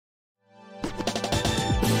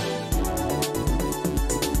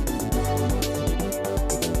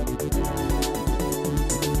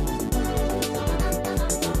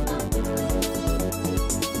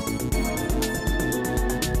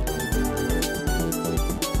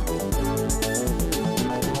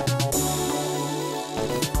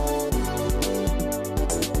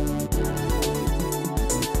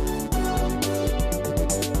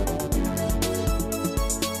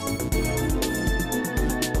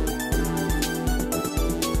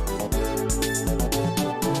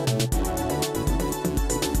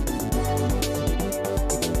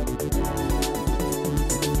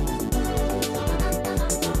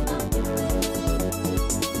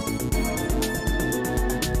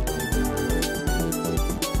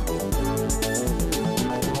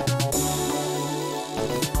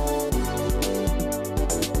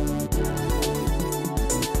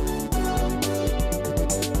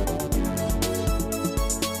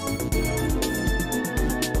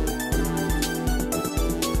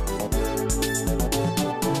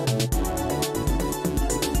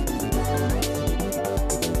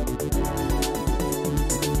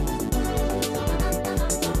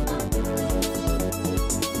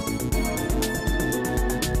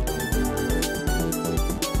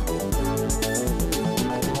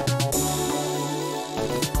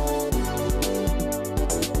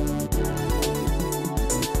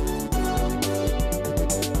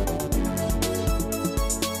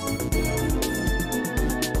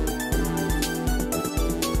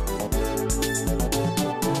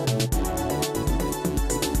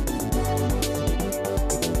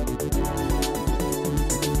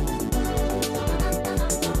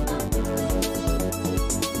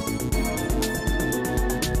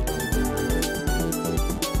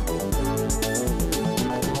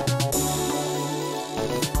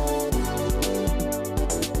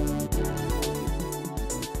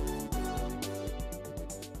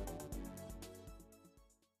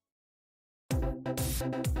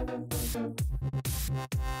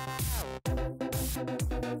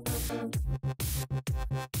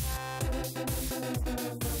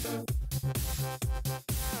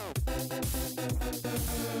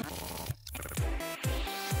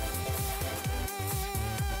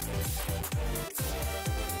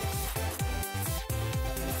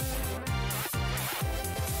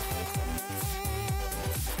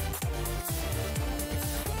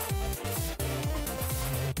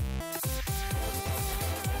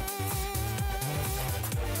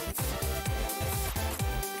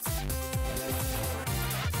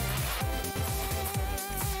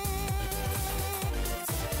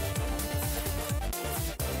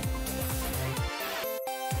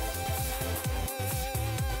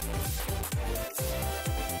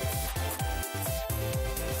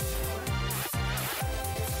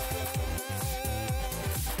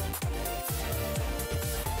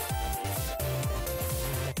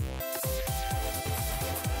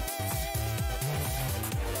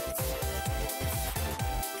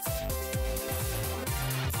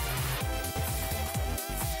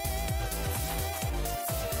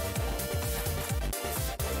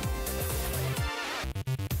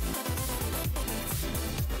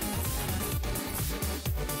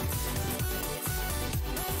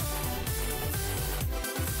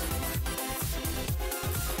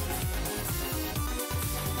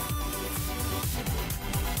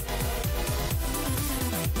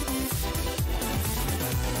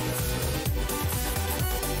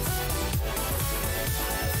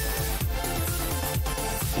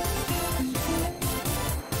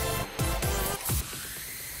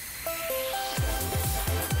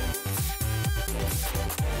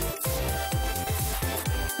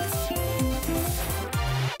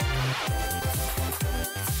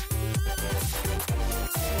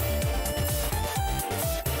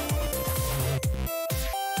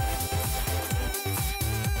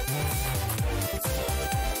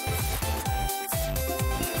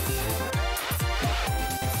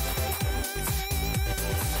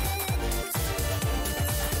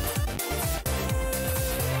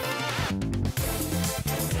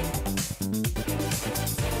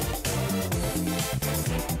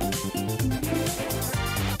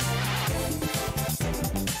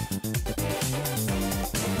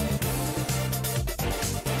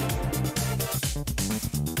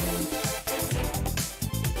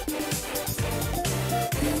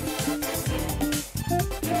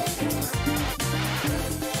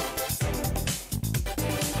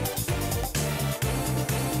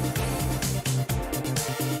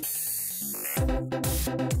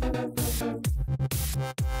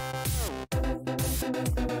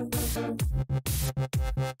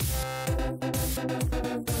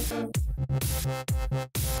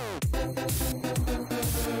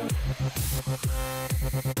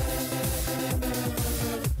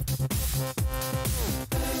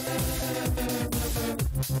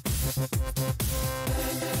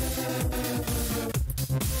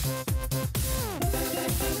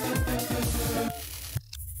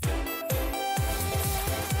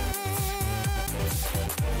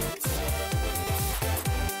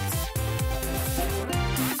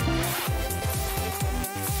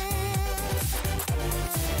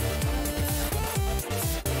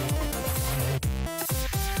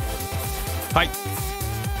Hi.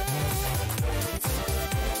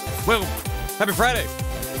 Well, happy Friday.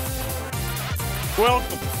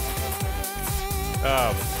 Welcome.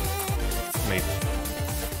 Let me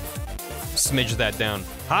smidge that down.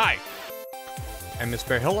 Hi. I'm Miss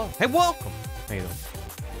Bear. Hello. Hey, welcome. How you doing?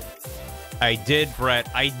 I did,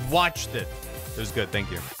 Brett. I watched it. It was good.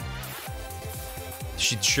 Thank you.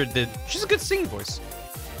 She sure did. She's a good singing voice.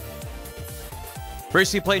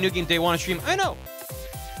 Rarely play a new game day one on stream. I know.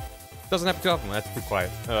 Doesn't happen too often. That's pretty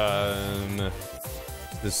quiet.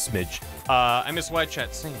 This smidge. I miss White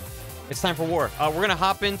Chat. Same. It's time for war. We're gonna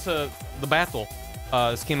hop into the battle.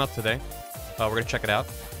 This came out today. We're gonna check it out.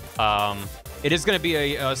 It is gonna be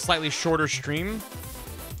a slightly shorter stream.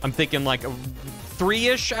 I'm thinking like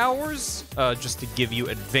 3-ish hours, just to give you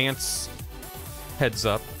advance heads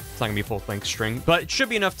up. It's not gonna be a full-length string, but it should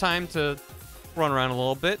be enough time to run around a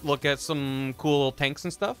little bit, look at some cool little tanks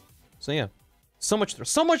and stuff. So yeah, so much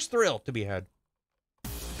thrill to be had.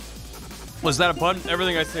 Was that a pun?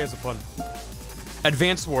 Everything I say is a pun.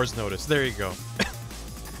 Advanced Wars notice. There you go.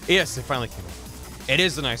 Yes, it finally came out. It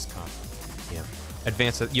is a nice comp. Yeah.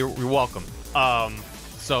 Advanced. You're welcome.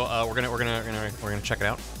 So we're gonna check it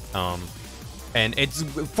out. And it's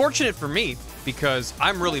fortunate for me because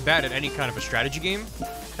I'm really bad at any kind of a strategy game,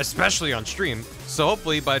 especially on stream. So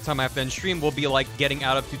hopefully by the time I have to end stream, we'll be like getting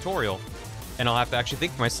out of tutorial, and I'll have to actually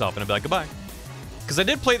think for myself, and I'll be like, goodbye. because I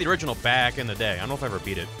did play the original back in the day. I don't know if I ever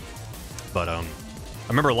beat it, but I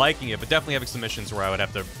remember liking it, but definitely having some missions where I would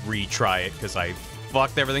have to retry it because I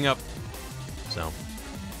fucked everything up. So,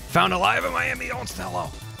 found alive in Miami, don't hello.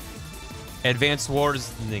 Advanced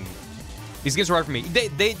Wars. These games are hard for me.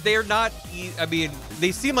 They're not. I mean,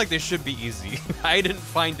 they seem like they should be easy. I didn't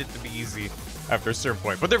find it to be easy after a certain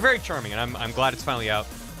point, but they're very charming, and I'm glad it's finally out.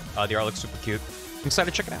 The art looks super cute. I'm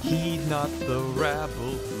excited to check it out. Heed not the rabble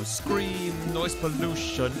who scream. Noise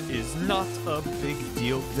pollution is not a big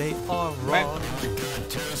deal. They are wrong.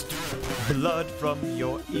 Blood from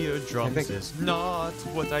your eardrums is not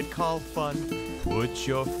what I'd call fun. Put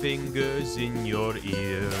your fingers in your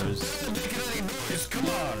ears. Come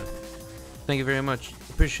on. Thank you very much.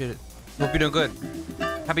 Appreciate it. Hope you're doing good.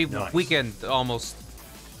 Happy weekend, almost.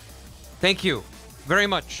 Thank you very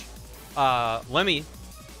much. Let me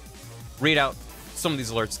read out some of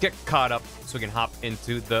these alerts, get caught up so we can hop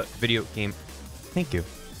into the video game. Thank you.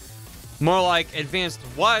 More like Advanced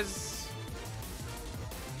was.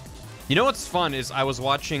 You know what's fun is I was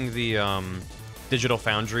watching the Digital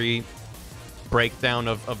Foundry breakdown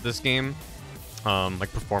of this game,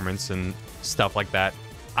 like performance and stuff like that.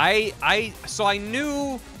 So I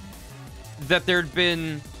knew that there'd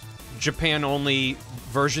been Japan-only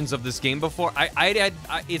versions of this game before.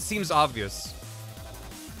 It seems obvious.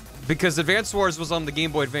 Because Advance Wars was on the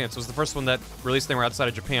Game Boy Advance. It was the first one that released anywhere outside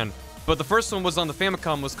of Japan. But the first one was on the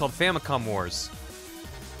Famicom, was called Famicom Wars.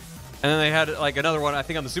 And then they had like another one, I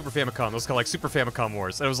think on the Super Famicom, it was called like Super Famicom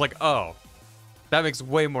Wars. And it was like, oh, that makes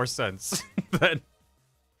way more sense than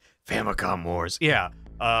Famicom Wars. Yeah.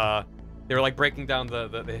 They were like breaking down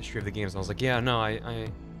the history of the games. And I was like, yeah, no,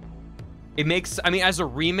 it makes, I mean, as a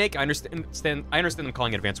remake, I understand them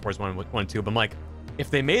calling it Advance Wars 1 and 2, but I'm like,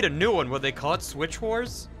 if they made a new one, would they call it Switch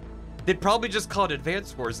Wars? They'd probably just call it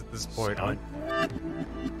Advance Wars at this point. But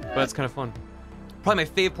it's kind of fun. Probably my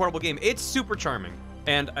favorite portable game. It's super charming.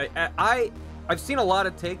 And I've seen a lot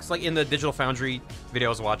of takes, like in the Digital Foundry video I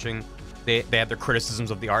was watching, they had their criticisms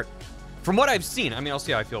of the art. From what I've seen, I mean, I'll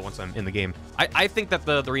see how I feel once I'm in the game. I think that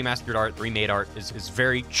the remastered art, the remade art is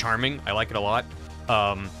very charming. I like it a lot.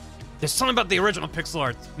 There's something about the original pixel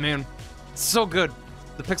art, man. It's so good.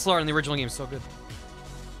 The pixel art in the original game is so good.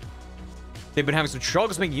 They've been having some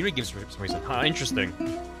struggles making Unity games for some reason. Huh, interesting.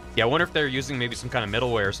 Yeah, I wonder if they're using maybe some kind of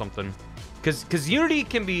middleware or something. Because Unity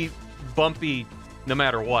can be bumpy no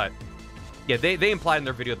matter what. Yeah, they implied in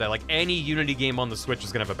their video that like any Unity game on the Switch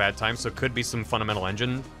is going to have a bad time, so it could be some fundamental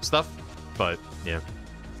engine stuff. But, yeah.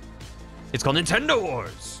 It's called Nintendo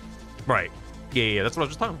Wars. Right. Yeah, that's what I was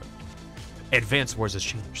just talking about. Advance Wars has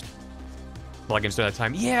changed. A lot of games during that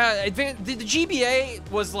time. Yeah, the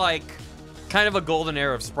GBA was like kind of a golden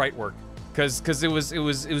era of sprite work. Because it was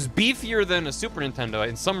beefier than a Super Nintendo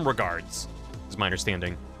in some regards, is my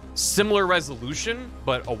understanding. Similar resolution,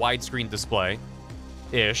 but a widescreen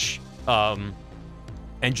display-ish. And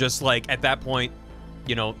just like at that point,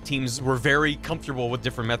 you know, teams were very comfortable with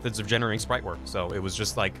different methods of generating sprite work. So it was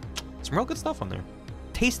just like some real good stuff on there.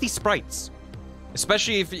 Tasty sprites.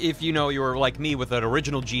 Especially if you know, you were like me with an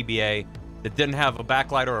original GBA that didn't have a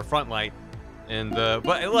backlight or a front light. And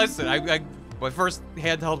but listen, my first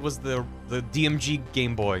handheld was the DMG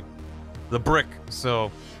Game Boy, the brick.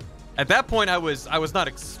 So at that point, I was not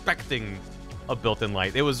expecting a built-in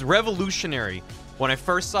light. It was revolutionary. When I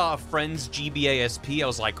first saw a friend's GBA SP, I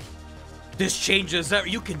was like, this changes that.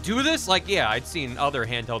 You can do this? Like, yeah, I'd seen other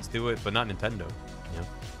handhelds do it, but not Nintendo. Yeah.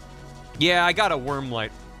 Yeah, I got a worm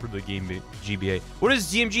light for the GBA. What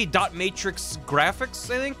is DMG? Dot matrix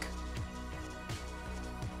graphics, I think?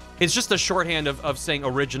 It's just a shorthand of saying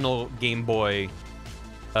original Game Boy,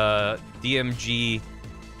 DMG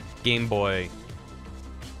Game Boy,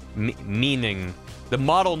 meaning the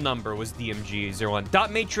model number was DMG01.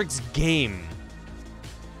 Dot matrix game.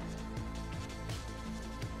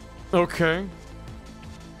 Okay.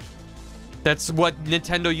 That's what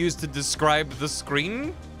Nintendo used to describe the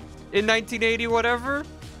screen in 1980, whatever?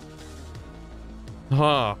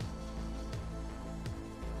 Huh.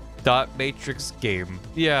 Dot matrix game.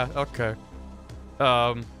 Yeah, okay.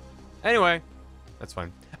 Anyway, that's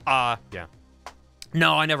fine. Yeah.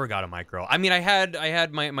 No, I never got a micro. I mean, I had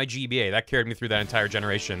my GBA. That carried me through that entire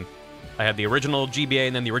generation. I had the original GBA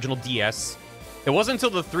and then the original DS. It wasn't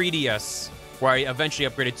until the 3DS where I eventually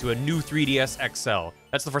upgraded to a new 3DS XL.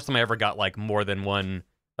 That's the first time I ever got, like, more than one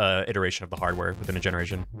iteration of the hardware within a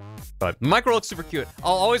generation. But micro looks super cute.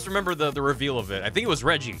 I'll always remember the reveal of it. I think it was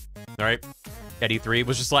Reggie, all right? At E3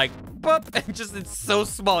 was just like, boop, and just, it's so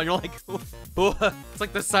small. You're like, it's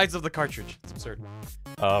like the size of the cartridge. It's absurd.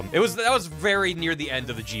 That was very near the end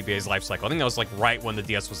of the GBA's life cycle. I think that was like right when the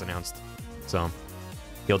DS was announced. So,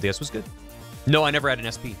 the old DS was good. No, I never had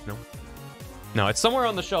an SP. No. No, it's somewhere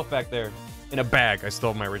on the shelf back there. In a bag. I still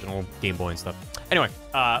have my original Game Boy and stuff. Anyway,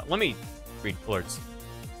 let me read alerts.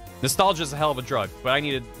 Nostalgia is a hell of a drug, but I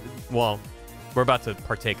needed... Well, we're about to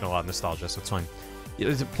partake in a lot of nostalgia, so it's fine.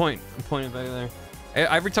 There's a point. I'm pointing back there.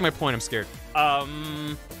 Every time I point, I'm scared.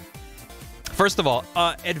 First of all,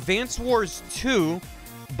 Advance Wars 2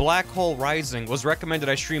 Black Hole Rising was recommended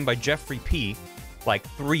I stream by Jeffrey P. like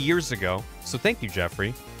 3 years ago. So thank you,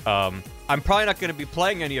 Jeffrey. I'm probably not going to be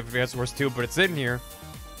playing any of Advance Wars 2, but it's in here.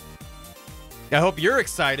 I hope you're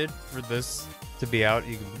excited for this to be out.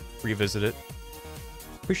 You can revisit it.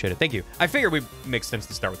 Appreciate it. Thank you. I figured it would make sense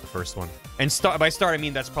to start with the first one. And by start, I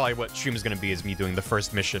mean that's probably what stream is going to be, is me doing the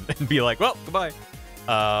first mission and be like, well, goodbye.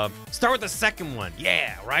 Start with the second one.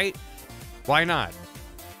 Yeah, right? Why not?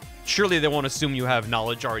 Surely they won't assume you have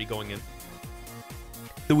knowledge already going in.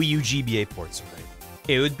 The Wii U GBA ports, right?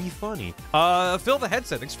 It would be funny. Fill the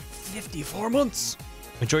headset. Thanks for 54 months.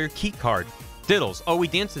 Enjoy your key card. Diddles. Oh, we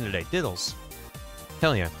dancing today. Diddles.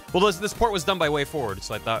 Hell yeah. Well, this port was done by WayForward,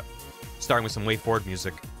 so I thought starting with some WayForward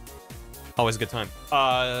music. Always a good time.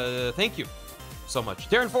 Thank you so much.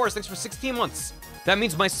 Darren Forrest, thanks for 16 months. That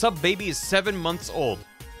means my sub baby is 7 months old.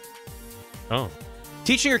 Oh.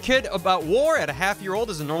 Teaching your kid about war at a half-year-old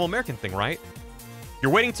is a normal American thing, right?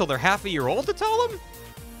 You're waiting till they're half a year old to tell them?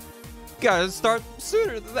 Gotta start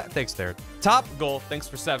sooner than that. Thanks, Darren. Top Goal, thanks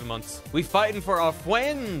for 7 months. We fighting for our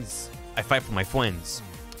friends. I fight for my friends.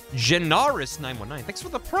 Genaris919, thanks for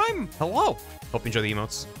the prime. Hello. Hope you enjoy the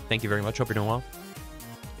emotes. Thank you very much. Hope you're doing well.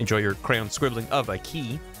 Enjoy your crayon scribbling of a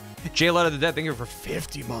key. Jail Out of the Dead, thank you for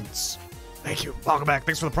 50 months. Thank you. Welcome back.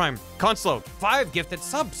 Thanks for the prime. Conslo, 5 gifted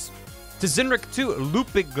subs. To Zinric 2,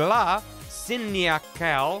 Lupigla,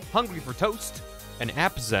 Sinniakal, Hungry for Toast, and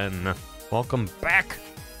Apzen. Welcome back.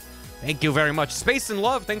 Thank you very much. Space and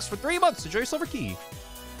Love, thanks for 3 months. Enjoy your silver key.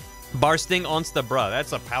 Barsting Onsta Bruh.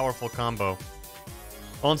 That's a powerful combo.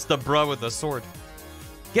 Onsta Bruh with a sword.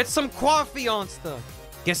 Get some coffee, Onsta.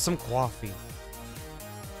 Get some coffee.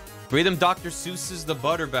 Read them Dr. Seuss's The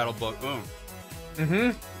Butter Battle book. Oh.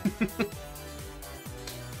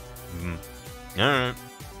 Alright.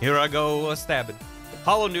 Here I go, stabbing.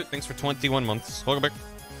 Hollow Newt, thanks for 21 months. Welcome back.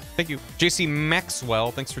 Thank you. JC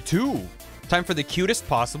Maxwell, thanks for 2. Time for the cutest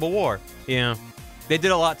possible war. Yeah. They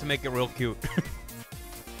did a lot to make it real cute.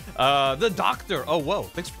 The Doctor. Oh, whoa.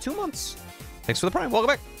 Thanks for 2 months. Thanks for the prime. Welcome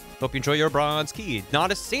back. Hope you enjoy your bronze key.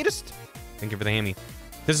 Not a sadist. Thank you for the hammy.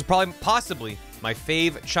 This is probably, possibly, my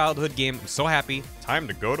fave childhood game. I'm so happy. Time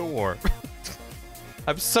to go to war.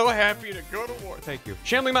 I'm so happy to go to war. Thank you.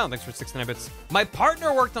 Shambling Mountain, thanks for 69 bits. My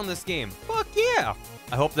partner worked on this game. Fuck yeah.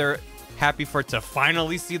 I hope they're happy for it to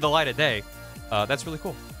finally see the light of day. That's really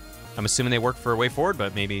cool. I'm assuming they work for WayForward,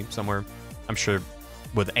 but maybe somewhere. I'm sure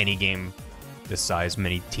with any game this size,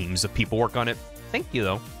 many teams of people work on it. Thank you,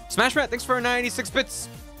 though. Smash Rat, thanks for 96 bits.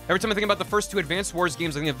 Every time I think about the first 2 Advance Wars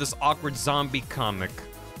games, I think of this awkward zombie comic.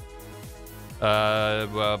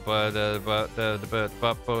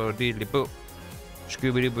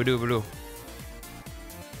 Scooby-Doo-Boo-Doo.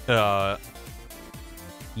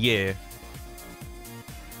 Yeah.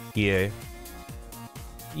 Yeah.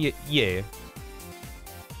 Yeah.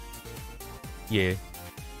 Yeah.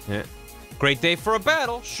 Yeah. Great day for a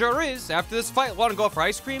battle. Sure is. After this fight, want to go for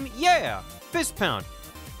ice cream? Yeah. Fist pound.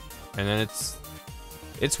 And then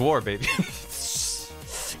it's war, baby.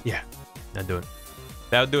 Yeah. That'll do it.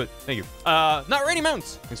 That'll do it. Thank you. Not Rainy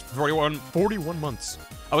Mounts. Thanks for 41 months.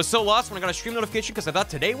 I was so lost when I got a stream notification because I thought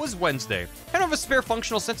today was Wednesday. I don't have a spare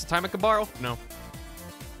functional sense of time I could borrow. No.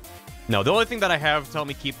 No, the only thing that I have to help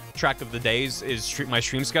me keep track of the days is my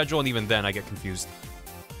stream schedule, and even then I get confused.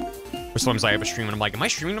 Or sometimes I have a stream and I'm like, am I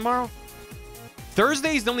streaming tomorrow?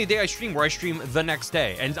 Thursday is the only day I stream where I stream the next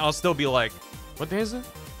day, and I'll still be like, what day is it?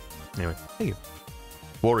 Anyway, thank you.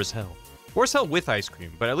 War is hell. War is hell with ice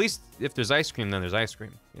cream, but at least if there's ice cream, then there's ice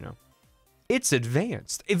cream, you know. It's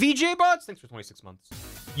advanced. VJ Bots, thanks for 26 months.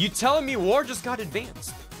 You telling me war just got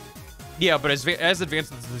advanced? Yeah, but as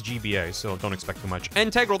advanced as the GBA, so don't expect too much.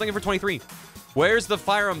 Integral, thank you for 23. Where's the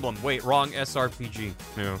Fire Emblem? Wait, wrong SRPG.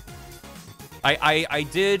 No. I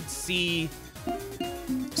did see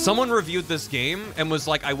someone reviewed this game and was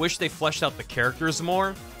like, I wish they fleshed out the characters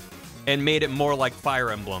more and made it more like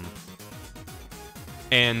Fire Emblem.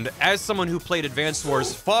 And as someone who played Advance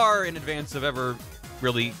Wars far in advance of ever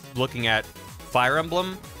really looking at Fire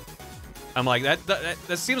Emblem, I'm like, that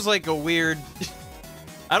seems like a weird...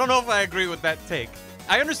 I don't know if I agree with that take.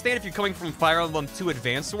 I understand if you're coming from Fire Emblem to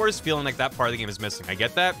Advance Wars feeling like that part of the game is missing. I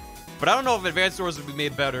get that. But I don't know if Advance Wars would be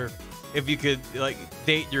made better if you could, like,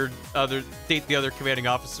 date the other commanding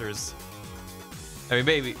officers. I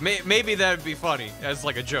mean, maybe that would be funny as,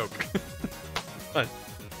 like, a joke. But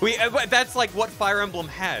that's like what Fire Emblem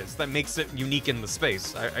has that makes it unique in the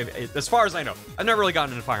space. As far as I know, I've never really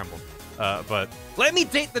gotten into Fire Emblem. But let me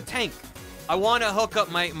date the tank. I want to hook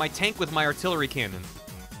up my tank with my artillery cannon.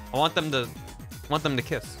 I want them to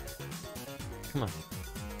kiss. Come on.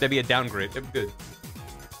 That'd be a downgrade. That'd be good.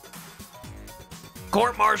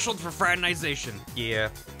 Court-martialed for fraternization. Yeah.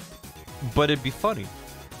 But it'd be funny.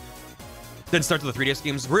 Then start to the 3DS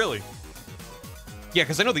games. Really? Yeah,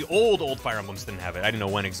 because I know the old Fire Emblems didn't have it. I didn't know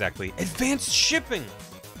when exactly. Advanced shipping.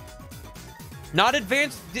 Not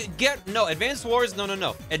advanced... Advanced Wars.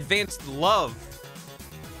 No. Advanced love.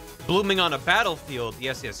 Blooming on a battlefield.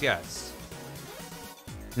 Yes.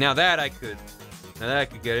 Now that I could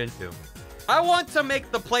get into. I want to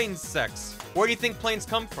make the planes sex. Where do you think planes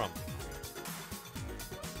come from?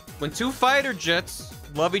 When two fighter jets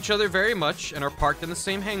love each other very much and are parked in the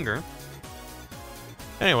same hangar.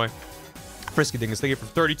 Anyway. Frisky Dingus, thank you for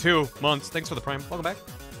 32 months. Thanks for the prime. Welcome back.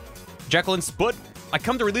 Jacqueline Spud. I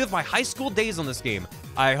come to relive my high school days on this game.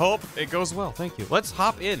 I hope it goes well. Thank you. Let's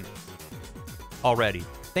hop in. Already.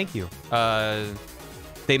 Thank you.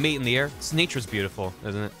 They mate in the air. Nature's beautiful,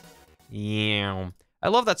 isn't it? Yeah. I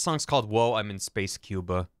love that song's called Whoa, I'm in Space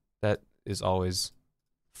Cuba. That is always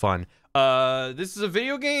fun. This is a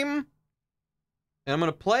video game. And I'm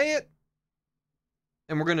gonna play it.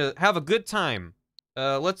 And we're gonna have a good time.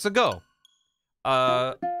 Let's go.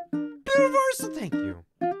 Universal, thank you.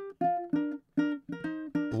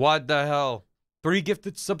 What the hell? 3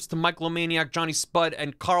 gifted subs to Michael Maniac, Johnny Spud,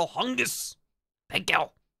 and Carl Hungus. Thank you.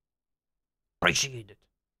 Appreciate it.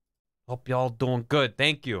 Hope y'all doing good.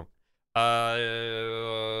 Thank you.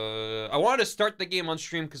 I wanted to start the game on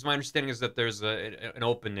stream because my understanding is that there's an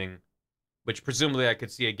opening, which presumably I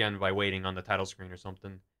could see again by waiting on the title screen or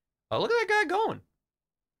something. Look at that guy going.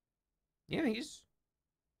 Yeah, he's...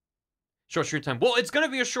 Short stream time. Well, it's going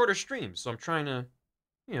to be a shorter stream, so I'm trying to,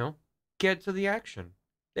 get to the action.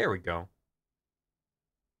 There we go.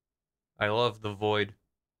 I love the void.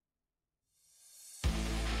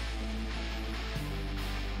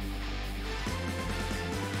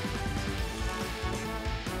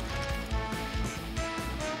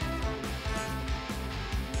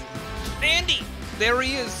 Andy! There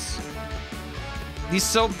he is. He's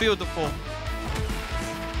so beautiful.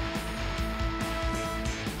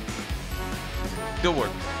 Good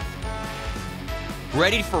work.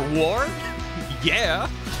 Ready for war? Yeah.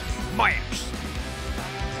 My ass.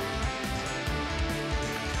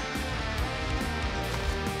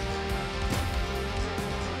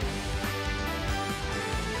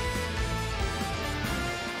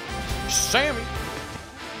 Sammy.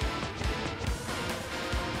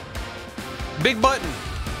 Big button.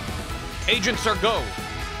 Agents are go.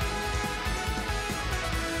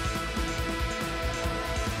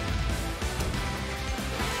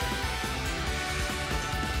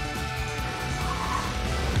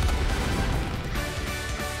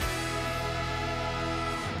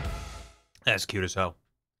 That's cute as hell.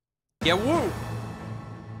 Yeah, woo!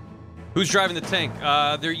 Who's driving the tank?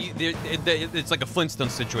 It's like a Flintstone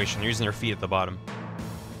situation. They're using their feet at the bottom.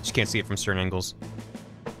 Just can't see it from certain angles.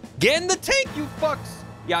 Get in the tank, you fucks!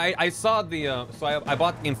 Yeah, I saw the, so I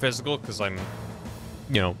bought the game physical because I'm,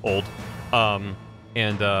 old. I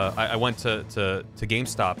went to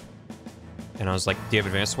GameStop and I was like, do you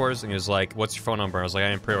have Advanced Wars? And he was like, what's your phone number? I was like, I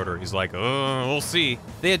didn't pre-order. He's like, oh, we'll see.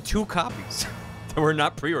 They had 2 copies that were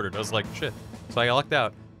not pre-ordered. I was like, shit. So I lucked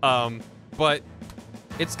out. But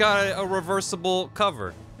it's got a reversible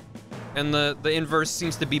cover. And the inverse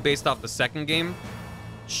seems to be based off the second game.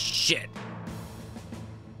 Shit.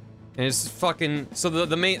 And it's fucking, so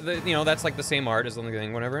the main, that's like the same art as the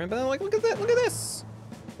thing, whatever. But I'm like, look at that, look at this.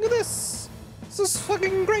 Look at this. This is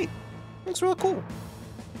fucking great. Looks real cool.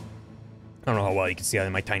 I don't know how well you can see that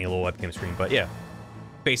in my tiny little webcam screen, but yeah.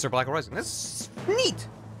 Base or Black Horizon. That's neat.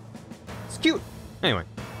 It's cute. Anyway,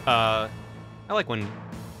 I like when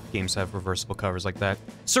games have reversible covers like that.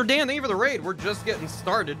 Sir Dan, thank you for the raid. We're just getting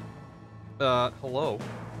started. Hello.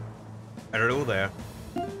 Hello there.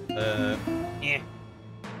 Yeah.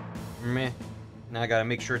 Meh. Now I gotta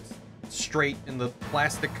make sure it's straight in the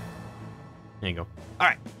plastic. There you go.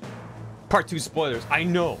 Alright. Part 2 spoilers. I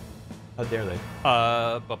know. How dare they?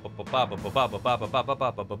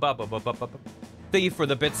 Thank you for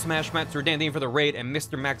the bit smash, Matt Sir Dan. Thank you for the raid. And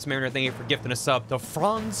Mr. Max Mariner, thank you for gifting a sub to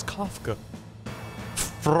Franz Kafka.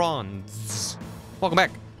 Franz. Welcome back.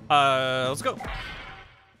 Let's go.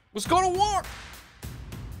 Let's go to war.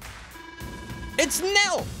 It's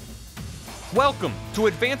Nell. Welcome to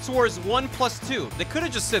Advance Wars 1+2. They could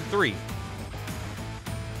have just said 3.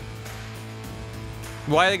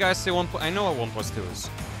 Why do they guys say 1+? I know what 1+2 is.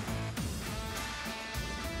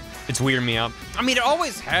 It's weirding me out. I mean, it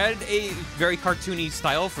always had a very cartoony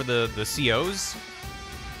style for the COs.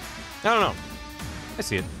 I don't know. I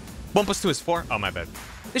see it. Bump us to his 4. Oh, my bad.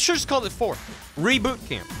 They should just called it 4. Reboot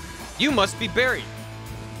camp. You must be Barry.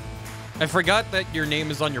 I forgot that your name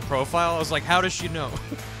is on your profile. I was like, how does she know?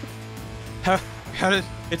 how did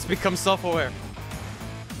it's become self-aware?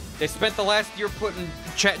 They spent the last year putting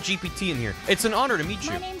ChatGPT in here. It's an honor to meet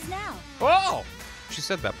you. My name's Nell. Oh! She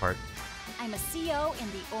said that part. I'm a CO in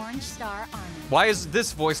the Orange Star Army. Why is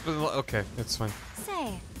this voice? Okay, that's fine.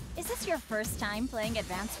 Say, is this your first time playing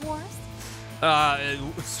Advance Wars?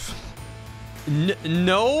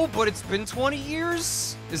 No, but it's been 20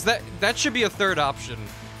 years? Is that should be a third option.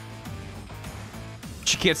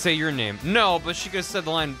 She can't say your name. No, but she could have said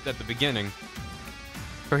the line at the beginning.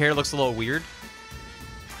 Her hair looks a little weird.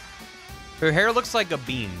 Her hair looks like a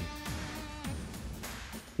bean.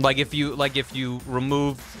 Like if you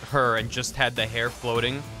removed her and just had the hair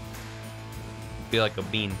floating, it'd be like a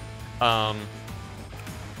bean.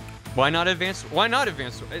 Why not advance? Why not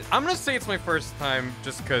advance? I'm gonna say it's my first time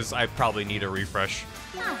just because I probably need a refresh.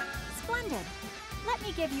 Yeah, splendid. Let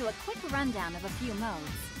me give you a quick rundown of a few modes.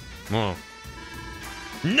 Whoa.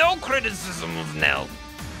 No criticism of Nell.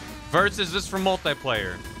 Versus this for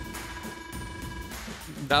multiplayer.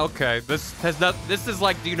 Okay, this is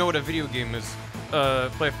like, do you know what a video game is?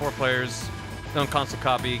 Play 4 players, on console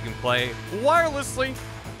copy, you can play wirelessly.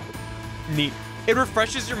 Neat. It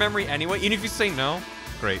refreshes your memory anyway, even if you say no.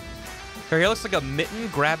 Great. Her hair looks like a mitten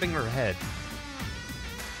grabbing her head.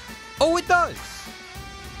 Oh, it does.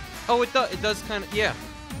 Oh, it does. It does kind of, yeah.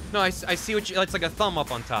 No, I see what you, it's like a thumb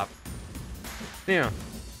up on top. Yeah.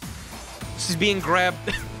 She's being grabbed.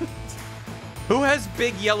 Who has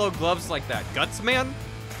big yellow gloves like that? Gutsman?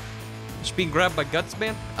 She's being grabbed by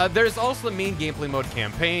Gutsman? There's also the main gameplay mode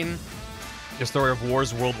campaign. The story of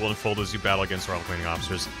War's world will unfold as you battle against rival commanding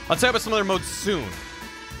officers. I'll tell you about some other modes soon.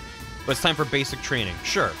 But it's time for basic training.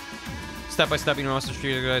 Sure. Step by step, you know, to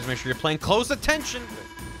treat you guys, make sure you're playing close attention.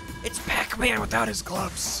 It's Pac-Man without his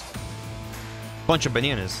gloves. Bunch of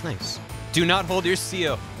bananas. Nice. Do not hold your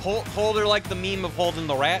CO. Hold her like the meme of holding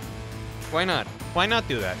the rat. Why not? Why not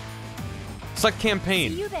do that? It's like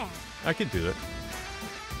campaign. See you there. I could do it.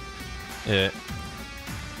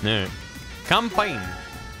 No. Campaign.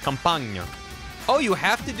 Campagna. Oh, you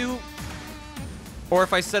have to do... Or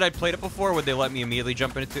if I said I'd played it before, would they let me immediately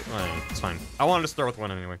jump into it? Oh, it's fine. I wanted to start with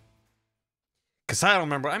one anyway. Because I don't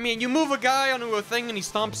remember. I mean, you move a guy onto a thing and he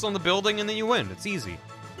stomps on the building and then you win. It's easy.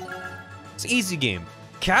 It's an easy game.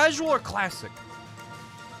 Casual or classic?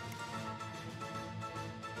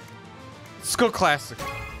 Let's go classic.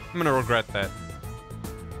 I'm gonna regret that.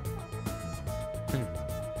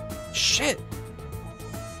 Shit.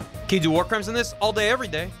 Can you do war crimes in this? All day, every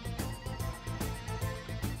day.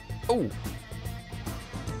 Oh.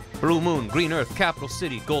 Blue moon, green earth, capital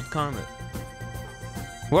city, gold comet.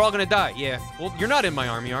 We're all gonna die, yeah. Well, you're not in my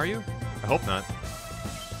army, are you? I hope not.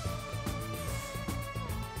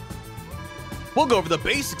 We'll go over the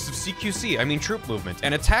basics of CQC, I mean troop movement,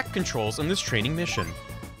 and attack controls in this training mission.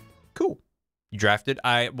 Cool. You drafted?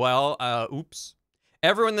 Oops.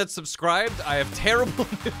 Everyone that's subscribed, I have terrible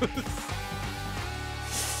news.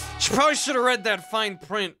 You probably should have read that fine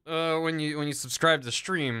print when you subscribed to the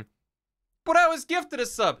stream. But I was gifted a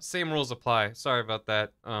sub. Same rules apply. Sorry about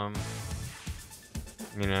that. You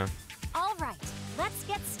know. All right, let's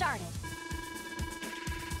get started.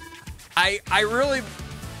 I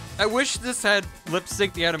wish this had lip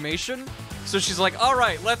sync the animation. So she's like, all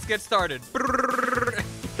right, let's get started.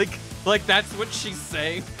 like that's what she's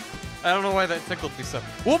saying. I don't know why that tickled me so.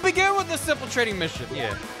 We'll begin with the simple training mission.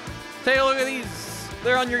 Yeah. Take a look at these.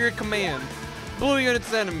 They're under your command. Blue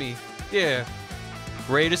unit's enemy. Yeah.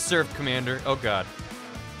 Ready to serve, Commander. Oh, God.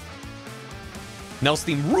 Nell's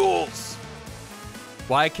theme rules.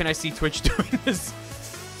 Why can I see Twitch doing this?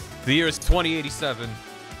 The year is 2087.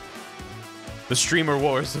 The streamer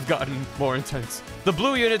wars have gotten more intense. The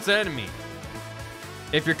blue unit's enemy.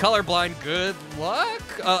 If you're colorblind, good luck.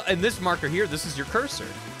 And this marker here, this is your cursor.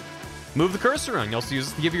 Move the cursor around. You also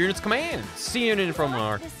use it to give your units commands. See unit from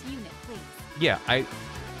our... This unit, please. Yeah, I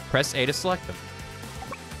press A to select them.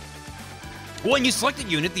 When you select a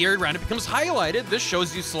unit, the area around it becomes highlighted. This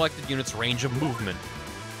shows you selected unit's range of movement.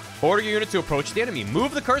 Order your unit to approach the enemy.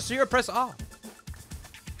 Move the cursor here, press A.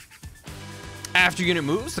 After your unit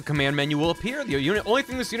moves, the command menu will appear. The unit, only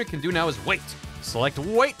thing this unit can do now is wait. Select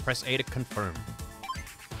wait, press A to confirm.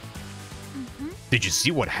 Did you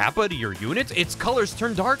see what happened to your unit? Its colors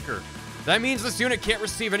turned darker. That means this unit can't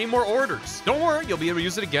receive any more orders. Don't worry, you'll be able to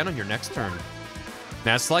use it again on your next turn.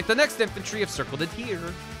 Now select the next infantry. I've circled it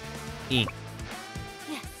here. E.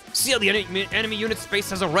 Yes. See how the enemy unit space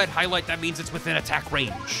has a red highlight? That means it's within attack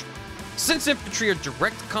range. Since infantry are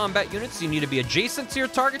direct combat units, you need to be adjacent to your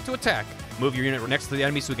target to attack. Move your unit next to the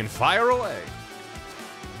enemy so we can fire away.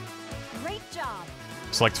 Great job.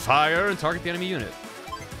 Select fire and target the enemy unit.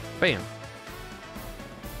 Bam.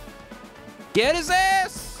 Get his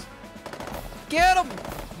ass! Get him!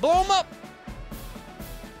 Blow him up!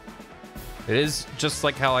 It is just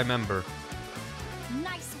like how I remember.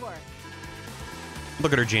 Nice work.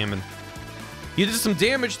 Look at her jamming. You did some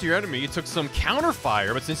damage to your enemy. You took some counter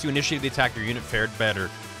fire, but since you initiated the attack, your unit fared better.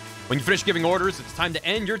 When you finish giving orders, it's time to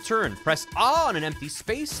end your turn. Press A on an empty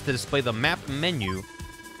space to display the map menu.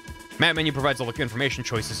 Map menu provides all the information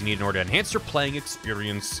choices you need in order to enhance your playing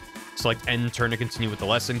experience. Select end turn to continue with the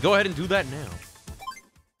lesson. Go ahead and do that now.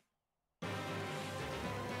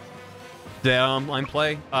 The online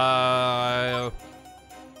play.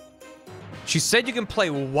 She said you can play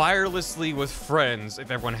wirelessly with friends if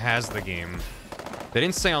everyone has the game. They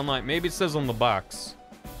didn't say online. Maybe it says on the box.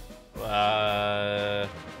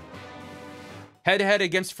 Head-to-head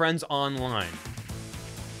against friends online.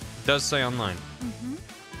 It does say online.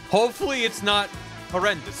 Hopefully it's not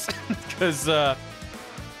horrendous. Because I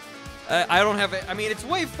don't have it. I mean, it's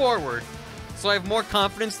way forward. So I have more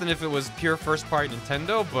confidence than if it was pure first-party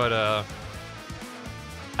Nintendo. But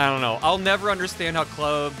I don't know. I'll never understand how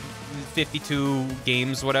Club 52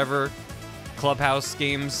 games, whatever, Clubhouse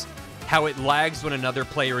games, how it lags when another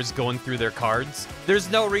player is going through their cards. There's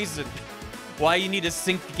no reason why you need to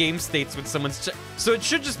sync game states when someone's... So it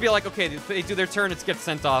should just be like, okay, they do their turn, it gets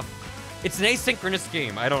sent off. It's an asynchronous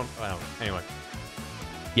game. I don't know. Anyway.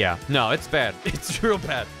 Yeah, no, it's bad. It's real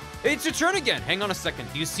bad. It's your turn again. Hang on a second.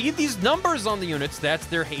 Do you see these numbers on the units? That's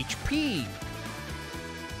their HP.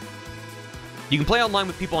 You can play online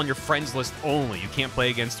with people on your friends list only. You can't play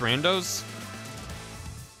against randos.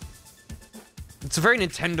 It's a very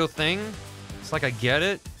Nintendo thing. It's like, I get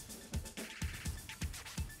it.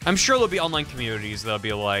 I'm sure there'll be online communities that'll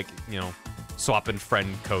be like, you know, swapping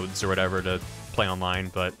friend codes or whatever to play online,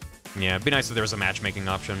 but yeah, it'd be nice if there was a matchmaking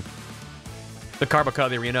option. The Carbaca,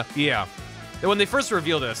 the arena, yeah. When they first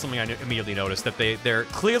revealed it, that's something I immediately noticed, that they're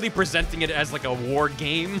clearly presenting it as like a war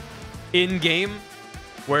game in-game,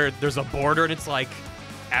 where there's a border and it's like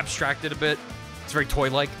abstracted a bit. It's very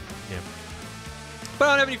toy-like. Yeah. But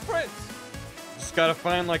I don't have any friends. Just gotta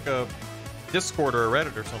find like a Discord or a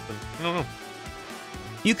Reddit or something. I don't know.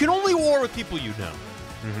 You can only war with people you know.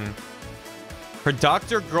 Her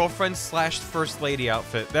doctor, girlfriend / first lady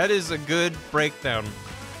outfit. That is a good breakdown.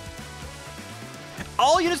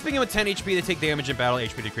 All units begin with 10 HP. They take damage in battle.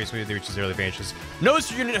 HP decreases when they reach 0 advantages. Notice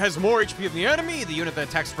your unit has more HP than the enemy. The unit that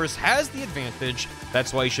attacks first has the advantage.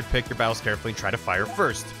 That's why you should pick your battles carefully and try to fire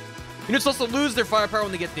first. Units also lose their firepower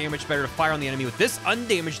when they get damaged. Better to fire on the enemy with this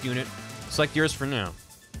undamaged unit. Select yours for now.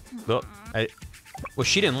 Well,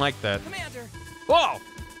 she didn't like that. Commander. Whoa!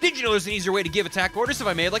 Did you know there's an easier way to give attack orders? If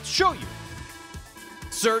I may, I'd like to show you.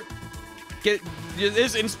 Sir,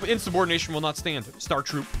 this insubordination will not stand. Star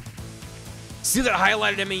Troop. See that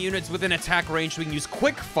highlighted enemy units within attack range, so we can use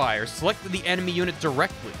quick fire. Select the enemy unit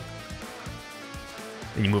directly.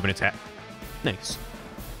 Then you move and attack. Nice.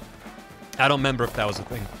 I don't remember if that was a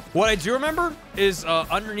thing. What I do remember is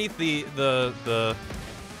underneath the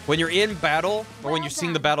when you're in battle, or when you're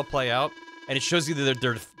seeing the battle play out, and it shows you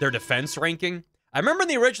their defense ranking. I remember in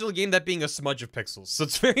the original game that being a smudge of pixels. So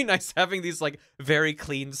it's very nice having these like very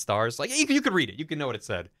clean stars. Like you could read it, you can know what it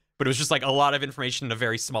said. But it was just like a lot of information in a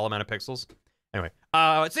very small amount of pixels. Anyway,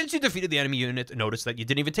 since you defeated the enemy unit, notice that you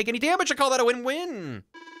didn't even take any damage. I call that a win-win.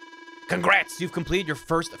 Congrats, you've completed your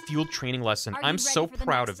first field training lesson. I'm so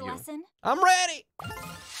proud of you. Lesson? I'm ready.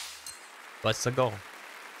 Let's go.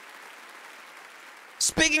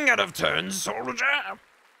 Speaking out of turn, soldier.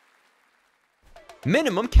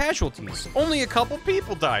 Minimum casualties. Only a couple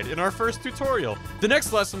people died in our first tutorial. The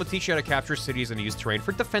next lesson will teach you how to capture cities and use terrain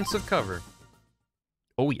for defensive cover.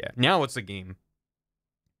 Oh yeah, now it's a game.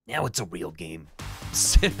 Now it's a real game.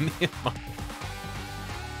 Send me in my...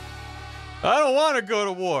 I don't want to go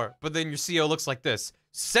to war. But then your CO looks like this.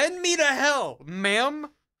 Send me to hell, ma'am.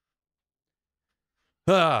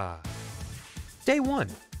 Day 1.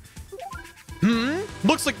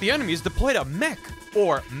 Looks like the enemies deployed a mech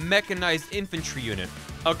or mechanized infantry unit.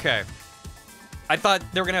 Okay. I thought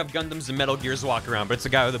they were going to have Gundams and Metal Gears walk around, but it's a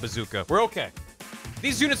guy with a bazooka. We're okay.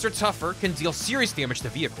 These units are tougher, can deal serious damage to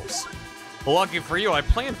vehicles. Lucky for you, I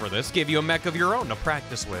planned for this, gave you a mech of your own to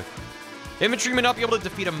practice with. Infantry may not be able to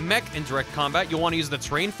defeat a mech in direct combat. You'll want to use the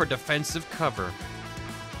terrain for defensive cover.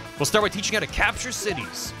 We'll start by teaching how to capture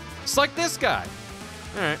cities. Select this guy.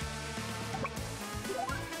 All right.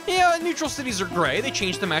 Yeah, neutral cities are gray. They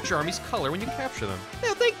change to match your army's color when you capture them.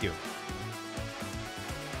 Yeah, thank you.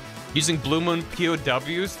 Using Blue Moon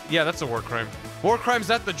POWs? Yeah, that's a war crime. War crimes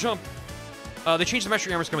at the jump. They change to match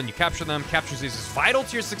your army's color when you capture them. Capture cities is vital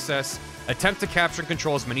to your success. Attempt to capture and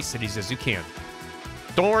control as many cities as you can.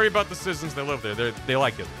 Don't worry about the citizens that live there. They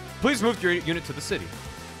like it. Please move your unit to the city.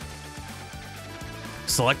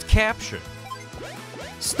 Select capture.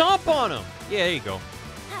 Stomp on them. Yeah, there you go.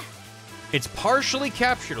 It's partially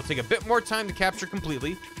captured. It'll take a bit more time to capture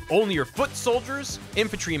completely. Only your foot soldiers,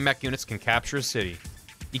 infantry, and mech units can capture a city.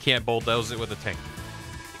 You can't bulldoze it with a tank.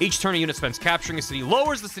 Each turn a unit spends capturing a city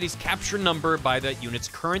lowers the city's capture number by that unit's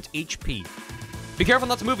current HP. Be careful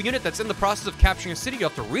not to move a unit that's in the process of capturing a city. You'll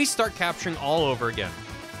have to restart capturing all over again.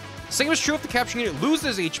 Same is true if the capturing unit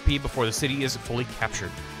loses HP before the city is fully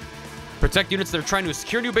captured. Protect units that are trying to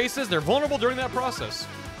secure new bases. They're vulnerable during that process.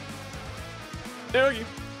 There you.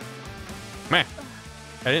 Meh.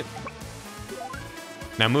 Edit.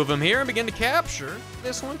 Now move them here and begin to capture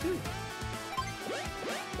this one too.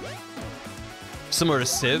 Similar to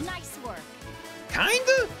Civ. Nice work.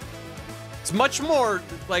 Kinda. It's much more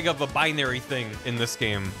like of a binary thing in this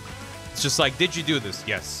game. It's just like, did you do this?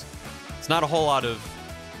 Yes. It's not a whole lot of,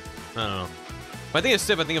 I don't know. When I think of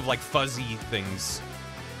Civ, I think of like fuzzy things.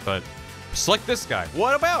 But select this guy.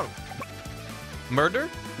 What about him? Murder?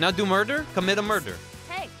 Now do murder? Commit a murder.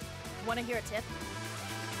 Hey, want to hear a tip?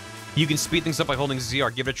 You can speed things up by holding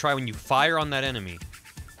ZR. Give it a try when you fire on that enemy.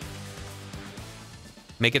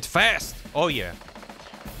 Make it fast. Oh, yeah.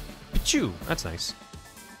 Pachoo. That's nice.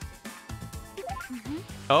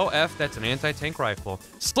 Oh, F, that's an anti-tank rifle.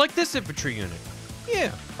 Select this infantry unit.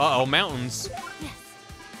 Yeah. Uh-oh, mountains. Yes.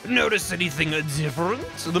 Notice anything different?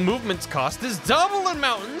 So the movement cost is double in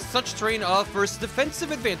mountains. Such terrain offers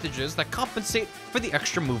defensive advantages that compensate for the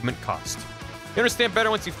extra movement cost. You understand better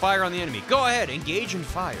once you fire on the enemy. Go ahead, engage and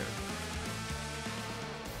fire.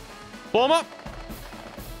 Blow him up.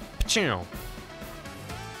 Pachow.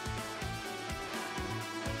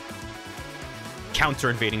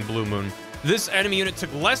 Counter-invading Blue Moon. This enemy unit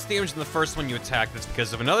took less damage than the first one you attacked. That's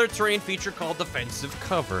because of another terrain feature called defensive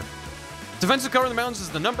cover. Defensive cover in the mountains is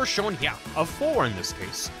the number shown here, a 4 in this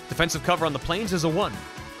case. Defensive cover on the plains is a 1.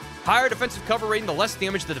 Higher defensive cover rating, the less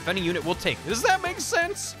damage the defending unit will take. Does that make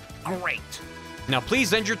sense? Great. Now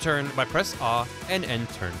please end your turn by press A and end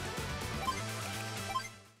turn.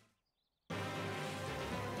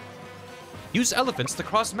 Use elephants to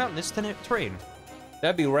cross mountainous terrain.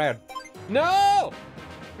 That'd be rad. No!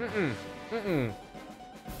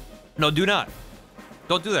 No, do not.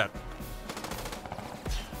 Don't do that.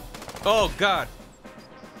 Oh, God.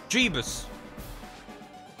 Jeebus.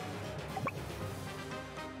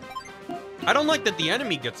 I don't like that the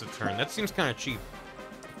enemy gets a turn. That seems kind of cheap.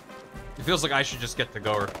 It feels like I should just get to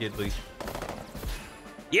go repeatedly.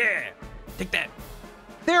 Yeah! Take that.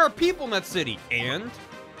 There are people in that city, and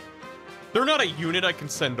they're not a unit I can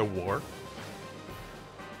send to war.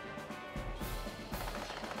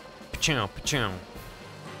 Pachow, pachow.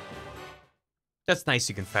 That's nice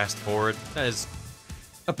you can fast forward. That is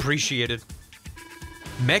appreciated.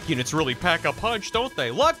 Mech units really pack a punch, don't they?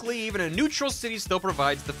 Luckily, even a neutral city still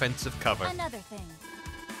provides defensive cover. Another thing.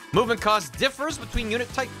 Movement cost differs between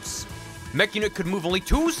unit types. Mech unit could move only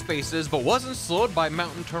 2 spaces, but wasn't slowed by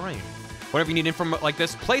mountain terrain. Whenever you need info like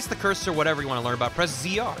this, place the cursor, whatever you want to learn about, press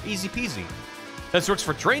ZR. Easy peasy. This works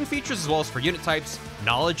for terrain features as well as for unit types.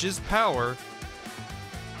 Knowledge is power.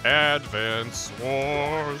 Advance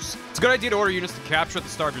Wars. It's a good idea to order units to capture at the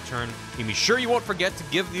start of your turn. And be sure you won't forget to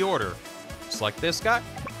give the order. Select this guy.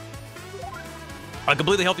 A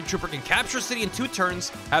completely healthy trooper can capture a city in 2 turns,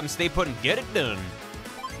 have him stay put and get it done.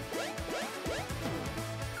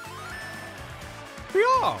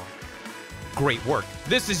 Yeah. Great work.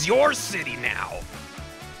 This is your city now.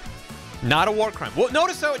 Not a war crime. Well,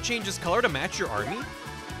 notice how it changes color to match your army?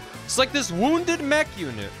 It's like this wounded mech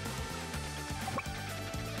unit.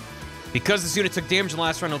 Because this unit took damage in the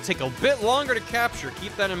last round, it'll take a bit longer to capture.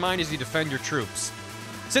 Keep that in mind as you defend your troops.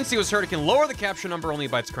 Since he was hurt, it can lower the capture number only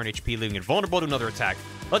by its current HP, leaving it vulnerable to another attack.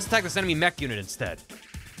 Let's attack this enemy mech unit instead.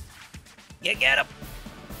 You get him.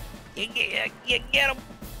 You get him.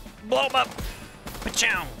 Blow him up.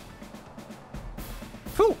 Pachow.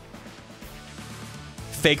 Whew.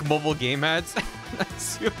 Fake mobile game ads? I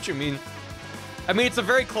see what you mean. I mean, it's a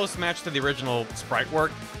very close match to the original sprite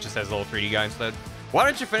work. It just has a little 3D guy instead. Why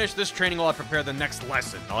don't you finish this training while I prepare the next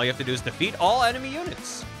lesson? All you have to do is defeat all enemy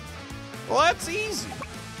units. Well, that's easy.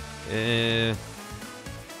 Yeah,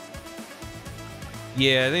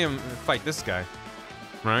 I think I'm gonna fight this guy.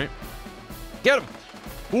 Right? Get him!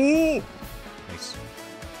 Ooh! Nice.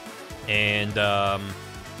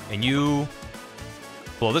 And you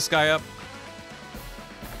Blow this guy up.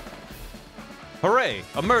 Hooray!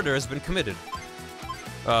 A murder has been committed.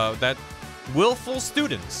 That willful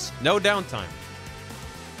students. No downtime.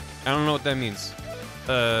 I don't know what that means.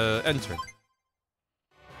 Enter.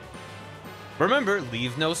 Remember,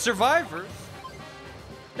 leave no survivors.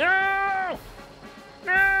 No!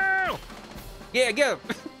 No! Yeah, go.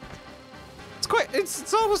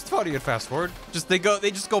 It's almost funny at fast forward. They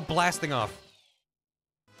just go blasting off.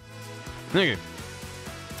 Okay.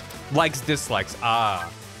 Likes, dislikes.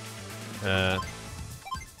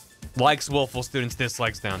 Likes willful students,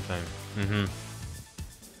 dislikes downtime.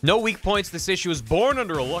 No weak points. This issue is born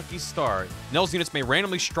under a lucky star. Nell's units may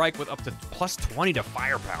randomly strike with up to plus 20 to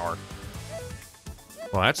firepower.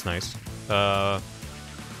 Well, that's nice.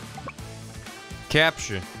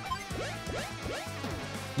 Capture.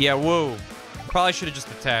 Yeah, whoa. Probably should have just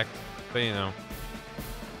attacked, but you know.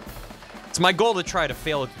 It's my goal to try to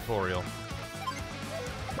fail a tutorial.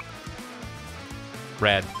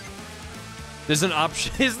 Rad. There's an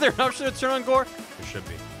option. Is there an option to turn on gore? There should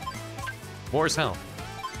be. War is hell.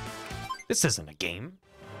 This isn't a game.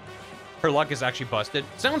 Her luck is actually busted.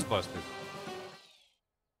 Sounds busted.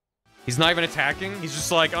 He's not even attacking. He's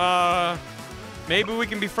just like, maybe we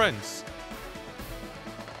can be friends.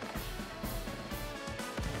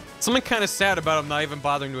 Something kind of sad about him not even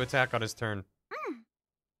bothering to attack on his turn.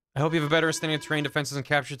 I hope you have a better understanding of terrain defenses and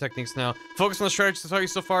capture techniques now. Focus on the strategies to tell you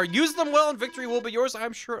so far. Use them well and victory will be yours.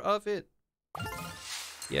 I'm sure of it.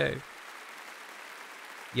 Yay.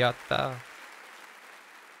 Yatta.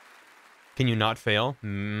 Can you not fail?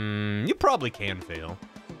 You probably can fail.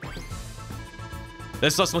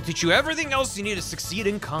 This lesson will teach you everything else you need to succeed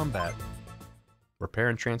in combat. Repair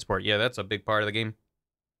and transport. Yeah, that's a big part of the game.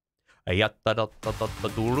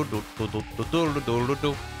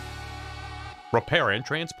 Repair and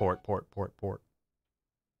transport. Port.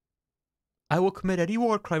 I will commit any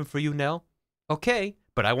war crime for you, Nell. Okay,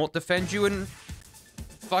 but I won't defend you in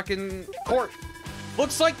fucking court.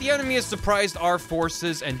 Looks like the enemy has surprised our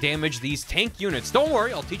forces and damaged these tank units. Don't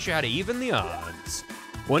worry, I'll teach you how to even the odds.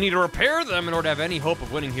 We'll need to repair them in order to have any hope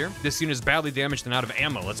of winning here. This unit is badly damaged and out of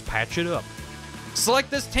ammo. Let's patch it up. Select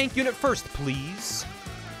this tank unit first, please.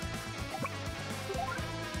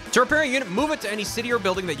 To repair a unit, move it to any city or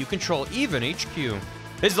building that you control, even HQ.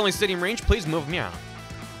 This is the only city in range. Please move me out.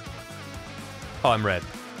 Oh, I'm red.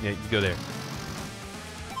 Yeah, you go there.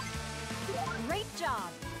 Great job.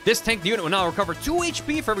 This tank unit will now recover 2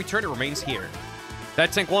 HP for every turn it remains here.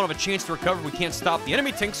 That tank won't have a chance to recover. We can't stop the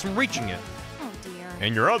enemy tanks from reaching it. Oh dear.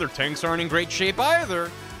 And your other tanks aren't in great shape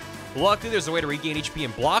either. Luckily, there's a way to regain HP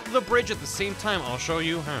and block the bridge at the same time. I'll show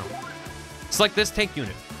you how. Select this tank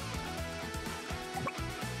unit.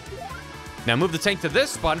 Now move the tank to this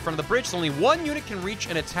spot in front of the bridge so only one unit can reach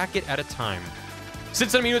and attack it at a time.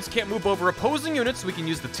 Since enemy units can't move over opposing units, we can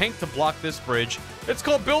use the tank to block this bridge. It's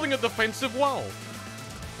called building a defensive wall.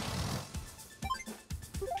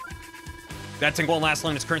 That tank won't last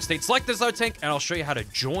long in its current state. Select this other tank and I'll show you how to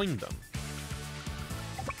join them.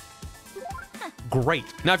 Great.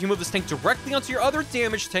 Now if you move this tank directly onto your other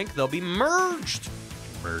damaged tank, they'll be merged.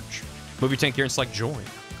 Merge. Move your tank here and select join.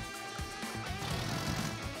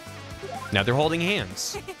 Now they're holding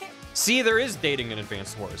hands. See, there is dating in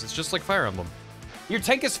Advanced Wars. It's just like Fire Emblem. Your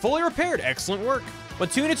tank is fully repaired. Excellent work. When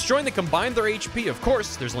 2 units join, they combine their HP. Of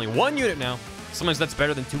course, there's only 1 unit now. Sometimes that's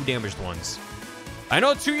better than 2 damaged ones. I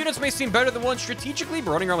know 2 units may seem better than 1 strategically,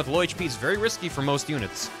 but running around with low HP is very risky for most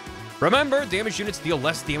units. Remember, damaged units deal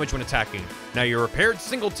less damage when attacking. Now your repaired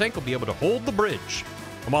single tank will be able to hold the bridge.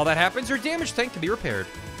 And while that happens, your damaged tank can be repaired.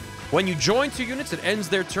 When you join 2 units, it ends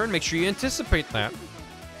their turn. Make sure you anticipate that.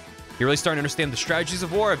 You're really starting to understand the strategies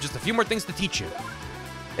of war. I have just a few more things to teach you.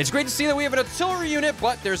 It's great to see that we have an artillery unit,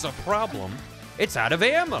 but there's a problem. It's out of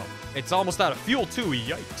ammo. It's almost out of fuel, too.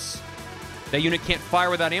 Yikes. That unit can't fire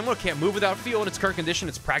without ammo, can't move without fuel. In its current condition,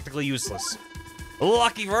 it's practically useless.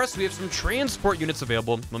 Lucky for us, we have some transport units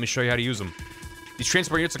available. Let me show you how to use them. These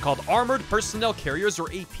transport units are called Armored Personnel Carriers, or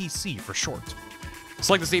APC for short.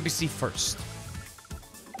 Select this APC first.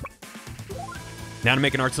 Now to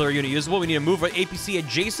make an artillery unit usable, we need to move an APC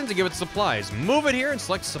adjacent to give it supplies. Move it here and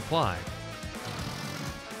select supply.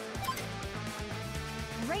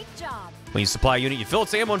 Great job. When you supply a unit, you fill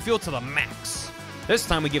its ammo and fuel to the max. This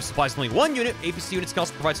time we give supplies to only 1 unit. APC units can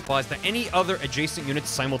also provide supplies to any other adjacent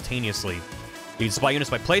units simultaneously. You can supply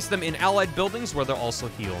units by placing them in allied buildings where they'll also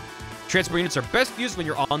heal. Transport units are best used when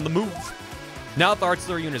you're on the move. Now that the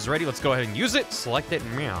artillery unit is ready, let's go ahead and use it. Select it,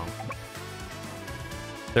 meow.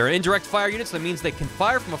 There are indirect fire units. That means they can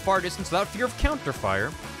fire from a far distance without fear of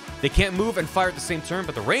counterfire. They can't move and fire at the same turn,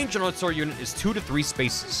 but the range on an artillery unit is 2 to 3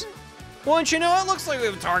 spaces. Once you know, it looks like we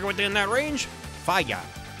have a target within that range. Fire.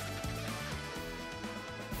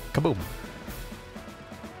 Kaboom.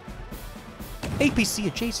 APC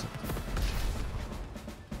adjacent.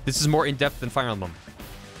 This is more in-depth than Fire Emblem.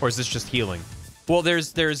 Or is this just healing? Well,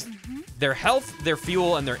 there's their health, their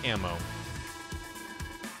fuel, and their ammo.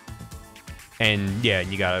 And yeah,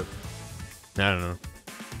 you gotta... I don't know.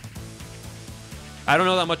 I don't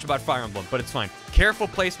know that much about Fire Emblem, but it's fine. Careful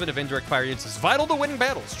placement of indirect fire units is vital to winning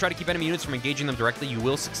battles. Try to keep enemy units from engaging them directly. You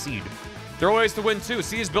will succeed. There are ways to win, too.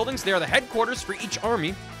 See these buildings? They are the headquarters for each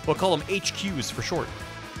army. We'll call them HQs for short.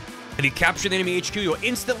 If you capture the enemy HQ, you'll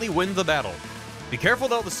instantly win the battle. Be careful,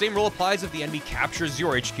 though. The same rule applies if the enemy captures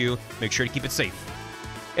your HQ. Make sure to keep it safe.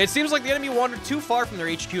 It seems like the enemy wandered too far from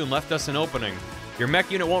their HQ and left us an opening. Your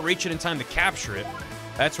mech unit won't reach it in time to capture it.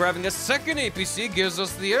 That's where having a second APC gives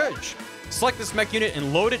us the edge. Select this mech unit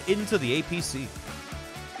and load it into the APC.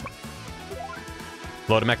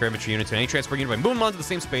 Load a mech or infantry unit to any transport unit by moving them onto the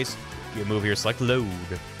same space. You move here, select load.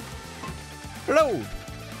 Load.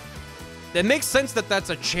 It makes sense that that's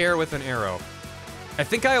a chair with an arrow. I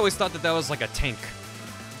think I always thought that that was like a tank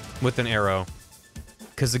with an arrow.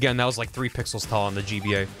 Because again, that was like 3 pixels tall on the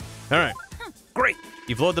GBA. All right, great.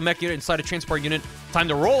 You've loaded the mech unit inside a transport unit. Time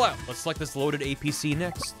to roll out. Let's select this loaded APC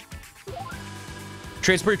next.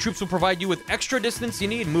 Transport troops will provide you with extra distance you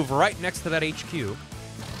need. Move right next to that HQ.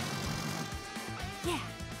 Yeah.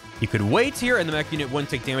 You could wait here and the mech unit wouldn't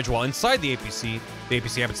take damage while inside the APC. The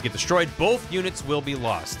APC happens to get destroyed. Both units will be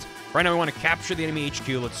lost. Right now we want to capture the enemy HQ.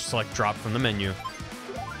 Let's select drop from the menu.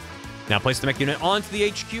 Now place the mech unit onto the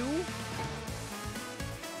HQ.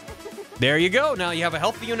 There you go. Now you have a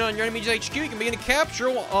healthy unit on your enemy's HQ. You can begin to capture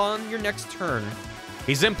on your next turn.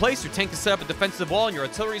 He's in place. Your tank is set up a defensive wall and your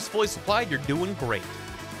artillery is fully supplied. You're doing great.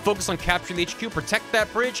 Focus on capturing the HQ, protect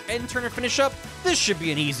that bridge, end turn and finish up. This should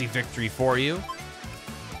be an easy victory for you.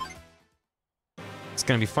 It's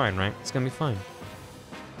gonna be fine, right? It's gonna be fine.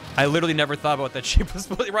 I literally never thought about that shape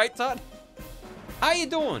possibility, right, Todd? How you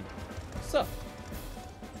doing? What's up?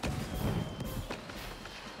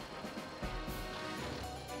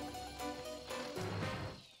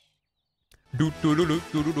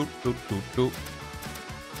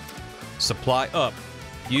 Supply up.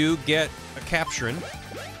 You get a capturing.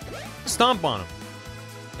 Stomp on him.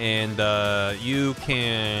 And you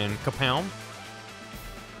can kapow.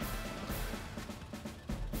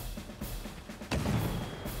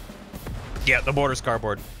 Yeah, the border's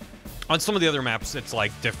cardboard. On some of the other maps, it's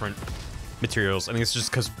like different materials. I think it's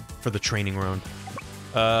just because for the training round.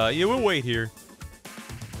 Yeah, we'll wait here.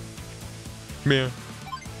 Yeah.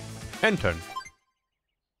 End turn.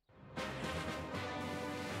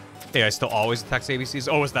 Hey, I still always attack ABCs.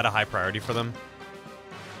 Oh, is that a high priority for them?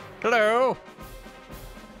 Hello.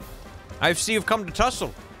 I see you've come to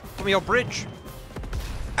tussle from your bridge.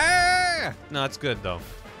 Ah! No, it's good though.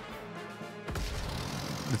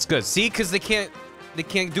 It's good. See, because they can't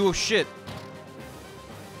do a shit.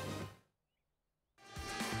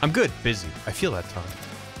 I'm good. Busy. I feel that time.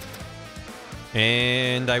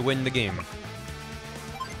 And I win the game.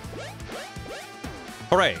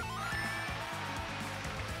 Hooray.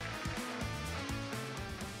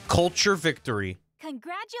 Culture victory.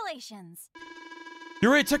 Congratulations.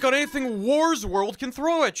 You're ready to take on anything Wars World can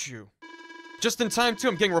throw at you. Just in time, too.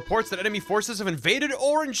 I'm getting reports that enemy forces have invaded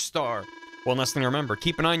Orange Star. One last thing to remember,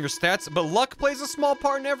 keep an eye on your stats, but luck plays a small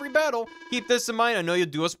part in every battle. Keep this in mind. I know you'll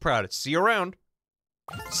do us proud. See you around.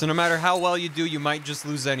 So no matter how well you do, you might just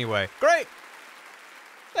lose anyway. Great.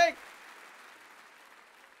 Thanks.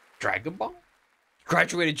 Dragon Ball?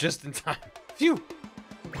 Graduated just in time. Phew.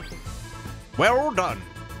 Well done.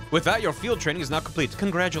 With that, your field training is now complete.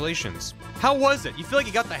 Congratulations. How was it? You feel like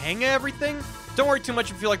you got the hang of everything? Don't worry too much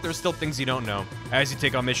if you feel like there's still things you don't know. As you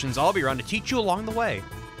take on missions, I'll be around to teach you along the way.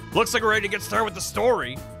 Looks like we're ready to get started with the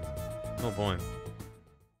story. Oh boy.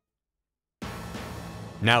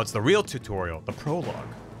 Now it's the real tutorial, the prologue.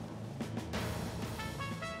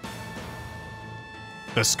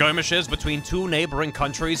 The skirmishes between two neighboring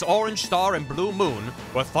countries, Orange Star and Blue Moon,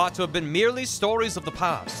 were thought to have been merely stories of the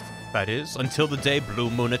past. That is, until the day Blue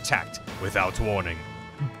Moon attacked without warning.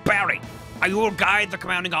 Barry, I will guide the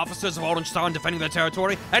commanding officers of Orange Star in defending their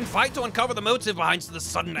territory and fight to uncover the motive behind the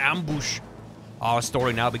sudden ambush. Our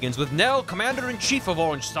story now begins with Nell, Commander-in-Chief of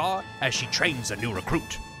Orange Star, as she trains a new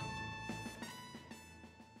recruit.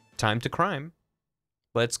 Time to crime.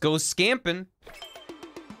 Let's go scamping.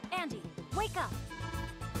 Andy, wake up.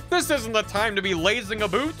 This isn't the time to be lazing a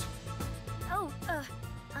boot. Oh,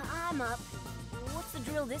 I'm up. What's the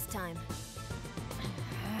drill this time?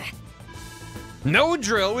 No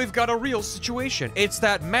drill, we've got a real situation. It's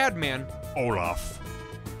that madman, Olaf.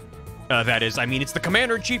 That is, I mean, it's the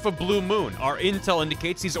Commander-in-Chief of Blue Moon. Our intel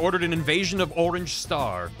indicates he's ordered an invasion of Orange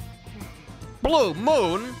Star. Blue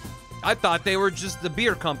Moon? I thought they were just the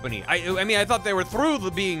beer company. I mean, I thought they were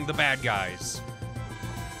through being the bad guys.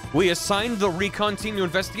 We assigned the recon team to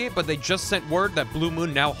investigate, but they just sent word that Blue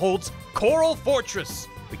Moon now holds Coral Fortress.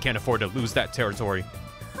 We can't afford to lose that territory.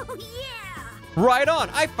 Oh, yeah! Right on,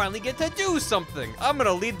 I finally get to do something. I'm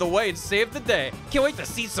gonna lead the way and save the day. Can't wait to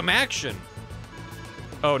see some action.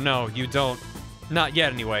 Oh no, you don't. Not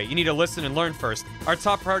yet anyway. You need to listen and learn first. Our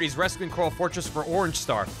top priority is rescuing Coral Fortress for Orange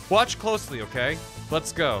Star. Watch closely, okay?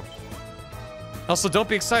 Let's go. Also, don't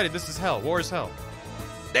be excited. This is hell. War is hell.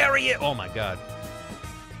 There he is! Oh my god.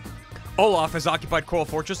 Olaf has occupied Coral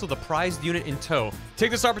Fortress with a prized unit in tow.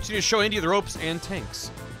 Take this opportunity to show India the ropes and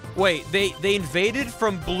tanks. Wait, they invaded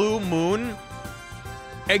from Blue Moon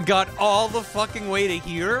and got all the fucking way to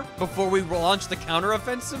here before we launched the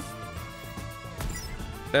counteroffensive?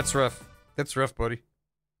 That's rough. That's rough, buddy.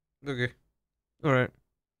 Okay. Alright.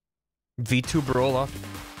 VTuber Olaf.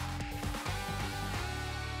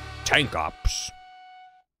 Tank Ops.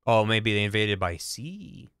 Oh, maybe they invaded by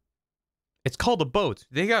sea. It's called a boat.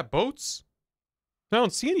 They got boats? I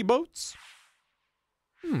don't see any boats.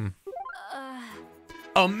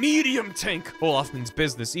 A medium tank. Olaf means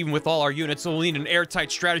business. Even with all our units, we'll need an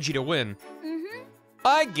airtight strategy to win.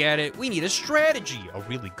 I get it. We need a strategy. A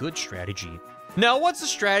really good strategy. Now, what's a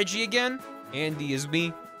strategy again? Andy is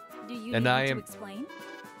me. Do you and need I me am. to explain?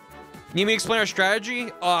 Need me to explain our strategy?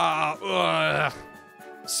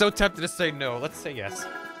 So tempted to say no. Let's say yes.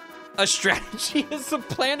 A strategy is a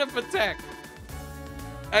plan of attack.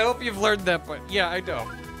 I hope you've learned that, but yeah, I know.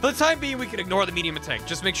 For the time being, we can ignore the medium attack.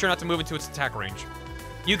 Just make sure not to move into its attack range.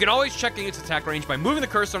 You can always check its attack range by moving the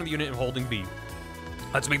cursor on the unit and holding B.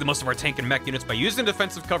 Let's make the most of our tank and mech units by using the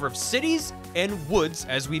defensive cover of cities and woods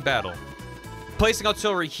as we battle. Placing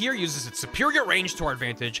artillery here uses its superior range to our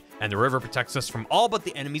advantage, and the river protects us from all but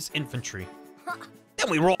the enemy's infantry. Then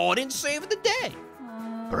we roll it in and save the day.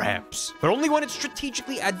 Perhaps, but only when it's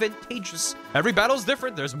strategically advantageous. Every battle's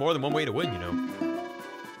different. There's more than one way to win, you know. Can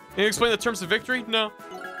you explain the terms of victory? No.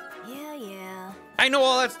 Yeah. I know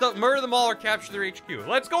all that stuff. Murder them all or capture their HQ.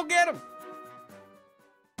 Let's go get them.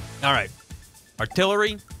 All right.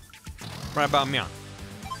 Artillery. Right about me on.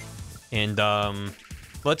 And,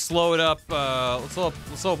 let's load up, let's load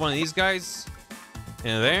up one of these guys.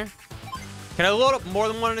 In there. Can I load up more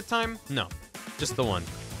than one at a time? No. Just the one.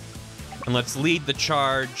 And let's lead the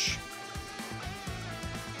charge.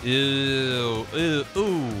 Ew.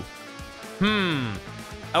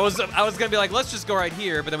 I was gonna be like, let's just go right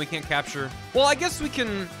here, but then we can't capture. Well, I guess we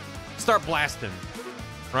can start blasting,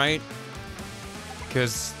 right?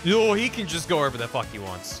 Because, he can just go wherever the fuck he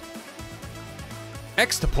wants.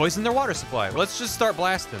 X to poison their water supply. Let's just start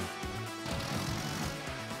blasting.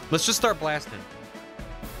 Let's just start blasting.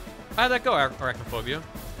 How'd that go, Arachnophobia?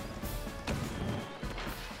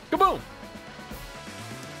 Kaboom!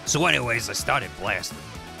 So anyways, I started blasting.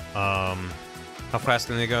 How fast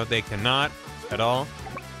can they go? They cannot at all.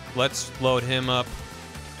 Let's load him up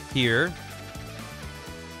here.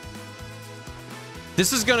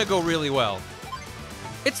 This is gonna go really well.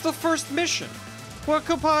 It's the first mission. What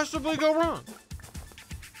could possibly go wrong?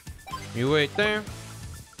 You wait there.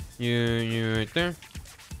 You wait there.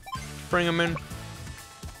 Bring them in.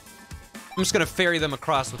 I'm just gonna ferry them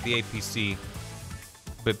across with the APC.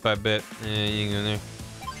 Bit by bit. And you go there.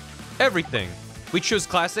 Everything. We choose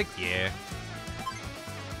classic? Yeah.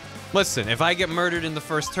 Listen, if I get murdered in the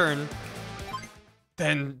first turn,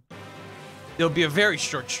 then it'll be a very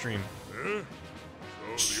short stream.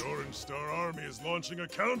 So the Orange Star Army is launching a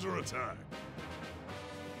counterattack.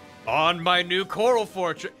 On my new Coral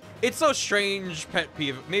Fortress. It's so strange, pet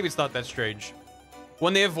peeve. Maybe it's not that strange.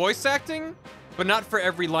 When they have voice acting, but not for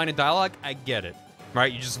every line of dialogue, I get it.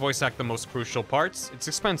 Right? You just voice act the most crucial parts. It's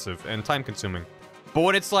expensive and time consuming. But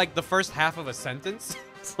when it's like the first half of a sentence,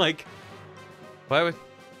 it's like, why would...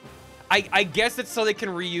 I guess it's so they can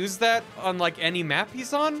reuse that on like any map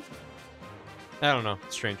he's on? I don't know.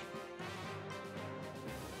 It's strange.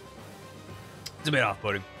 It's a bit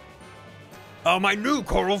off-putting. Oh, my new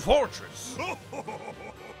Coral Fortress!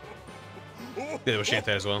 They will chant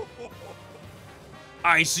that as well.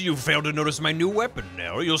 I see you failed to notice my new weapon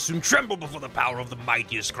now. You'll soon tremble before the power of the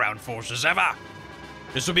mightiest ground forces ever.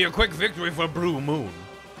 This will be a quick victory for Blue Moon.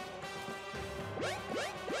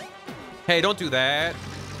 Hey, don't do that.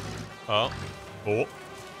 Oh.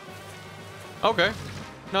 Okay.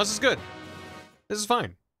 No, this is good. This is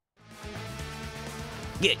fine.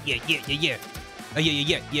 Yeah. Yeah.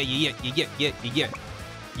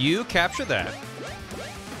 You capture that.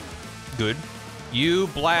 Good. You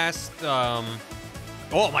blast,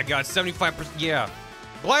 Oh my god, 75%. Yeah.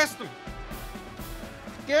 Blast them.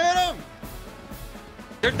 Get them.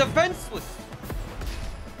 They're defenseless.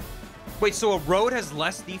 Wait, so a road has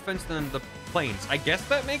less defense than the plains. I guess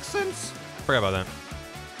that makes sense. Forgot about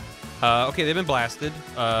that. Okay, they've been blasted.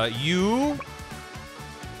 You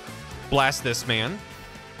blast this man.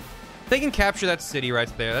 They can capture that city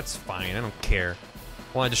right there. That's fine. I don't care.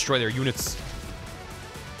 I want to destroy their units.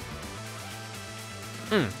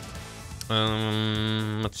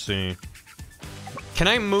 Let's see. Can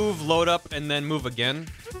I move, load up, and then move again?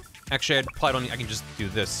 Actually, I probably don't need, I can just do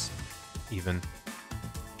this, even.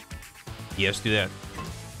 Yes, do that.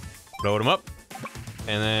 Load them up.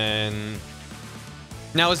 And then...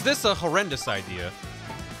 Now, is this a horrendous idea?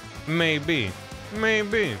 Maybe.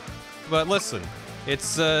 Maybe. But listen,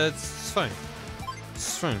 it's fine.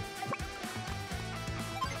 It's fine.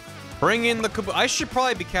 Bring in the caboose. I should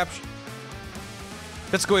probably be captured.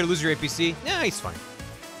 Let's go ahead and lose your APC. Nah, he's fine.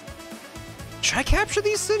 Should I capture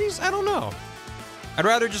these cities? I don't know. I'd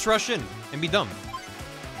rather just rush in and be dumb.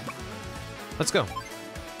 Let's go.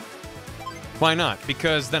 Why not?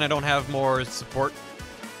 Because then I don't have more support.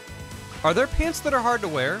 Are there pants that are hard to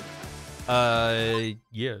wear?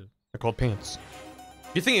 Yeah. They're called pants.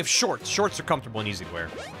 You're thinking of shorts. Shorts are comfortable and easy to wear.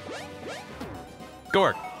 Go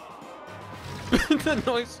work. The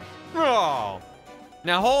noise. Oh.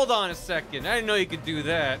 Now hold on a second. I didn't know you could do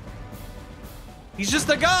that. He's just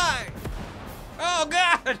a guy. Oh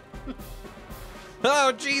God.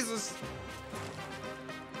 Oh Jesus.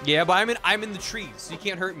 Yeah, but I'm in the trees, so you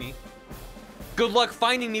can't hurt me. Good luck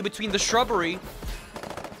finding me between the shrubbery.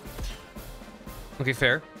 Okay,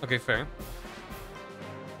 fair. Okay, fair.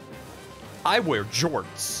 I wear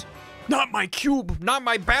jorts. Not my cube. Not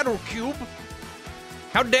my battle cube.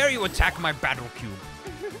 How dare you attack my battle cube?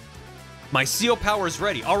 My CO power is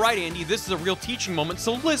ready. All right, Andy, this is a real teaching moment,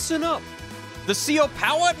 so listen up. The CO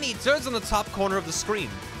power meter is in the top corner of the screen.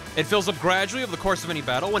 It fills up gradually over the course of any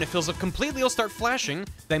battle. When it fills up completely, it'll start flashing.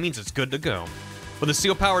 That means it's good to go. When the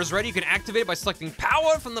CO power is ready, you can activate it by selecting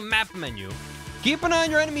power from the map menu. Keep an eye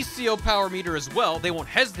on your enemy's CO power meter as well. They won't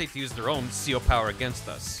hesitate to use their own CO power against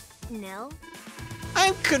us. No?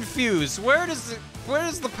 I'm confused. Where does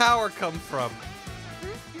the power come from?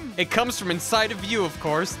 It comes from inside of you, of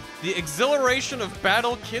course. The exhilaration of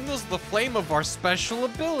battle kindles the flame of our special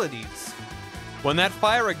abilities. When that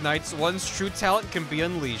fire ignites, one's true talent can be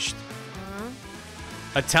unleashed.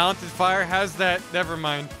 A talented fire has that. Never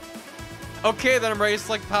mind. Okay, then I'm ready to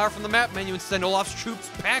select power from the map menu and send Olaf's troops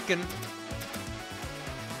packing.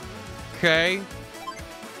 Okay.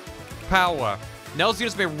 Power. Nell's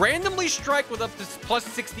units may randomly strike with up to plus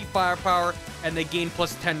 60 firepower, and they gain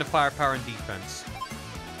plus 10 to firepower and defense.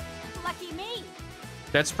 Lucky me.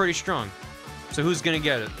 That's pretty strong. So who's gonna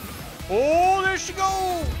get it? Oh, there she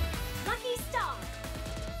goes! Lucky star.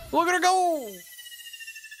 Look at her go!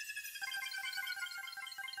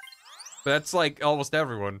 That's like almost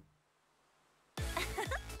everyone.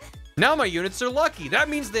 Now my units are lucky. That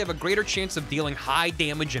means they have a greater chance of dealing high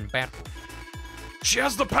damage in battle. She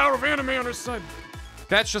has the power of anime on her side.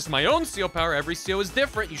 That's just my own CO power. Every CO is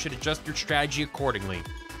different. You should adjust your strategy accordingly.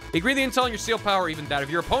 Agree the intel on your CO power, even that of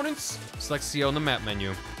your opponents. Select CO in the map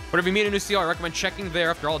menu. Whenever you meet a new CO, I recommend checking there.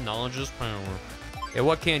 After all, knowledge is power. Okay,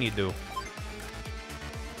 what can you do?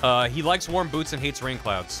 He likes warm boots and hates rain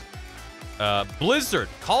clouds. Blizzard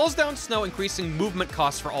calls down snow, increasing movement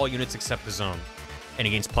costs for all units except the zone. And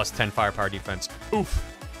he gains plus 10 firepower defense. Oof.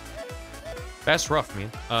 That's rough,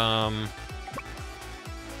 man.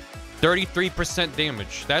 33%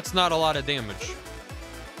 damage. That's not a lot of damage.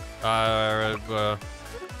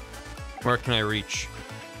 Where can I reach?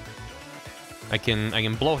 I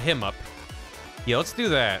can blow him up. Yeah, let's do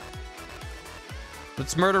that.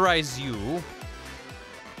 Let's murderize you.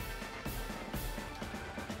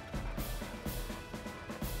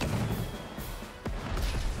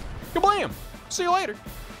 Kablam! See you later.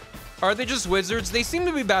 Are they just wizards? They seem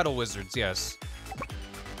to be battle wizards, yes.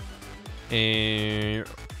 And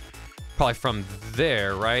probably from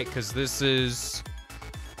there, right? Because this is...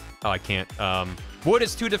 Oh, I can't. Wood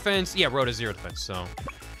is 2 defense. Yeah, road is 0 defense. So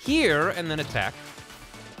here, and then attack.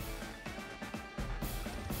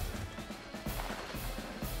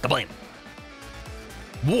 Kablam!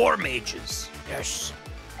 War mages. Yes.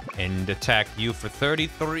 And attack you for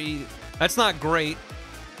 33. That's not great.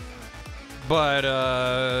 But,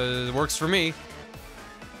 it works for me.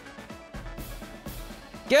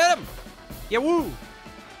 Get him! Yeah, woo!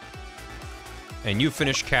 And you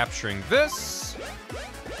finish capturing this.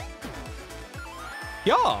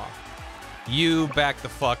 Yeah! You back the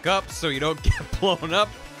fuck up so you don't get blown up.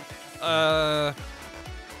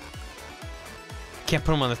 Can't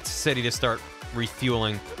put him on the city to start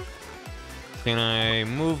refueling. Can I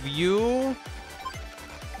move you?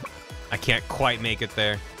 I can't quite make it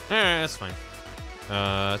there. That's fine.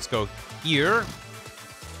 Let's go here.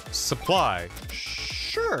 Supply.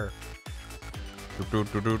 Sure.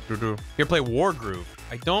 Here, play War Groove.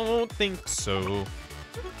 I don't think so.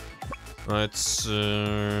 Let's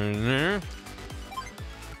yeah.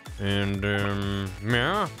 And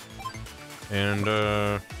yeah. And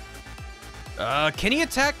can he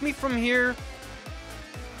attack me from here?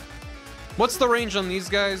 What's the range on these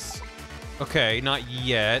guys? Okay, not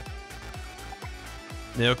yet.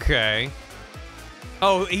 Okay.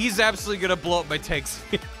 Oh, he's absolutely gonna blow up my tanks.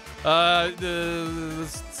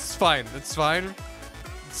 It's fine. It's fine.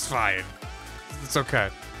 It's fine. It's okay.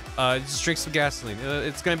 Just drink some gasoline.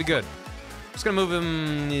 It's gonna be good. Just gonna move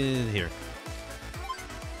him here.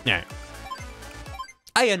 Yeah.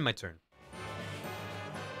 I end my turn.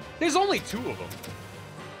 There's only 2 of them.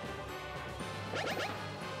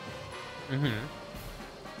 Mm-hmm.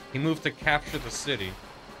 He moved to capture the city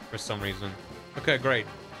for some reason. Okay, great.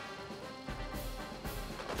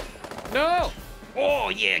 No! Oh,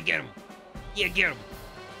 yeah, get him. Yeah, get him.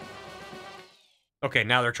 Okay,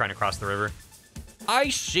 now they're trying to cross the river. I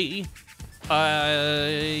see.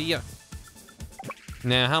 Yeah.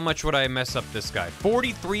 Now, how much would I mess up this guy?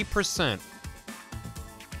 43%.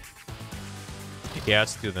 Yeah,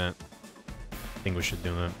 let's do that. I think we should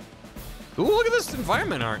do that. Ooh, look at this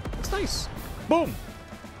environment art. It's nice. Boom.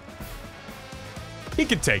 He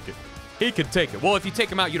can take it. He can take it. Well, if you take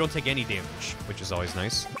him out, you don't take any damage, which is always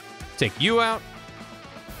nice. Take you out.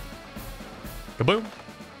 Kaboom.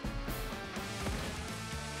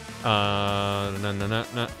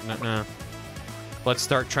 No. Let's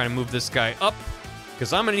start trying to move this guy up,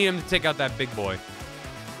 because I'm going to need him to take out that big boy.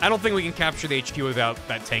 I don't think we can capture the HQ without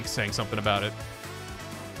that tank saying something about it.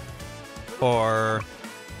 Or...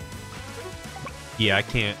 yeah, I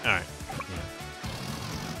can't. All right.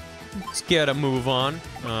 Yeah. Let's get a move on.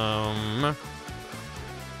 Oh,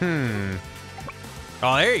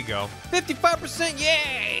 there you go. 55%.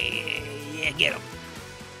 Yay! Yeah, get him.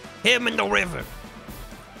 Hit him in the river.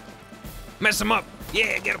 Mess him up.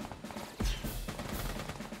 Yeah, get him.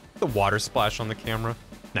 The water splash on the camera.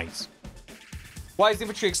 Nice. Why does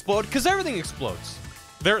infantry explode? Because everything explodes.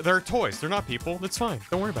 They're toys. They're not people. That's fine.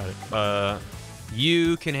 Don't worry about it.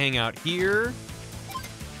 You can hang out here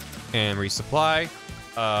and resupply.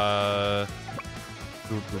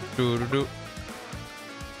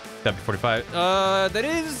 W45. That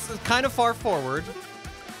is kind of far forward.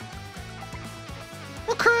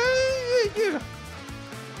 Okay. Yeah.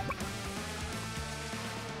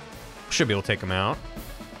 Should be able to take him out.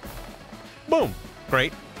 Boom.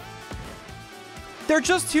 Great. They're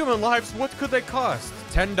just human lives. What could they cost?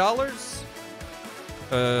 $10?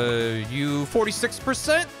 You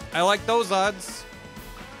 46%? I like those odds.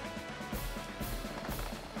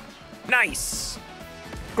 Nice.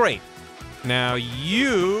 Great. Now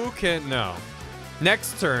you can... no.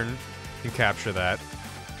 Next turn, you can capture that.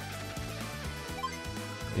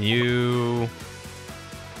 You...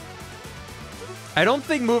 I don't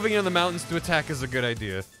think moving into the mountains to attack is a good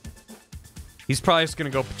idea. He's probably just gonna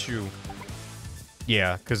go Pachu.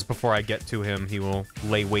 Yeah, because before I get to him, he will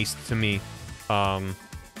lay waste to me. How you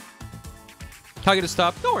gonna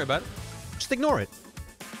stop? Don't worry about it. Just ignore it.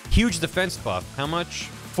 Huge defense buff. How much?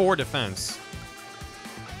 4 defense.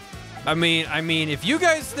 I mean, if you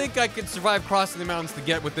guys think I could survive crossing the mountains to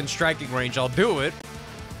get within striking range, I'll do it.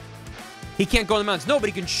 He can't go in the mountains. No, but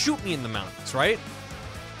he can shoot me in the mountains, right?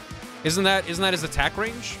 Isn't that his attack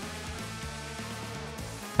range?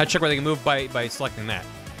 I check where they can move by selecting that.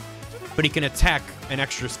 But he can attack an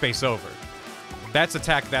extra space over. That's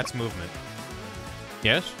attack, that's movement.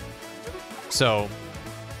 Yes? So,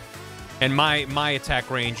 and my attack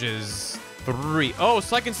range is 3. Oh,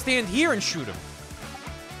 so I can stand here and shoot him.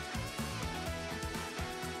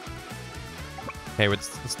 Hey,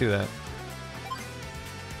 let's do that.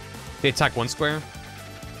 They attack 1 square?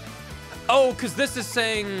 Oh, because this is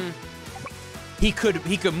saying he could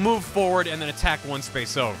move forward and then attack 1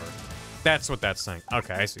 space over. That's what that's saying.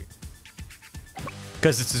 Okay, I see.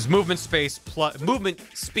 Because it's his movement space plus movement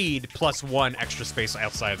speed plus 1 extra space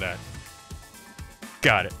outside of that.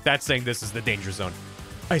 Got it. That's saying this is the danger zone.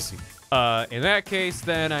 I see. In that case,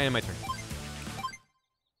 then I end my turn.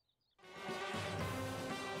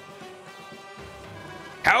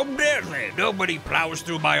 How dare they? Nobody plows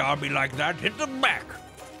through my army like that. Hit them back.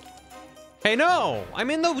 Hey, no! I'm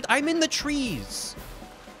in the trees.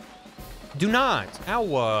 Do not.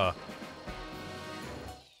 Ow.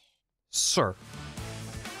 Sir.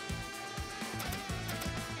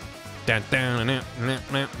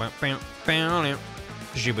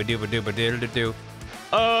 Jibba-dibba-dibba-diddle-doo.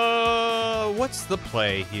 What's the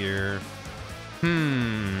play here?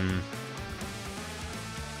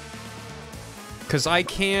 Because I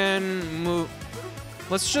can move...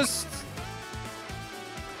 Let's just...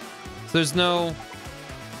 There's no...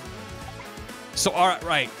 So, alright,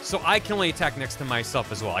 right. So I can only attack next to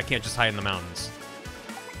myself as well. I can't just hide in the mountains.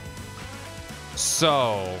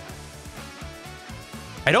 So...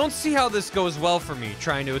 I don't see how this goes well for me,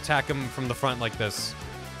 trying to attack him from the front like this.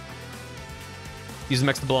 Use the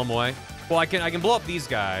mech to blow him away. Well, I can blow up these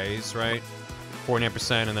guys, right?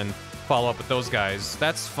 49%, and then follow up with those guys.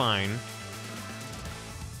 That's fine.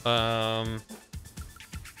 I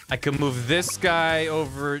can move this guy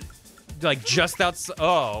over, like, just outside.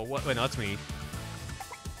 Oh, what? Wait, no, that's me.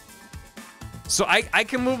 So I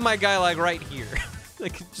can move my guy, like, right here.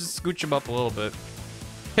 Like, just scooch him up a little bit.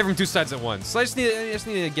 Hit from two sides at once. So I just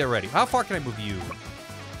need to get ready. How far can I move you?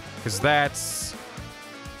 Because that's...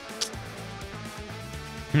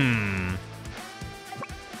 I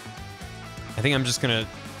think I'm just gonna...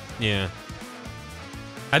 Yeah.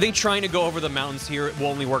 I think trying to go over the mountains here will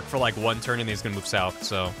only work for like one turn and then he's gonna move south,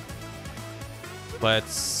 so...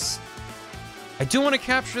 Let's... I do want to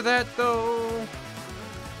capture that, though.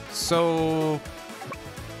 So...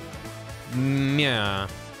 Yeah.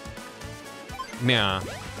 Yeah.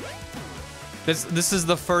 This is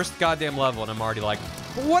the first goddamn level, and I'm already like,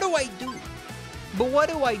 but what do I do? But what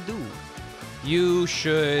do I do? You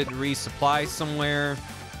should resupply somewhere.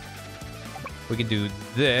 We can do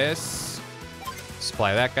this.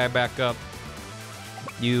 Supply that guy back up.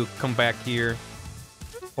 You come back here.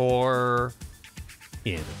 Or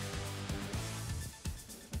in.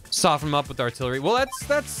 Soften him up with artillery. Well,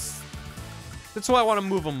 that's why I want to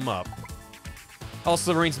move him up.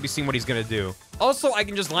 Also, remains to be seen what he's gonna do. Also, I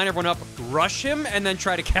can just line everyone up, rush him, and then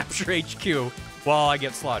try to capture HQ while I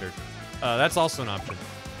get slaughtered. That's also an option.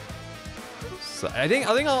 So I think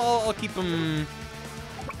I'll keep him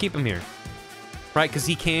here, right? Because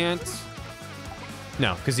he can't.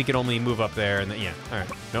 No, because he can only move up there, and then yeah. All right,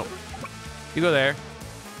 nope. You go there.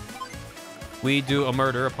 We do a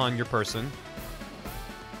murder upon your person.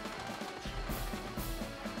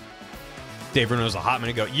 Dave Bruno was a hot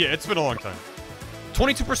minute ago. Yeah, it's been a long time.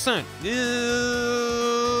 22%.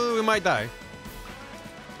 We might die.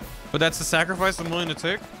 But that's the sacrifice I'm willing to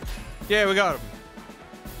take? Yeah, we got him.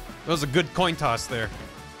 That was a good coin toss there.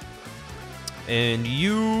 And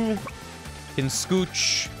you can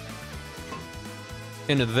scooch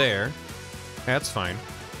into there. That's fine.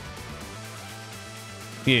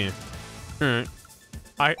 Yeah. Alright.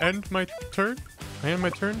 I end my turn?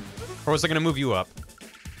 Or was I gonna move you up?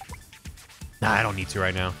 Nah, I don't need to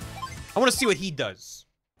right now. I want to see what he does.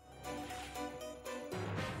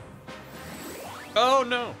 Oh,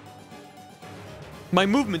 no. My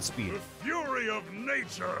movement speed. The fury of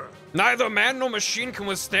nature. Neither man nor machine can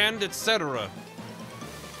withstand, etc.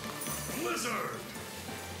 Blizzard.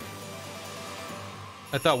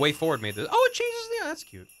 I thought Way Forward made this. Oh, it changes. Yeah, that's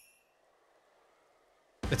cute.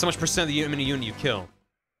 That's how much percent of the enemy unit you kill.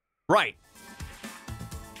 Right.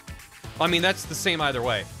 I mean, that's the same either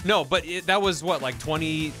way. No, but that was what, like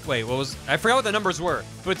 20... Wait, what was... I forgot what the numbers were.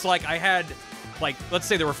 But it's like I had, like, let's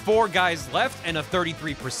say there were 4 guys left and a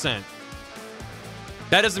 33%.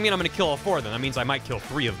 That doesn't mean I'm going to kill all 4 of them. That means I might kill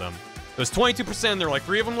 3 of them. It was 22% and there were like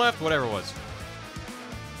 3 of them left, whatever it was.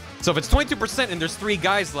 So if it's 22% and there's 3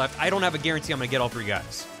 guys left, I don't have a guarantee I'm going to get all 3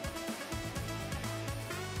 guys.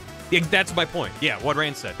 Yeah, that's my point. Yeah, what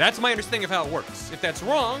Rand said. That's my understanding of how it works. If that's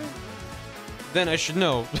wrong... then I should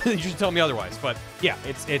know. You should tell me otherwise. But yeah,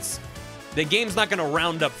 it's the game's not gonna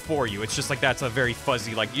round up for you. It's just like that's a very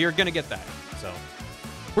fuzzy, like you're gonna get that. So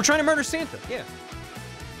we're trying to murder Santa. Yeah.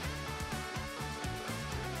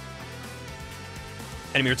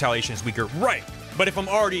 Enemy retaliation is weaker, right? But if I'm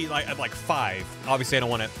already like at like 5, obviously I don't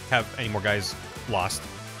want to have any more guys lost.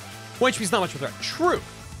 1 HP is not much of a threat. True,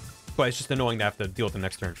 but it's just annoying to have to deal with the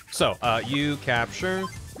next turn. So you capture.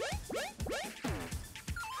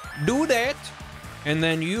 Do that. And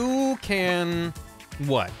then you can...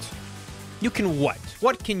 What? You can what?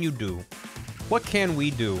 What can you do? What can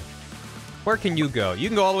we do? Where can you go? You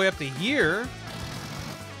can go all the way up to here.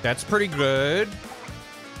 That's pretty good.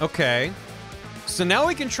 Okay. So now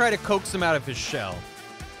we can try to coax him out of his shell.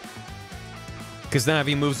 Because then if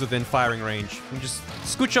he moves within firing range, we can just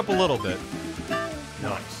scooch up a little bit.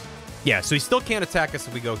 Nice. Yeah, so he still can't attack us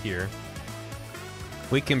if we go here.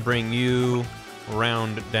 We can bring you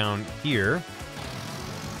around down here.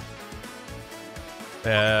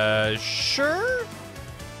 Sure.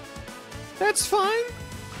 That's fine.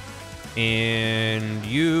 And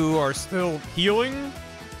you are still healing?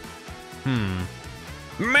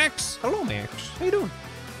 Max! Hello, Max. How you doing?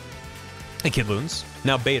 Hey, Kidloons.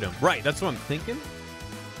 Now bait him. Right, that's what I'm thinking.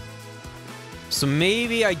 So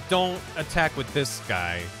maybe I don't attack with this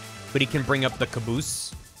guy, but he can bring up the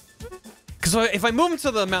caboose. Because if I move him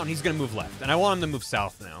to the mountain, he's going to move left, and I want him to move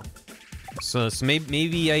south now. So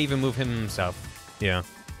maybe I even move him south. Yeah.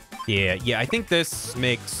 Yeah, I think this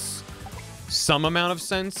makes some amount of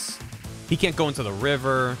sense. He can't go into the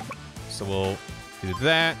river, so we'll do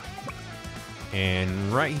that.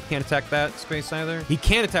 And right, he can't attack that space either. He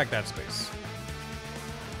can't attack that space.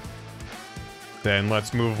 Then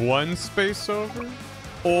let's move one space over.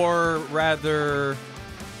 Or rather,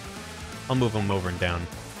 I'll move him over and down.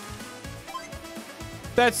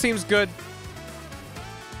 That seems good.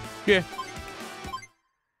 Yeah.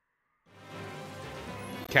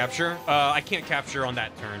 Capture? I can't capture on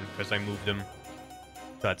that turn because I moved him to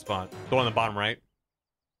that spot. The one on the bottom right.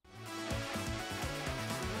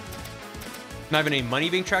 Not even any money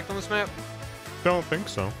being tracked on this map? Don't think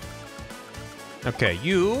so. Okay,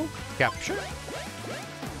 you capture.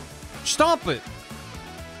 Stomp it.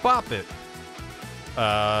 Bop it.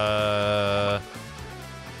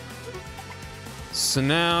 So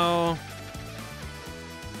now,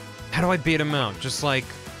 how do I bait him out? Just like,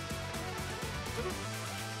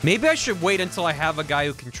 maybe I should wait until I have a guy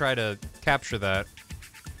who can try to capture that.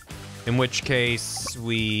 In which case,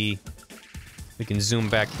 we can zoom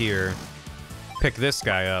back here, pick this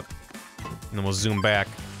guy up, and then we'll zoom back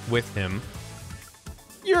with him.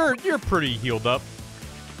 You're pretty healed up.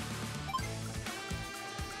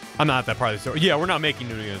 I'm not that part of the story. Yeah, we're not making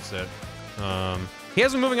new units yet. He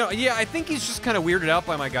hasn't moving out. Yeah, I think he's just kind of weirded out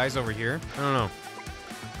by my guys over here. I don't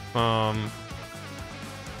know.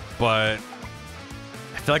 But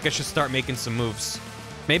I feel like I should start making some moves.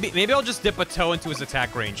 Maybe I'll just dip a toe into his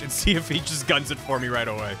attack range and see if he just guns it for me right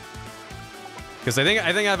away. Because I think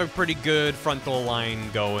I have a pretty good frontal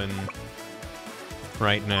line going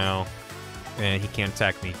right now. And he can't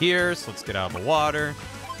attack me here, so let's get out of the water.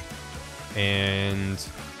 And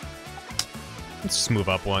let's just move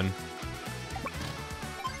up one.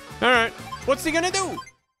 Alright, what's he gonna do?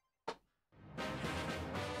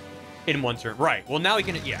 In one turn. Right, well now he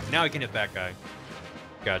can, yeah, now he can hit that guy.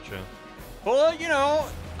 Gotcha. Well, you know,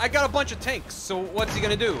 I got a bunch of tanks, so what's he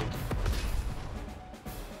gonna do?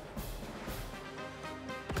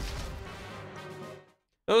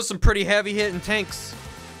 Those are some pretty heavy hitting tanks.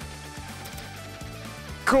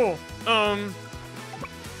 Cool.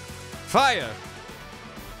 Fire.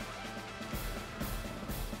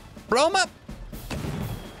 Blow him up.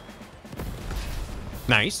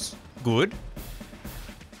 Nice. Good.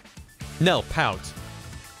 No, pout.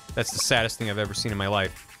 That's the saddest thing I've ever seen in my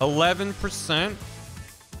life. 11%?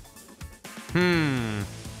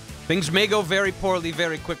 Things may go very poorly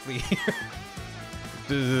very quickly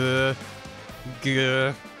here.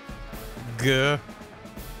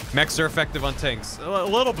 Mechs are effective on tanks. A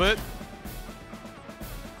little bit.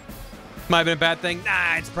 Might have been a bad thing.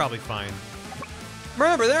 Nah, it's probably fine.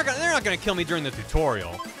 Remember, they're not gonna kill me during the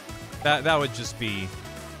tutorial. That would just be.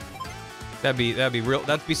 That'd be real.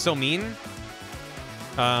 That'd be so mean.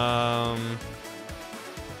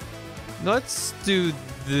 Let's do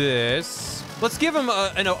this. Let's give him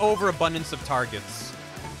an overabundance of targets.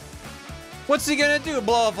 What's he gonna do?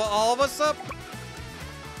 Blow all of us up?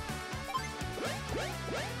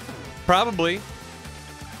 Probably.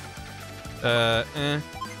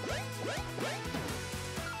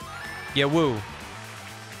 Yeah, woo.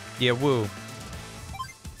 Yeah, woo.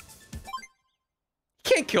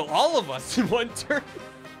 Can't kill all of us in one turn.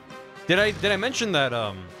 Did I mention that,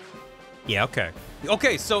 Yeah, okay.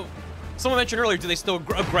 Okay, so someone mentioned earlier, do they still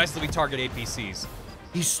aggressively target APCs?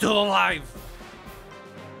 He's still alive.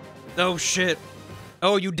 Oh, shit.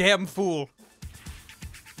 Oh, you damn fool.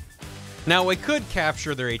 Now, we could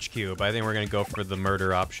capture their HQ, but I think we're gonna go for the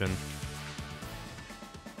murder option.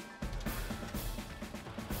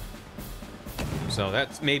 So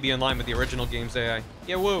that's maybe in line with the original game's AI.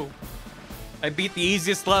 Yeah, woo. I beat the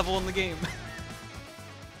easiest level in the game.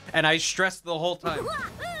 And I stressed the whole time.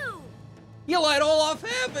 You let Olaf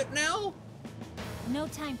have it now. No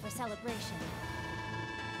time for celebration.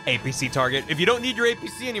 APC target. If you don't need your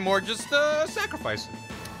APC anymore, just sacrifice it.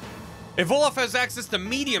 If Olaf has access to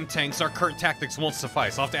medium tanks, our current tactics won't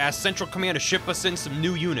suffice. I'll have to ask Central Command to ship us in some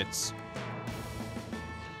new units.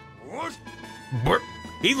 What? But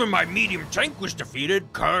even my medium tank was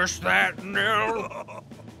defeated. Curse that Nell.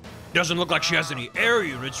 Doesn't look like she has any air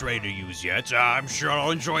units ready to use yet. I'm sure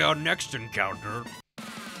I'll enjoy our next encounter.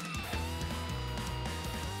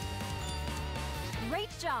 Great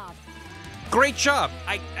job. Great job.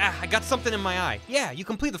 I got something in my eye. Yeah, you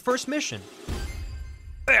complete the first mission.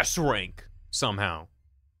 S rank somehow.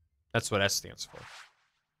 That's what S stands for.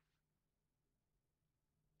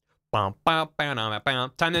 Time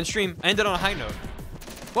to end stream. I ended on a high note.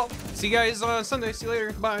 Well, see you guys on Sunday. See you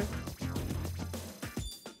later. Bye.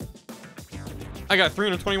 I got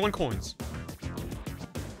 321 coins.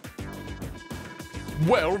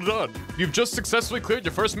 Well done. You've just successfully cleared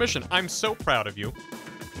your first mission. I'm so proud of you.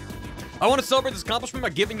 I want to celebrate this accomplishment by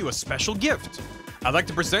giving you a special gift. I'd like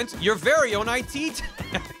to present your very own IT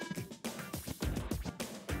tag.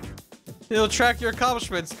 It'll track your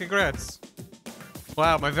accomplishments. Congrats.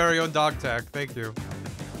 Wow, my very own dog tag. Thank you.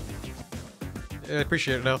 I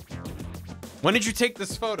appreciate it now. When did you take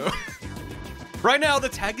this photo? Right now, the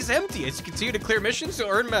tag is empty. As you continue to clear missions, you'll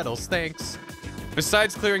earn medals. Thanks.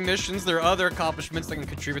 Besides clearing missions, there are other accomplishments that can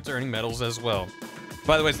contribute to earning medals as well.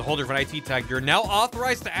 By the way, as the holder of an IT tag, you're now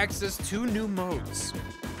authorized to access 2 new modes.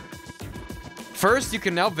 First, you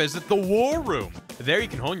can now visit the War Room. There, you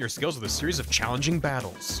can hone your skills with a series of challenging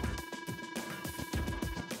battles.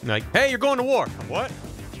 Like, hey, you're going to war. What?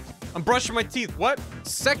 I'm brushing my teeth. What?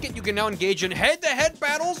 Second, you can now engage in head-to-head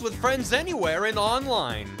battles with friends anywhere and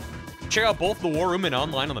online. Check out both the War Room and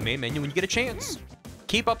online on the main menu when you get a chance.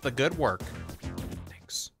 Keep up the good work.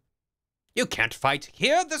 Thanks. You can't fight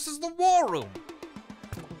here. This is the War Room.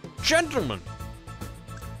 Gentlemen.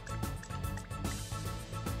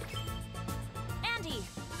 Andy!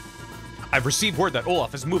 I've received word that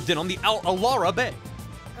Olaf has moved in on the Alara Bay.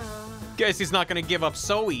 Guess he's not gonna give up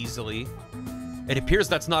so easily. It appears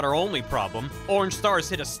that's not our only problem. Orange Star has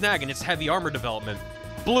hit a snag in its heavy armor development.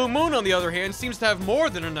 Blue Moon, on the other hand, seems to have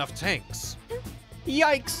more than enough tanks.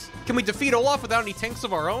 Yikes! Can we defeat Olaf without any tanks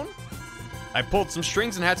of our own? I pulled some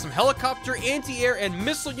strings and had some helicopter, anti-air, and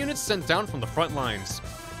missile units sent down from the front lines.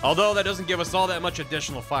 Although that doesn't give us all that much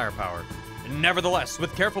additional firepower. Nevertheless,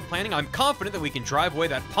 with careful planning, I'm confident that we can drive away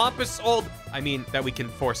that that we can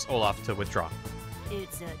force Olaf to withdraw.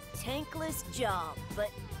 It's a tankless job,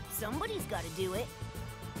 but somebody's got to do it.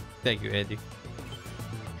 Thank you, Andy.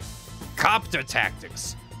 Copter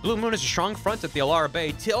tactics. Blue Moon is a strong front at the Alara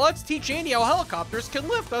Bay. Let's teach Andy how helicopters can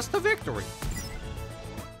lift us to victory.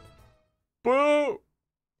 Boo!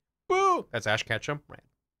 Boo! That's Ash Ketchum. Right.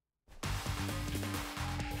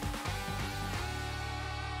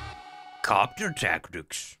 Copter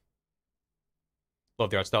tactics.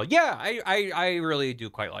 Love the art style. Yeah, I really do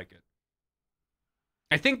quite like it.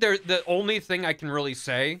 I think the only thing I can really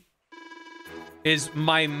say is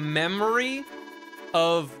my memory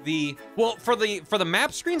of the for the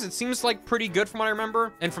map screens, it seems like pretty good from what I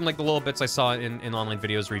remember, and from like the little bits I saw in online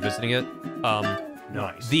videos revisiting it.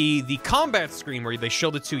 Nice. The combat screen where they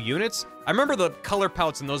show the 2 units, I remember the color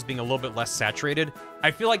palettes in those being a little bit less saturated.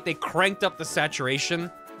 I feel like they cranked up the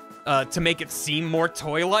saturation to make it seem more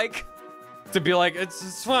toy-like. To be like,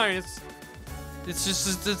 it's fine,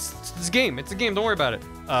 it's a game. It's a game. Don't worry about it.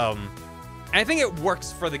 I think it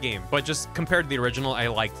works for the game, but just compared to the original, I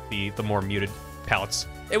liked the more muted palettes.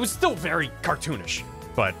 It was still very cartoonish,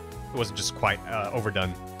 but it wasn't just quite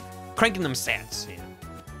overdone. Cranking them sats. Yeah.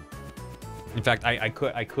 In fact, I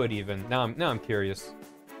could even now I'm curious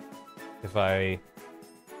if I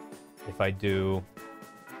do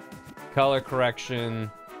color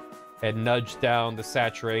correction and nudge down the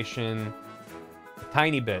saturation a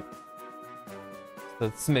tiny bit. The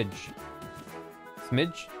smidge.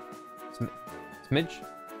 Smidge.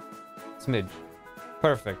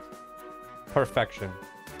 Perfect. Perfection.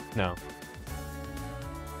 No.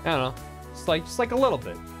 I don't know. Just like a little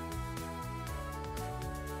bit.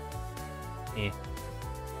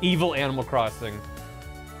 Evil Animal Crossing.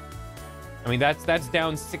 I mean, that's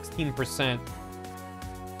down 16%.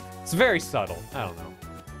 It's very subtle. I don't know.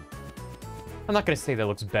 I'm not gonna say that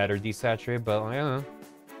looks better desaturated, but I don't know.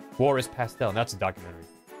 War is Pastel. That's a documentary.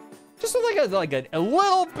 Just like a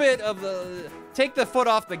little bit of the... Take the foot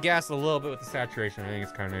off the gas a little bit with the saturation. I think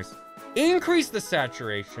it's kind of nice. Increase the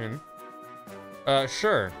saturation.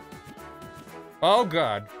 Sure. Oh,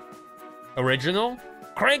 God. Original?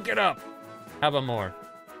 Crank it up. How about more?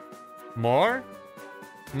 More?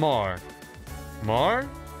 More. More?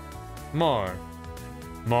 More.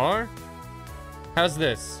 More? How's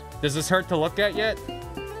this? Does this hurt to look at yet?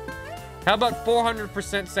 How about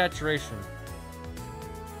 400% saturation?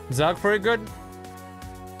 Is that pretty good?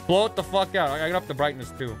 Blow it the fuck out. I got up the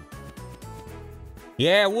brightness too.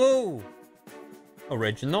 Yeah, woo!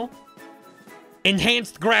 Original?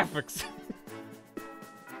 Enhanced graphics!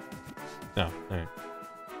 No, alright.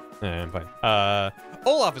 I'm fine.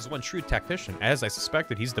 Olaf is one shrewd tactician. As I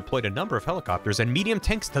suspected, he's deployed a number of helicopters and medium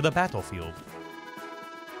tanks to the battlefield.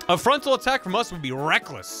 A frontal attack from us would be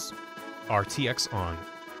reckless. RTX on.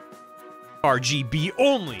 RGB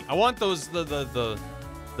only. I want those, the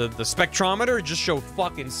spectrometer just showed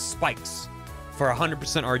fucking spikes for 100%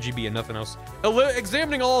 RGB and nothing else.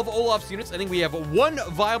 Examining all of Olaf's units, I think we have one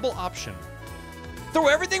viable option. Throw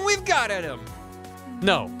everything we've got at him.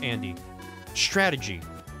 No, Andy. Strategy.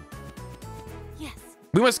 Yes.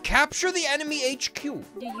 We must capture the enemy HQ. Do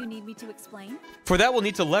you need me to explain? For that, we'll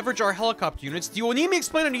need to leverage our helicopter units. Do you need me to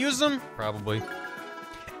explain how to use them? Probably.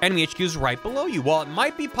 Enemy HQ is right below you. While it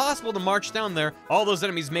might be possible to march down there, all those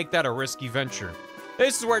enemies make that a risky venture.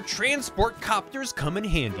 This is where transport copters come in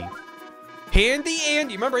handy. Handy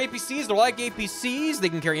Andy. Remember APCs? They're like APCs. They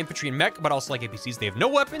can carry infantry and mech, but also like APCs, they have no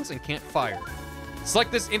weapons and can't fire.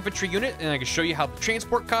 Select this infantry unit, and I can show you how the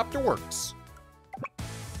transport copter works.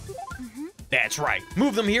 That's right.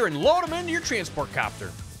 Move them here and load them into your transport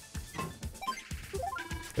copter.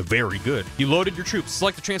 Very good. You loaded your troops.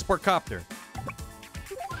 Select the transport copter.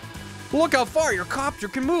 Look how far your copter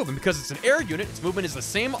can move, and because it's an air unit, its movement is the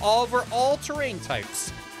same over all terrain types.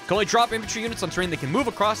 You can only drop infantry units on terrain they can move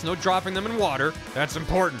across, no dropping them in water. That's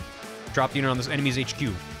important. Drop the unit on this enemy's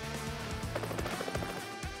HQ.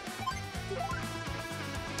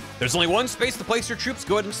 There's only one space to place your troops.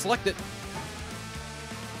 Go ahead and select it.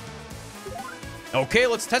 Okay,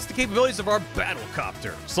 let's test the capabilities of our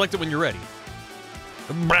battlecopter. Select it when you're ready.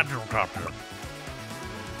 The battlecopter.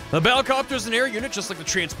 The battlecopter is an air unit, just like the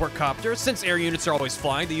transport copter. Since air units are always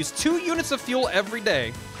flying, they use 2 units of fuel every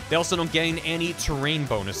day. They also don't gain any terrain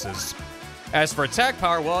bonuses. As for attack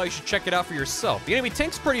power, well, you should check it out for yourself. The enemy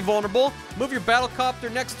tank's pretty vulnerable. Move your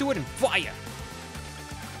battlecopter next to it and fire.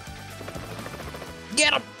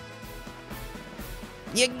 Get him!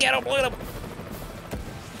 You get him with him!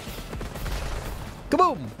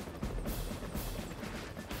 Kaboom!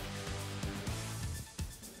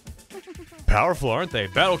 Powerful, aren't they?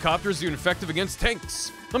 Battlecopters are effective against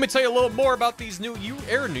tanks. Let me tell you a little more about these new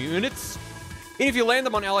air units. And if you land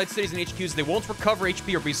them on allied cities and HQs, they won't recover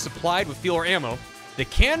HP or be supplied with fuel or ammo. They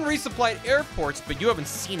can resupply at airports, but you haven't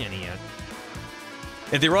seen any yet.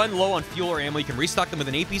 If they run low on fuel or ammo, you can restock them with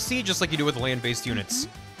an APC, just like you do with land-based units.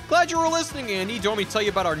 Glad you were listening, Andy. Do you want me to tell you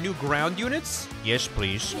about our new ground units? Yes,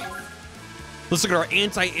 please. Let's look at our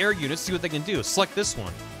anti-air units, see what they can do. Select this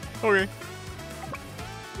one. Okay.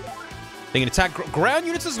 They can attack ground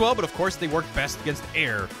units as well, but of course they work best against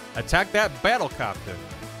air. Attack that battlecopter.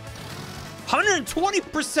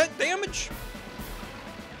 120% damage?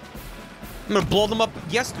 I'm gonna blow them up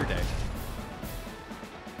yesterday.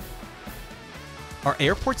 Are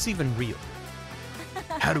airports even real?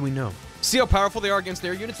 How do we know? See how powerful they are against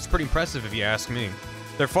air units? It's pretty impressive if you ask me.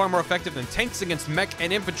 They're far more effective than tanks against mech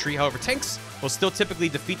and infantry. However, tanks will still typically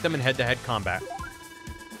defeat them in head-to-head combat.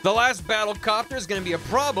 The last battlecopter is going to be a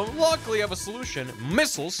problem. Luckily, I have a solution.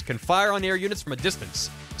 Missiles can fire on air units from a distance.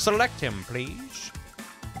 Select him, please.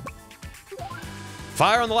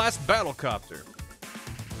 Fire on the last battlecopter.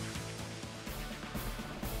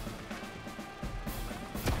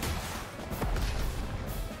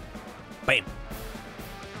 Bam.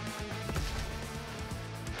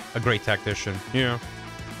 A great tactician. Yeah.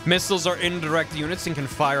 Missiles are indirect units and can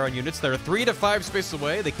fire on units that are 3 to 5 spaces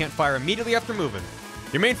away. They can't fire immediately after moving.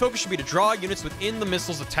 Your main focus should be to draw units within the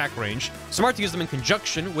missile's attack range. Smart to use them in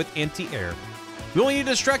conjunction with anti-air. We only need to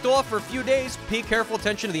distract Olaf for a few days. Pay careful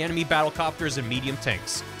attention to the enemy battlecopters and medium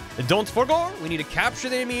tanks. And don't forget, we need to capture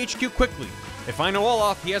the enemy HQ quickly. If I know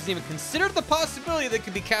Olaf, he hasn't even considered the possibility that it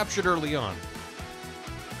could be captured early on.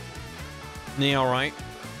 Yeah, alright.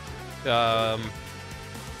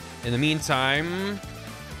 In the meantime,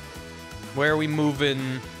 where are we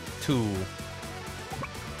moving to?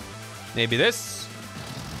 Maybe this?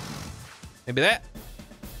 Maybe that?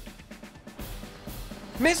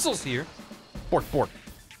 Missiles here. Bork, bork.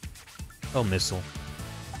 Oh, missile.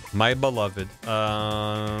 My beloved.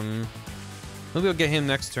 Maybe we'll get him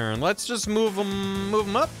next turn. Let's just move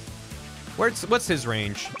him up. What's his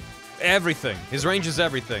range? Everything. His range is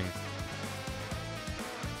everything.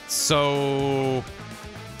 So,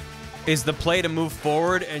 is the play to move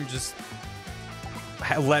forward and just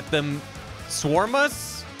let them swarm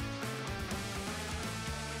us?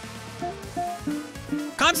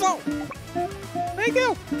 Console! Thank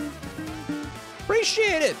you!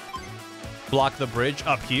 Appreciate it! Block the bridge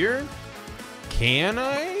up here? Can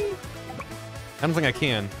I? I don't think I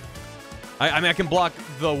can. I mean, I can block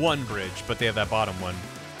the one bridge, but they have that bottom one.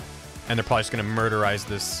 And they're probably just gonna murderize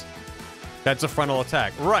this. That's a frontal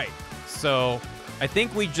attack. Right. So, I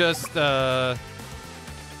think we just, load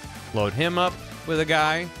him up with a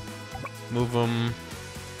guy. Move him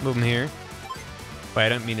here. Wait, I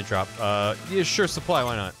didn't mean to drop. Yeah, sure, supply,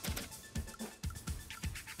 why not?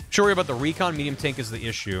 Sure, worry about the recon. Medium tank is the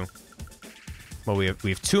issue. Well, we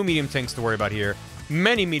have 2 medium tanks to worry about here.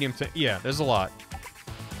 Many medium tanks. Yeah, there's a lot.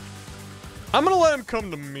 I'm gonna let him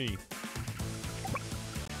come to me.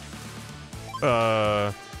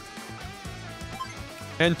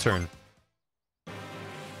 End turn.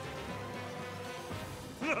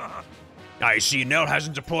 I see Nell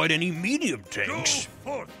hasn't deployed any medium tanks.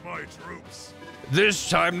 Go forth, my troops. This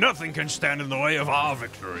time, nothing can stand in the way of our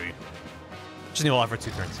victory. Just need to allow for 2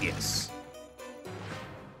 turns. Yes.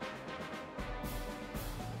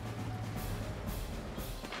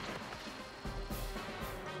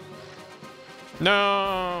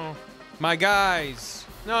 No, my guys.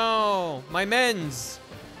 No, my men's.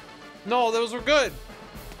 No, those were good.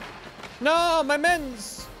 No, my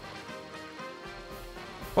men's.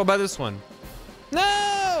 What about this one?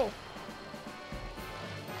 No.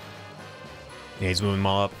 Yeah, he's moving them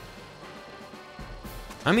all up.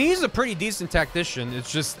 I mean, he's a pretty decent tactician.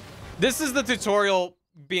 It's just, this is the tutorial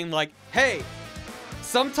being like, hey,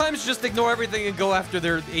 sometimes just ignore everything and go after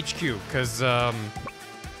their HQ, because,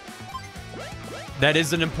 that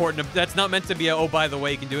is an important, that's not meant to be a, oh, by the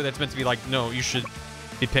way, you can do it. That's meant to be like, no, you should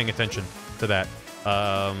be paying attention to that.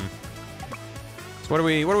 So what are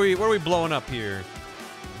we blowing up here?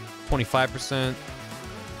 25%.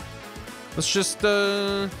 Let's just,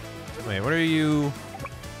 wait, what are you?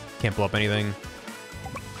 Can't blow up anything.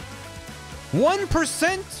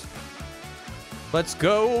 1%? Let's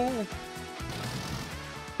go.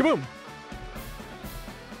 Kaboom.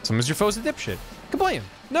 Sometimes your foe's a dipshit. Kablam.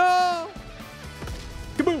 No.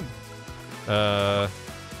 Kaboom.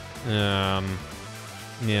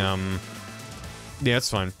 Yeah, that's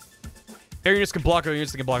fine. Air units can block,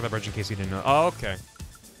 units can block that bridge in case you didn't know. Oh, okay.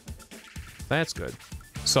 That's good.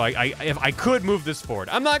 So if I could move this forward.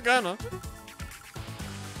 I'm not gonna.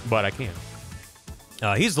 But I can.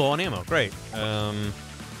 He's low on ammo. Great. 25%,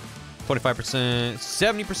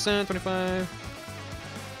 70%, 25.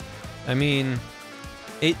 I mean,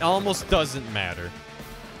 it almost doesn't matter.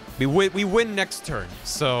 We win next turn,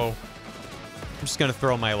 so I'm just gonna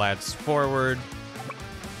throw my lads forward.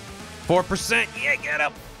 4%. Yeah, get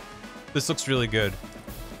up. This looks really good.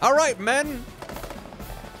 All right, men.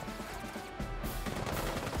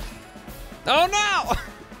 Oh no!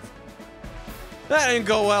 That didn't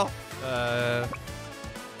go well.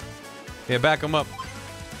 Yeah, back them up.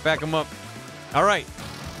 Back them up. All right.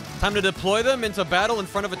 Time to deploy them into battle in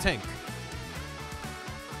front of a tank.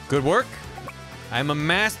 Good work. I'm a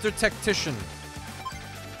master tactician.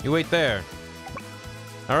 You wait there.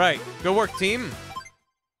 All right. Good work, team.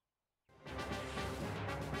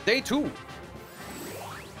 Day 2.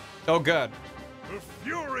 Oh, God. The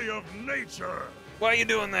fury of nature. Why are you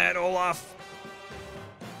doing that, Olaf?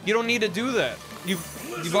 You don't need to do that.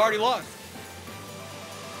 You've already lost.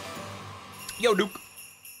 Yo, Duke.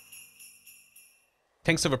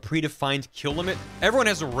 Tanks have a predefined kill limit. Everyone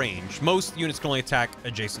has a range. Most units can only attack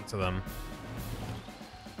adjacent to them.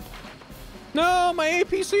 No, my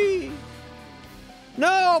APC!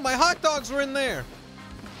 No, my hot dogs were in there!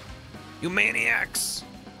 You maniacs!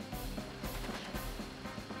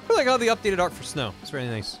 I like how they updated art for snow. It's really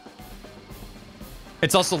nice.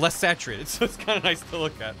 It's also less saturated, so it's kind of nice to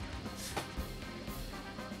look at.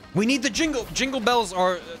 We need the jingle. Jingle bells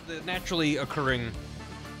are the naturally occurring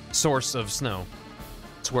source of snow.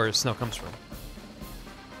 It's where snow comes from.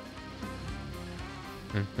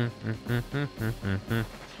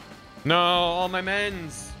 No, all my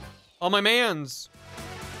mens. All my mans.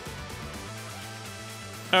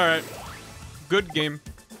 All right. Good game.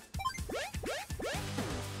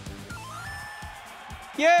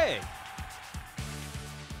 Yay!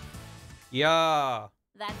 Yeah.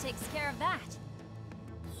 That takes care of that.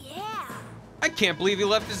 Yeah. I can't believe he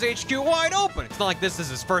left his HQ wide open. It's not like this is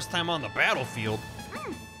his first time on the battlefield.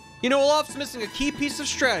 You know, Olaf's missing a key piece of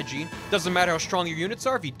strategy. Doesn't matter how strong your units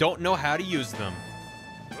are if you don't know how to use them.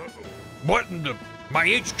 What in the... My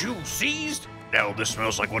HQ seized? Now this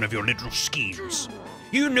smells like one of your little schemes.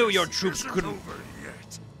 You knew your troops couldn't...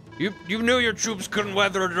 You knew your troops couldn't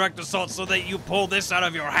weather a direct assault, so that you pull this out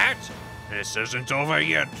of your hat? This isn't over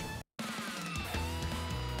yet.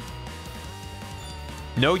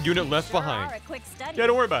 No unit left Sure behind. are a quick study. Yeah,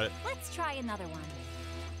 don't worry about it. Let's try another one.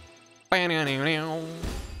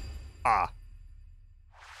 Ah.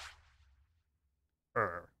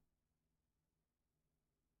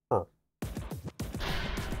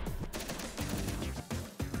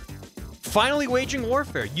 Finally waging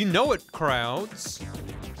warfare. You know it, crowds.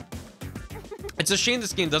 It's a shame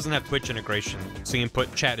this game doesn't have Twitch integration, so you can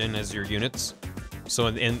put chat in as your units. So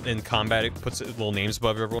in combat, it puts little names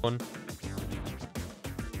above everyone.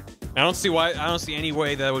 I don't see any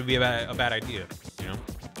way that would be a bad idea, you know?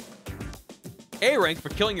 A rank for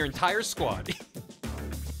killing your entire squad.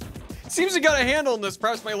 Seems you got a handle on this.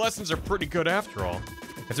 Perhaps my lessons are pretty good after all.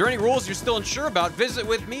 If there are any rules you're still unsure about, visit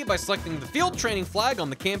with me by selecting the field training flag on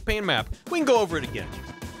the campaign map. We can go over it again.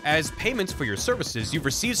 As payments for your services, you've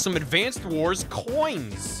received some Advanced Wars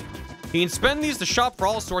coins. You can spend these to shop for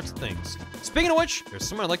all sorts of things. Speaking of which, there's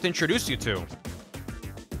someone I'd like to introduce you to.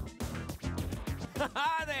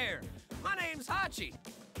 Hi there, my name's Hachi,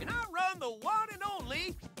 and I run the one and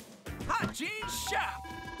only Hachi's Shop.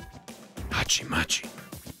 Hachi Machi.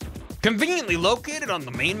 Conveniently located on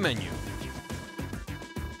the main menu.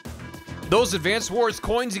 Those Advanced Wars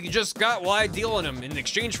coins you just got, well, I deal in them. In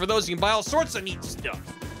exchange for those, you can buy all sorts of neat stuff.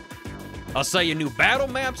 I'll sell you new battle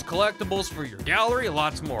maps, collectibles for your gallery,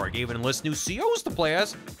 lots more. I even enlist new COs to play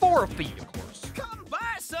as, for a fee, of course. Come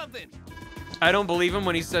buy something. I don't believe him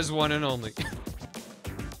when he says one and only.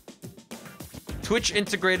 Twitch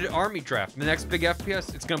integrated army draft. The next big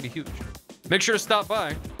FPS, it's gonna be huge. Make sure to stop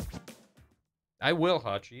by. I will,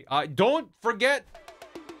 Hachi. Don't forget.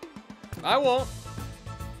 I won't.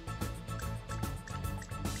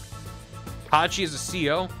 Hachi is a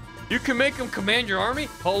CO. You can make him command your army.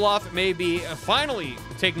 Olaf may be finally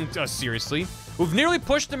taking us seriously. We've nearly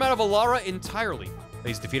pushed him out of Alara entirely.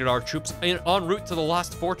 He's defeated our troops en route to the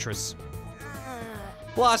Lost Fortress.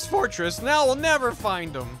 Lost Fortress? Now we'll never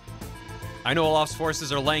find him. I know Olaf's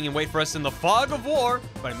forces are laying in wait for us in the fog of war,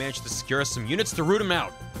 but I managed to secure us some units to root him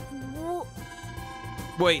out.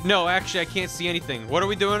 Wait, no, actually I can't see anything. What are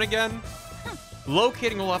we doing again?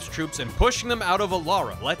 Locating Olaf's troops and pushing them out of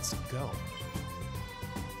Alara. Let's go.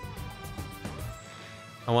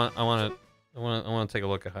 I want to take a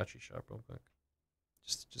look at Hachi's shop real quick.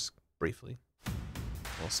 Just briefly.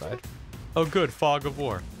 Little side. Oh good, fog of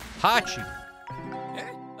war. Hachi. Eh?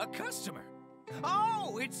 A customer.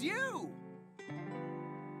 Oh, it's you.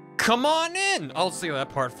 Come on in. I'll see that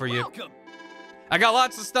part for you. Welcome. I got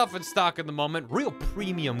lots of stuff in stock at the moment. Real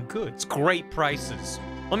premium goods. Great prices.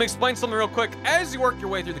 Let me explain something real quick. As you work your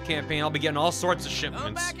way through the campaign, I'll be getting all sorts of I'm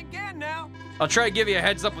shipments. back again now. I'll try to give you a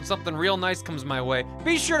heads up when something real nice comes my way.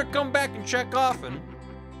 Be sure to come back and check often.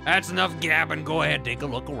 That's enough gabbing. Go ahead, take a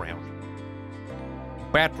look around.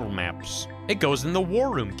 Battle maps. It goes in the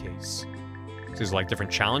war room case. So there's like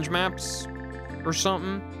different challenge maps or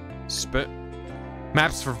something.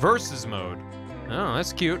 Maps for versus mode. Oh,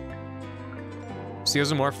 that's cute. See,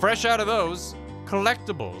 there's more. Fresh out of those,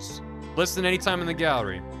 collectibles. Listen anytime in the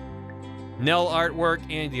gallery. Nell artwork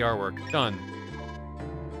and the artwork. Done.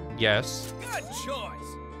 Yes. Good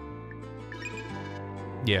choice.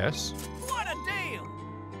 Yes. What a deal.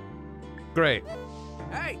 Great.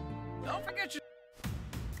 Hey, don't forget your...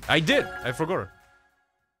 I did. I forgot.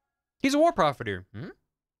 He's a war profiteer. Hmm?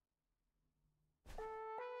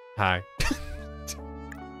 Hi.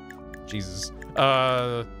 Jesus.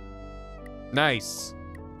 Nice.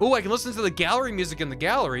 Ooh, I can listen to the gallery music in the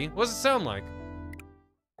gallery. What does it sound like?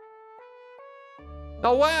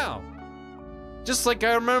 Oh, wow. Just like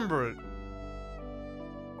I remember it.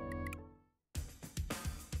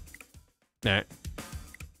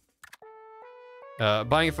 Nah.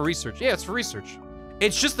 Buying it for research. Yeah, it's for research.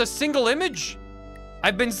 It's just a single image?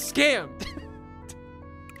 I've been scammed.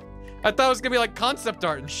 I thought it was gonna be like concept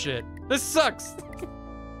art and shit. This sucks.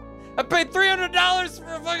 I paid $300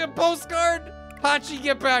 for a fucking postcard. Hachi,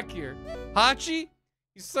 get back here. Hachi,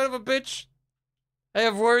 you son of a bitch. I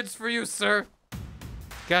have words for you, sir.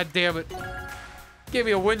 God damn it. Give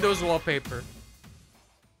me a Windows wallpaper.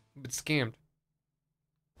 I've been scammed.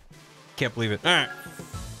 Can't believe it. All right.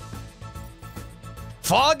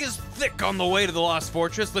 Fog is thick on the way to the Lost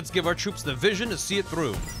Fortress. Let's give our troops the vision to see it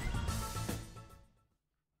through.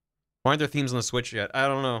 Why aren't there themes on the Switch yet? I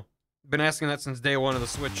don't know. Been asking that since day one of the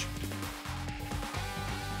Switch.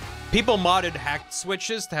 People modded hacked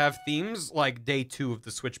Switches to have themes like day 2 of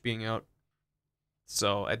the Switch being out.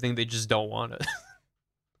 So I think they just don't want it.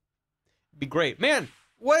 Be great. Man,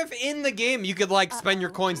 what if in the game you could like spend your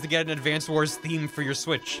coins to get an Advanced Wars theme for your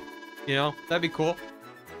Switch? You know, that'd be cool.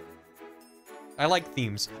 I like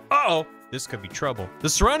themes. Uh-oh, this could be trouble. The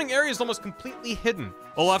surrounding area is almost completely hidden.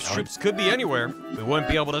 Olaf's troops could be anywhere. We wouldn't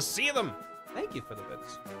be able to see them. Thank you for the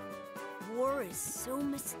bits. War is so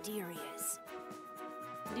mysterious.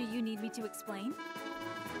 Do you need me to explain?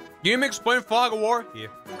 You need me to explain Fog of War? Yeah.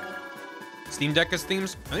 Steam Deck has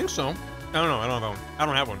themes? I think so. I don't know, I don't have one. I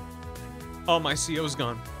don't have one. Oh, my CO's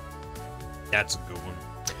gone. That's a good one.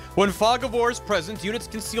 When Fog of War is present, units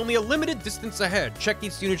can see only a limited distance ahead. Check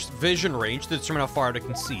each unit's vision range to determine how far it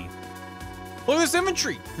can see. Look at this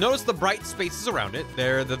infantry! Notice the bright spaces around it.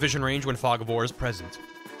 They're the vision range when Fog of War is present.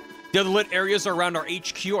 The other lit areas around our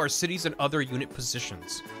HQ are cities and other unit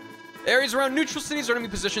positions. Areas around neutral cities or enemy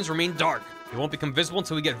positions remain dark. They won't become visible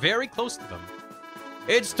until we get very close to them.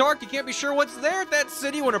 It's dark, you can't be sure what's there at that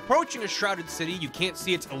city. When approaching a shrouded city, you can't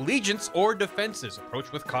see its allegiance or defenses.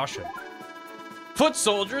 Approach with caution. Foot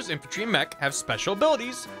soldiers, infantry, and mech have special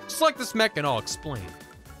abilities. Select this mech and I'll explain.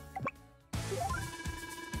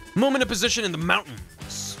 Moment of position in the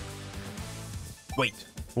mountains. Wait.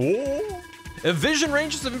 Oh. Vision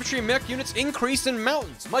ranges of infantry and mech units increase in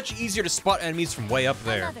mountains. Much easier to spot enemies from way up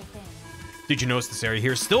there. Another thing. Did you notice this area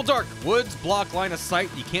here is still dark? Woods block line of sight.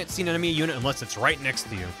 You can't see an enemy unit unless it's right next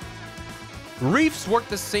to you. Reefs work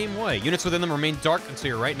the same way. Units within them remain dark until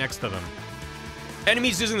you're right next to them.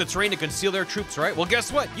 Enemies using the terrain to conceal their troops, right? Well,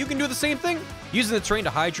 guess what? You can do the same thing. Using the terrain to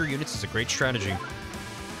hide your units is a great strategy.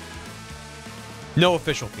 No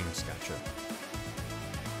official themes, gotcha.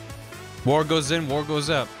 War goes in, war goes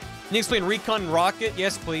up. Can you explain recon rocket?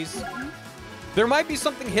 Yes, please. There might be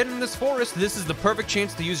something hidden in this forest. This is the perfect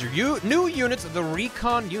chance to use your new units, the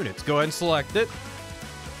recon units. Go ahead and select it.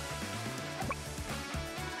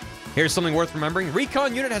 Here's something worth remembering.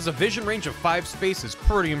 Recon unit has a vision range of 5 spaces.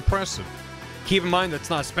 Pretty impressive. Keep in mind that's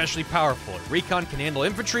not especially powerful. Recon can handle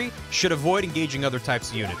infantry, should avoid engaging other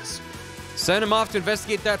types of units. Send him off to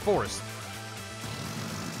investigate that forest.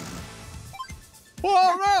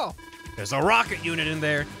 Oh no! There's a rocket unit in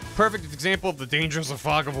there. Perfect example of the dangers of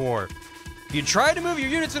fog of war. If you tried to move your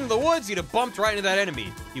units into the woods, you'd have bumped right into that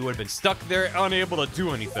enemy. You would have been stuck there, unable to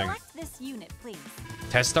do anything. Select this unit, please.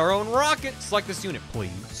 Test our own rocket. Select this unit,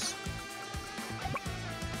 please.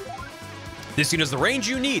 This unit is the range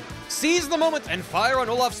you need. Seize the moment and fire on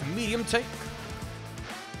Olaf's medium tank.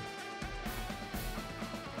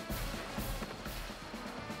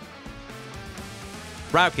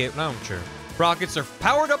 Rocket launcher. Rockets are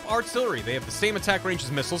powered-up artillery. They have the same attack range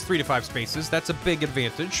as missiles, 3 to 5 spaces. That's a big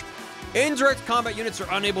advantage. Indirect combat units are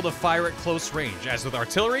unable to fire at close range. As with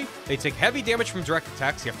artillery, they take heavy damage from direct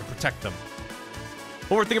attacks. You have to protect them.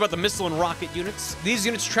 One more thing about the missile and rocket units. These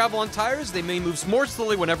units travel on tires. They may move more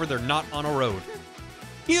slowly whenever they're not on a road.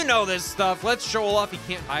 You know this stuff. Let's show Olaf he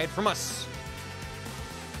can't hide from us.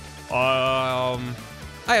 I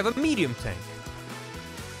have a medium tank.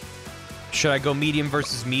 Should I go medium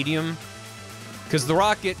versus medium? Because the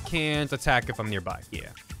rocket can't attack if I'm nearby. Yeah.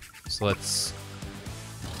 So let's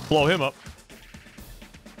blow him up.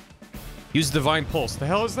 Use Divine Pulse. The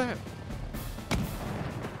hell is that?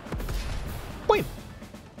 Wait.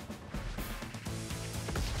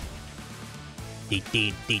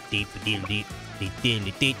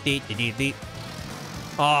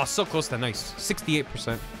 Oh, so close to nice.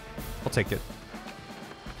 68%. I'll take it.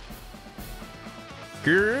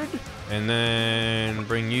 Good. And then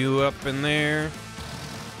bring you up in there.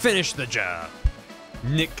 Finish the job.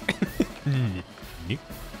 Nick. Nick.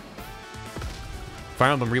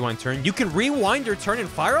 Fire Emblem rewind turn. You can rewind your turn in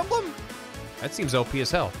Fire Emblem? That seems OP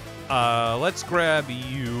as hell. Let's grab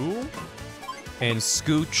you and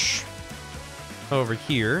scooch over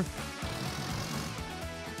here.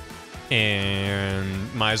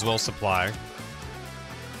 And might as well supply.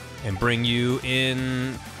 And bring you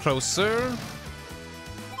in closer.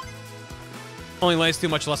 Only lays too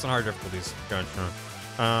much less on hard difficulties.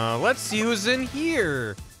 Gotcha. Let's use in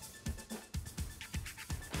here.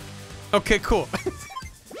 Okay, cool.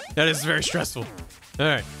 That is very stressful. All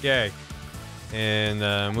right, yay.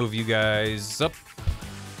 And move you guys up.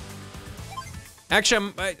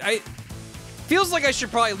 Actually, I feels like I should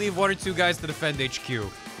probably leave 1 or 2 guys to defend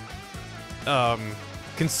HQ.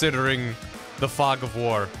 Considering the fog of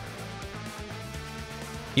war.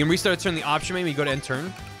 You can restart a turn the option menu, you go to end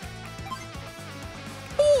turn.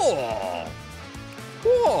 Oh!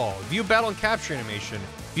 Whoa! View battle and capture animation.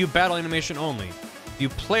 View battle animation only. View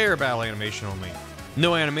player battle animation only.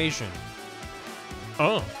 No animation.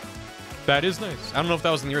 Oh. That is nice. I don't know if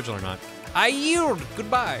that was in the original or not. I yield!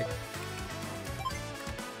 Goodbye!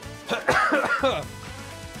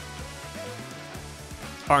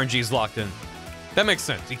 RNG is locked in. That makes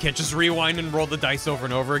sense. You can't just rewind and roll the dice over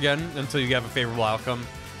and over again until you have a favorable outcome.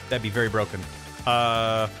 That'd be very broken.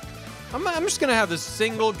 I'm just gonna have this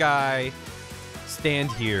single guy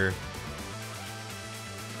stand here.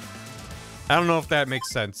 I don't know if that makes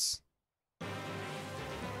sense.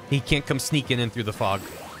 He can't come sneaking in through the fog.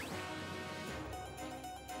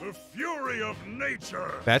 The fury of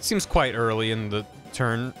nature. That seems quite early in the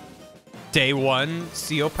turn. Day 1,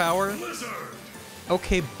 CO power. Blizzard.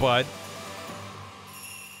 Okay, bud.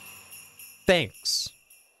 Thanks.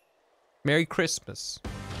 Merry Christmas.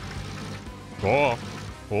 Oh.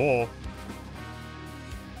 Oh.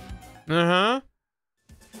 Uh-huh.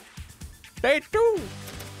 Day 2.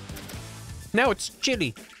 Now it's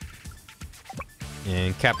chilly.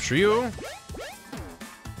 And capture you.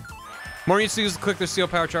 More units to use to click their seal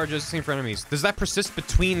power charges, same for enemies. Does that persist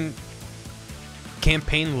between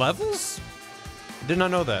Campaign levels? Did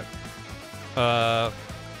not know that.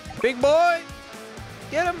 Big boy!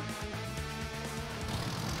 Get him!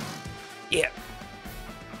 Yeah.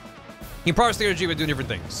 You probably stay energy by doing different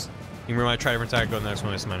things. You might try different attack, go to the next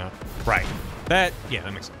one, this might not. Right. That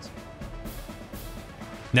makes sense.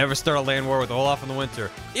 Never start a land war with Olaf in the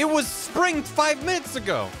winter. It was spring 5 minutes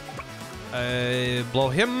ago! Blow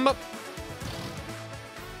him up.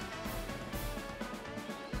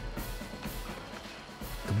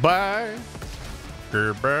 Goodbye.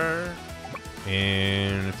 Goodbye.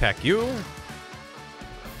 And attack you.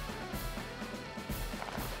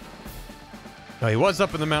 Oh, he was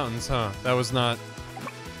up in the mountains, huh? That was not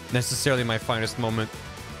necessarily my finest moment.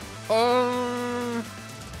 I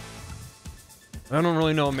don't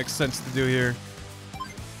really know what makes sense to do here.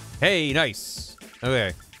 Hey, nice.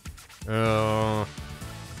 Okay.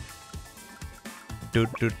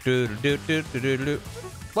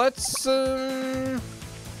 Let's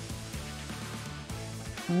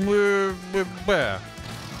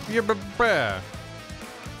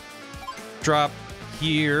drop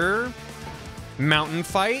here. Mountain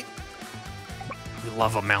fight. We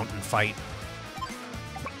love a mountain fight.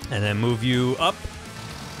 And then move you up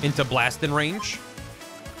into blasting range.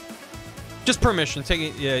 Just permission. Take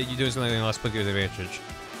it. Yeah, you doing something less, but give advantage.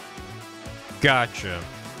 Gotcha.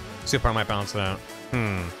 See if I might balance that out.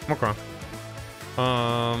 Okay.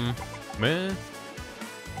 Man.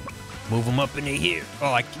 Move him up into here.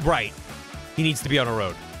 Oh, right. He needs to be on a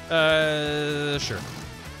road. Sure.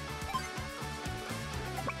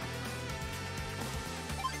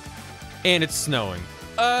 And it's snowing.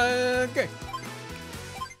 Okay.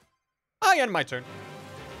 I end my turn.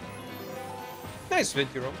 Nice,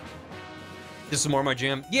 Vintiro. This is more my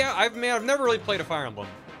jam. Yeah, I've never really played a Fire Emblem,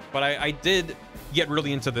 but I did get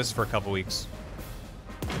really into this for a couple weeks.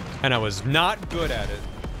 And I was not good at it,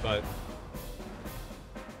 but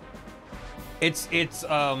it's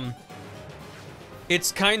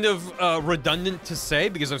kind of redundant to say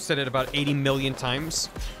because I've said it about 80 million times,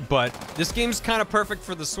 but this game's kind of perfect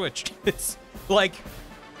for the Switch. It's like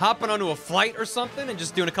hopping onto a flight or something and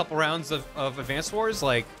just doing a couple rounds of Advance Wars,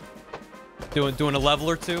 like doing a level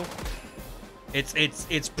or two.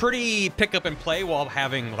 It's pretty pick up and play while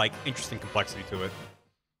having like interesting complexity to it.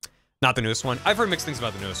 Not the newest one. I've heard mixed things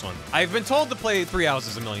about the newest one. I've been told to play 3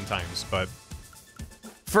 Houses a million times, but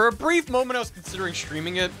for a brief moment I was considering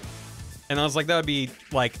streaming it, and I was like, that would be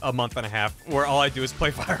like a month and a half where all I do is play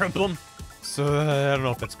Fire Emblem. So I don't know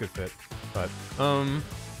if that's a good fit, but I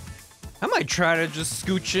might try to just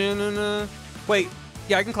scooch in and wait.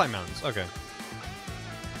 Yeah, I can climb mountains. Okay.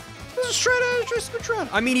 Let's just try to scooch around.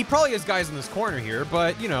 I mean, he probably has guys in this corner here,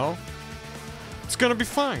 but you know, it's gonna be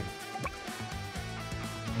fine.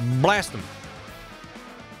 Blast him.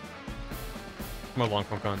 My long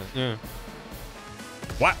form content. Yeah.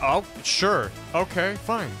 What? Oh, sure. Okay,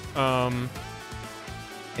 fine.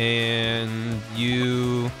 And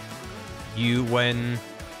you win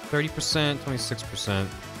 30%, 26%.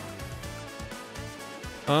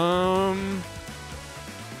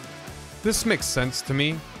 This makes sense to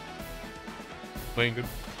me. Playing good.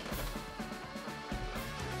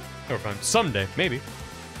 Never fine. Someday, maybe.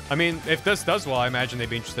 I mean, if this does well, I imagine they'd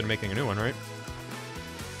be interested in making a new one, right?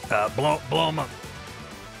 Blow them up.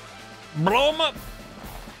 Blow them up.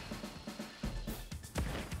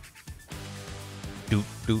 Doot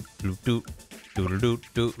doot doot doot doot doot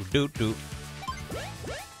doot doot doot.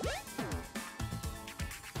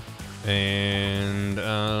 And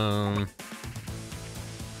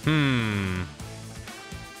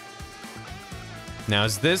now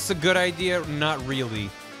is this a good idea? Not really.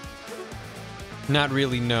 Not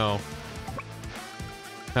really, no.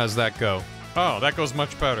 How's that go? Oh, that goes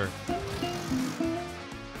much better.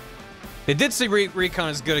 They did say recon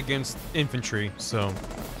is good against infantry, so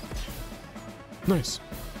nice.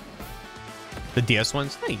 The DS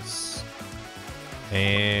one's nice.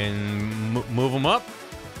 And move them up.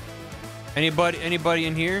 Anybody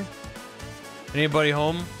in here? Anybody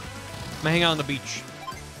home? I'm gonna hang out on the beach.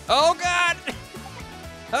 Oh God!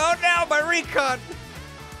 Oh no, my recon!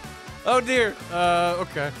 Oh dear.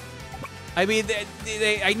 Okay. I mean,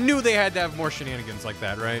 I knew they had to have more shenanigans like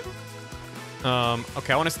that, right?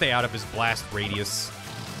 Okay, I want to stay out of his blast radius.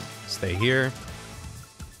 Stay here.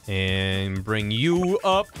 And bring you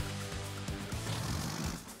up.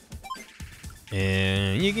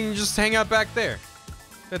 And you can just hang out back there.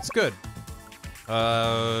 That's good.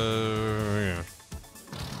 Yeah.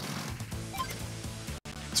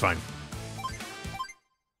 It's fine.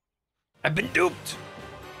 I've been duped.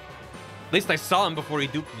 At least I saw him before he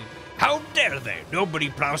duped me. How dare they? Nobody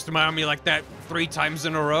plows through my army like that 3 times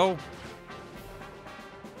in a row.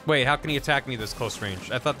 Wait, how can he attack me this close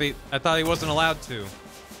range? I thought he wasn't allowed to.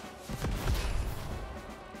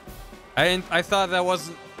 I thought that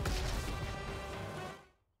wasn't.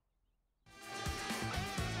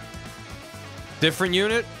 Different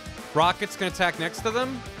unit? Rocket's gonna attack next to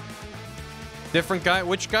them? Different guy?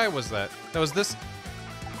 Which guy was that? That was this?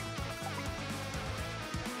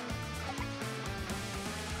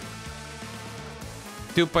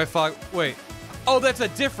 Duped by fog. Wait. Oh, that's a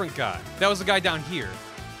different guy. That was the guy down here.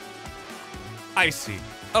 I see.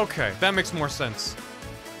 Okay, that makes more sense.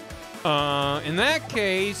 In that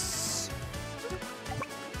case...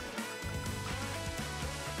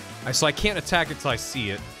 So I can't attack it till I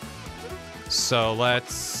see it. So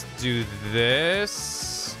let's do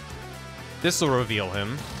this. This will reveal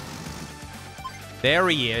him. There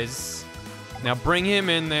he is. Now bring him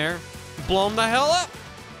in there. Blow him the hell up.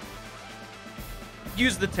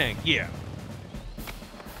 Use the tank, yeah.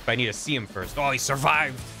 But I need to see him first. Oh, he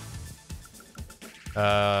survived.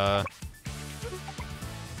 Let's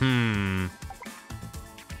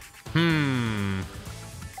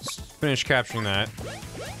finish capturing that.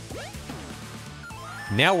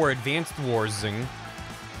 Now we're advanced warzing.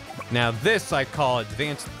 Now this I call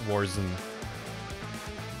advanced warzing.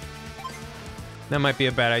 That might be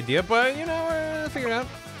a bad idea, but you know, we're figuring it out.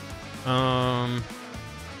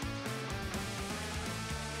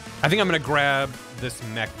 I think I'm gonna grab this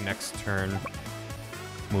mech next turn.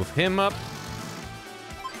 Move him up.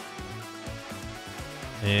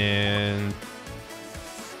 And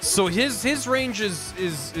so his range is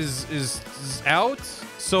out.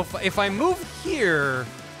 So if I move here,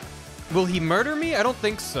 will he murder me? I don't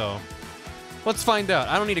think so. Let's find out.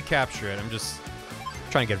 I don't need to capture it. I'm just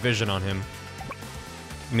trying to get vision on him.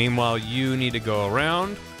 Meanwhile, you need to go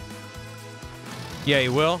around. Yeah, he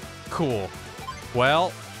will. Cool.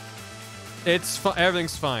 Well, it's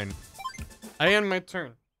everything's fine. I end my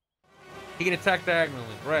turn. He can attack diagonally.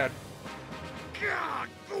 Rad.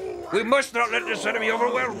 We must not let this enemy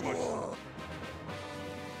overwhelm us.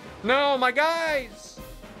 No, my guys!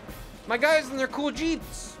 My guys in their cool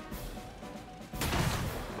jeeps.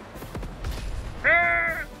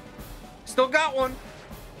 Still got one.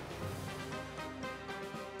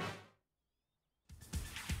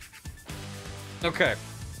 Okay.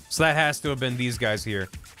 So that has to have been these guys here.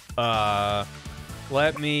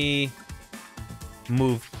 Let me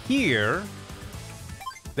move here.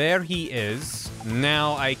 There he is.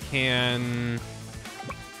 Now I can't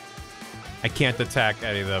attack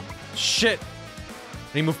any of them. Shit!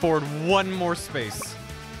 I need to move forward one more space.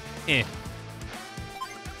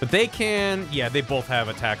 But they can... Yeah, they both have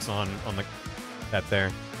attacks on that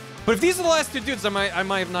there. But if these are the last two dudes, I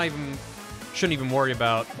might not even... Shouldn't even worry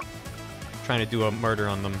about trying to do a murder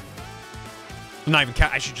on them. Not even...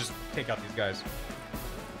 I should just take out these guys.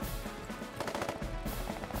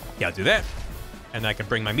 Yeah, I'll do that. And I can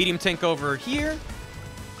bring my medium tank over here.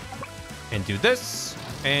 And do this.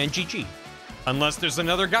 And GG. Unless there's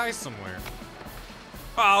another guy somewhere.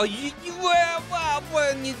 Oh, well,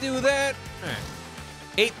 when you do that.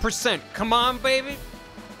 8%. Come on, baby.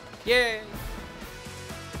 Yeah.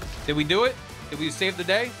 Did we do it? Did we save the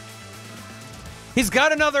day? He's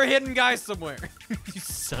got another hidden guy somewhere. You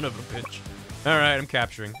son of a bitch. All right, I'm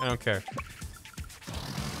capturing. I don't care.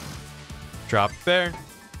 Drop there.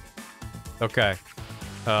 Okay.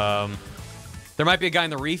 There might be a guy in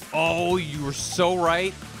the reef. Oh, you were so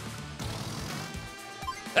right.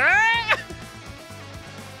 Ah!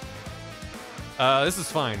 This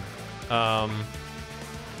is fine.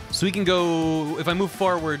 So we can go... If I move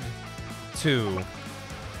forward 2,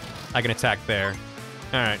 I can attack there.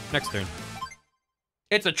 All right, next turn.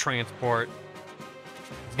 It's a transport.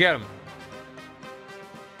 Let's get him.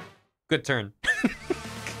 Good turn.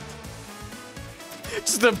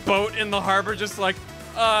 Just a boat in the harbor, just like,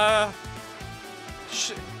 can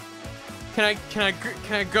I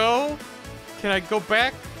go? Can I go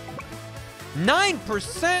back?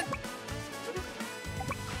 9%?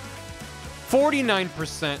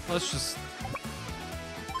 49%. Let's just...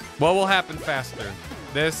 What will happen faster?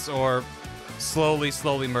 This or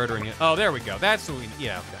slowly murdering it? Oh, there we go. That's what we...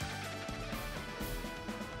 Yeah, okay.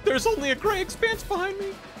 There's only a gray expanse behind me.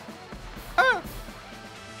 Ah!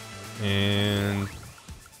 And...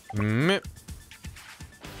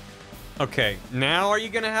 Okay, now are you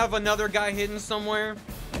gonna have another guy hidden somewhere?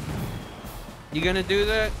 You gonna do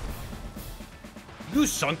that? You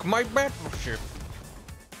sunk my battleship.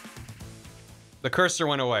 The cursor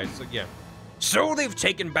went away, so yeah. So they've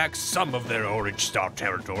taken back some of their Orange Star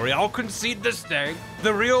territory. I'll concede this day.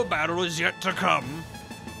 The real battle is yet to come.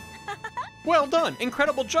 Well done.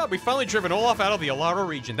 Incredible job. We finally driven Olaf out of the Alara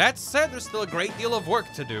region. That said, there's still a great deal of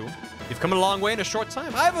work to do. You've come a long way in a short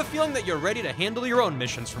time. I have a feeling that you're ready to handle your own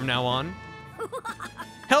missions from now on.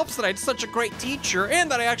 Helps that I had such a great teacher and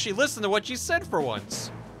that I actually listened to what she said for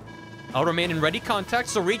once. I'll remain in ready contact,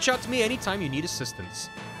 so reach out to me anytime you need assistance.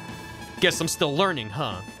 Guess I'm still learning,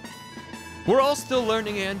 huh? We're all still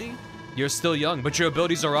learning, Andy. You're still young, but your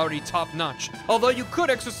abilities are already top-notch. Although you could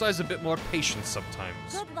exercise a bit more patience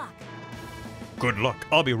sometimes. Good luck. Good luck.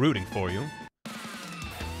 I'll be rooting for you.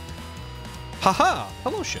 Haha!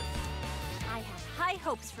 Hello, ship. I have high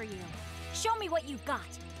hopes for you. Show me what you've got.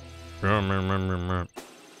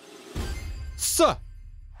 Suh!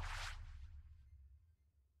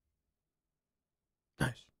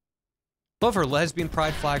 Nice. Love her lesbian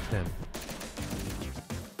pride flag pin.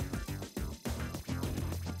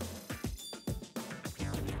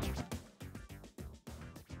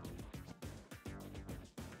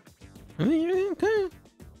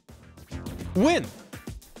 Win!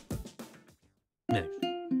 Nice.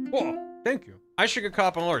 Whoa, thank you. I should get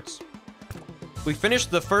caught up on alerts. We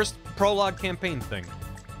finished the first prologue campaign thing,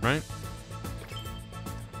 right?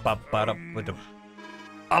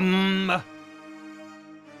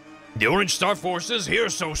 The Orange Star forces here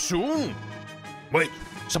so soon? Wait,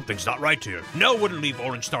 something's not right here. Nell wouldn't leave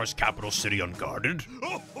Orange Star's capital city unguarded.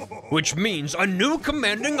 Which means a new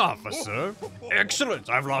commanding officer. Excellent.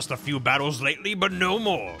 I've lost a few battles lately, but no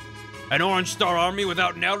more. An Orange Star army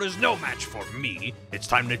without Nell is no match for me. It's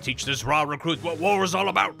time to teach this raw recruit what war is all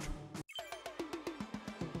about.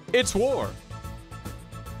 It's war.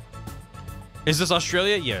 Is this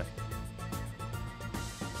Australia? Yeah.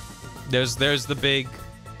 There's the big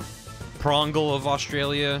prongle of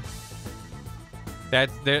Australia.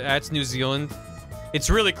 That's New Zealand. It's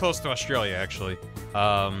really close to Australia, actually.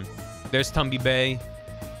 There's Tumby Bay.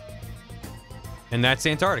 And that's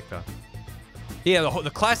Antarctica. Yeah, the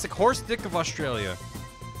classic horse dick of Australia.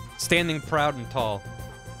 Standing proud and tall.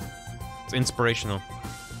 It's inspirational.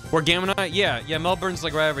 Where Gammonite? Yeah, Melbourne's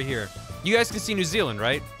like right over here. You guys can see New Zealand,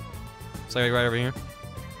 right? It's like right over here.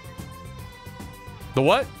 The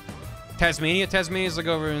what? Tasmania? Tasmania's like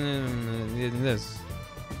over in this.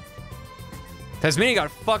 Tasmania got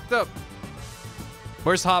fucked up.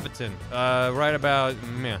 Where's Hobbiton? Right about,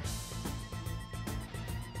 yeah.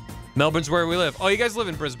 Melbourne's where we live. Oh, you guys live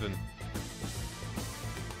in Brisbane.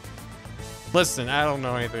 Listen, I don't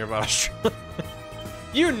know anything about Australia.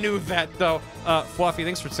 You knew that, though. Fluffy,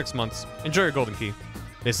 thanks for 6 months. Enjoy your golden key.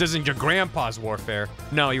 This isn't your grandpa's warfare.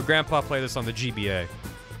 No, your grandpa played this on the GBA.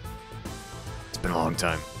 It's been a long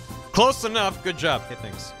time. Close enough. Good job. Hey,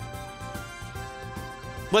 thanks.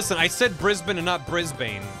 Listen, I said Brisbane and not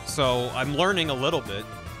Brisbane, so I'm learning a little bit.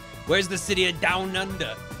 Where's the city of Down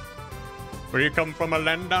Under? Where you come from, a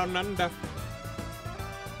land down under?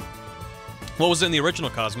 What was in the original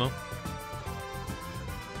Cosmo?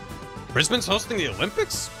 Brisbane's hosting the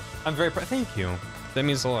Olympics? I'm very proud. Thank you. That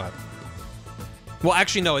means a lot. Well,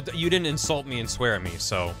 actually, no, you didn't insult me and swear at me,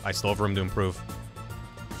 so I still have room to improve.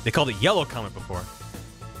 They called it Yellow Comet before.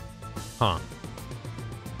 Huh.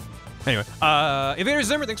 Anyway, Evader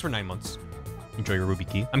Zimmer, thanks for 9 months. Enjoy your Ruby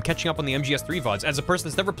Key. I'm catching up on the MGS3 VODs. As a person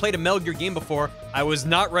that's never played a Metal Gear game before, I was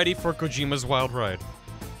not ready for Kojima's Wild Ride.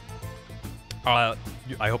 I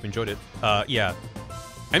hope you enjoyed it. Yeah.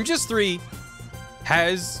 MGS3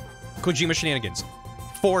 has Kojima shenanigans,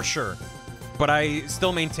 for sure. But I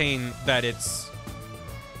still maintain that it's...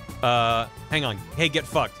 hang on. Hey, get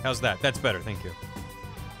fucked. How's that? That's better, thank you.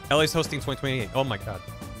 LA's hosting 2028. Oh my god.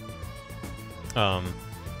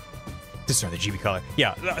 This is the GB color.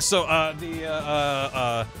 Yeah, so,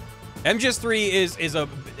 MGS3 is a...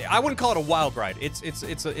 I wouldn't call it a wild ride. It's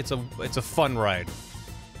a fun ride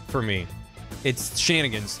for me. It's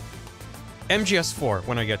shenanigans. MGS4,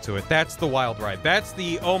 when I get to it, that's the wild ride. That's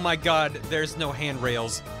the, oh my god, there's no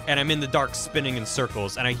handrails, and I'm in the dark spinning in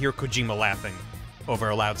circles, and I hear Kojima laughing over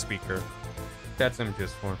a loudspeaker. That's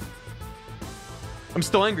MGS4. I'm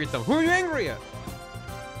still angry at them. Who are you angry at?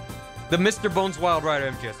 The Mr. Bones Wild Ride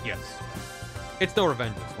of MGS, yes. It's no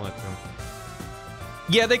revenge, it's one of them.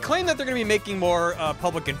 Yeah, they claim that they're going to be making more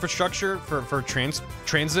public infrastructure for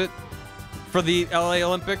transit for the LA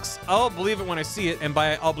Olympics. I'll believe it when I see it, and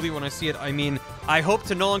by I'll believe it when I see it, I mean I hope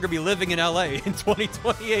to no longer be living in LA in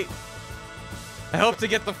 2028. I hope to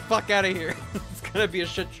get the fuck out of here. It's gonna be a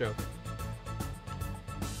shit show.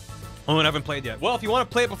 Oh, and I haven't played yet. Well, if you want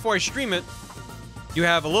to play it before I stream it, you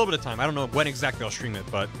have a little bit of time. I don't know when exactly I'll stream it,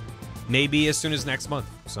 but maybe as soon as next month,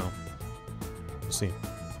 so we'll see.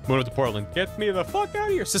 Moving to Portland. Get me the fuck out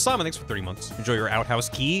of here. Sasama, thanks for 30 months. Enjoy your outhouse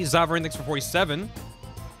key. Zavarin, thanks for 47.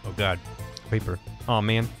 Oh god. Paper. Oh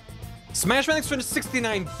man. Smashman, thanks for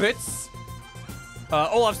 69 bits.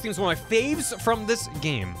 Olaf's theme is one of my faves from this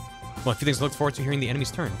game. Well, a few things to look forward to hearing the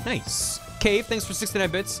enemy's turn. Nice. Cave, thanks for 69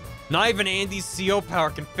 bits. Not even Andy's CO power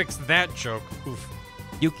can fix that joke. Oof.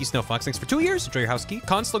 Yuki Snowfox, thanks for 2 years. Enjoy your house key.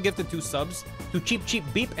 Console gifted 2 subs to Cheap Cheap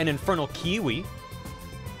Beep and Infernal Kiwi.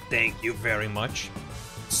 Thank you very much.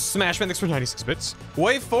 Smashman, thanks for 96 bits.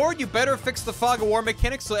 Way forward, you better fix the fog of war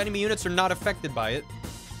mechanics so enemy units are not affected by it.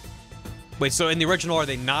 Wait, so in the original, are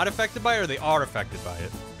they not affected by it or they are affected by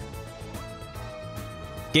it?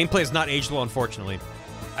 Gameplay is not aged well, unfortunately.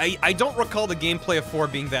 I don't recall the gameplay of 4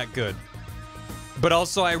 being that good. But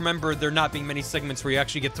also, I remember there not being many segments where you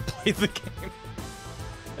actually get to play the game.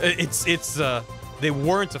 They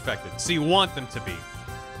weren't affected, so you want them to be.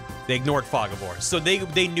 They ignored Fog of War, so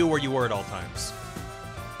they knew where you were at all times.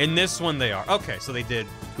 In this one, they are. Okay, so they did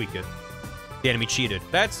tweak it. The enemy cheated.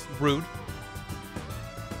 That's rude.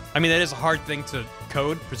 I mean, that is a hard thing to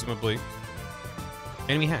code, presumably.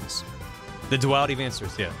 Enemy hacks. The duality of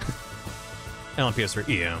answers, yeah. And on PS3,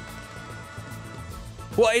 yeah.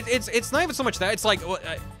 Well, it's not even so much that. It's like,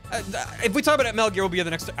 if we talk about it, Metal Gear will be in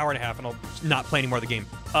the next hour and a half, and I'll not play any more of the game.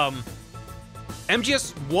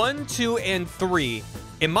 MGS 1, 2, and 3,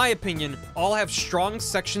 in my opinion, all have strong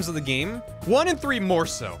sections of the game. 1 and 3 more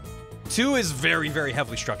so. 2 is very, very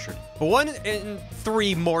heavily structured. But 1 and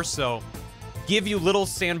 3 more so give you little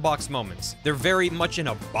sandbox moments. They're very much in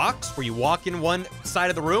a box where you walk in one side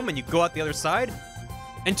of the room and you go out the other side.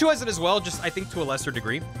 And 2 has it as well, just I think to a lesser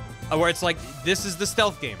degree, where it's like, this is the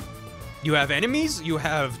stealth game. You have enemies, you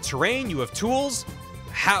have terrain, you have tools.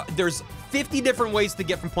 There's 50 different ways to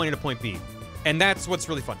get from point A to point B. And that's what's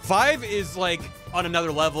really fun. 5 is like on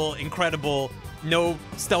another level, incredible. No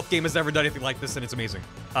stealth game has ever done anything like this, and it's amazing.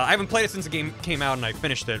 I haven't played it since the game came out and I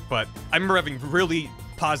finished it, but I remember having really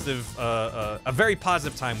positive, a very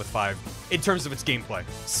positive time with 5 in terms of its gameplay,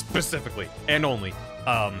 specifically, and only.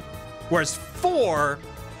 Whereas 4,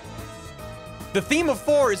 the theme of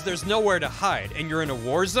 4 is there's nowhere to hide, and you're in a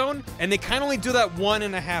war zone, and they kind of only do that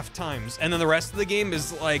 1.5 times, and then the rest of the game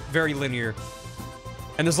is, like, very linear.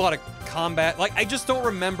 And there's a lot of combat. Like, I just don't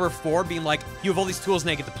remember 4 being like, you have all these tools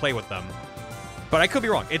and I get to play with them. But I could be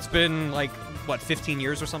wrong. It's been, like, what, 15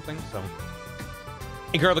 years or something? So,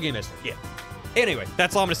 incredible game is. Yeah. Anyway,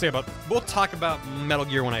 that's all I'm going to say about... We'll talk about Metal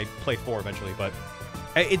Gear when I play 4 eventually, but...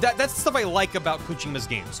 that's the stuff I like about Kojima's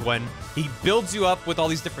games, when he builds you up with all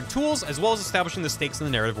these different tools, as well as establishing the stakes in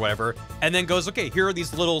the narrative, whatever, and then goes, okay, here are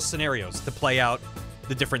these little scenarios to play out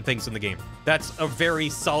the different things in the game. That's a very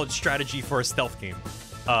solid strategy for a stealth game.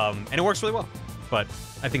 And it works really well. But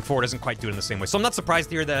I think 4 doesn't quite do it in the same way. So I'm not surprised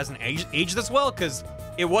to hear that it hasn't aged as well, because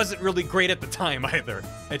it wasn't really great at the time either.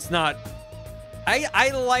 It's not... I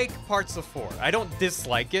like parts of 4. I don't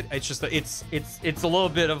dislike it. It's just that it's a little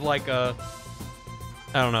bit of like a...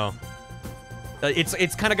 I don't know.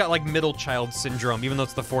 It's kind of got like middle child syndrome, even though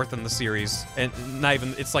it's the 4th in the series. And not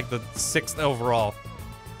even... It's like the 6th overall.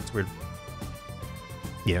 It's weird.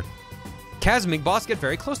 Yeah. Kaz and Big Boss get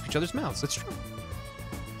very close to each other's mouths. That's true.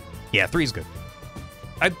 Yeah, 3's good.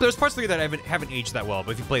 There's parts of 3 that haven't aged that well,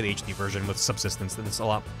 but if you play the HD version with Subsistence, then it's a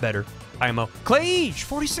lot better. IMO. Clage!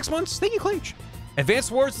 46 months? Thank you, Clage.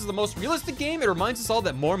 Advanced Wars is the most realistic game. It reminds us all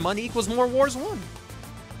that more money equals more wars won.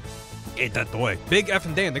 Ain't that the way. Big F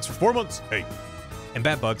and Dan, thanks for 4 months. Hey. And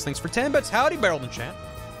Bad Bugs, thanks for 10 bits. Howdy, Barreled in chat.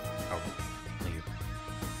 Oh, thank you.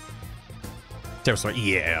 Terror Story,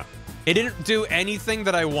 yeah. It didn't do anything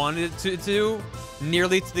that I wanted it to do,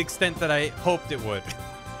 nearly to the extent that I hoped it would.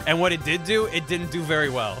 And what it did do, it didn't do very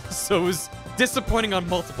well. So it was disappointing on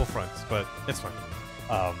multiple fronts, but it's fine.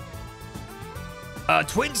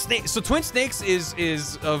 Twin Snakes. So Twin Snakes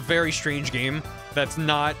is a very strange game. That's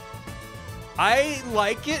not... I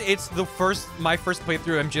like it. It's my first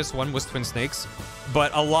playthrough MGS1 was Twin Snakes,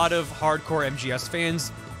 but a lot of hardcore MGS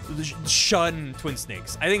fans shun Twin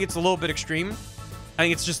Snakes. I think it's a little bit extreme. I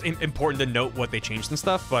think it's just important to note what they changed and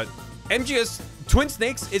stuff, but Twin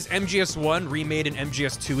Snakes is MGS1 remade in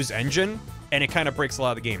MGS2's engine, and it kind of breaks a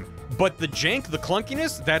lot of the game. But the jank, the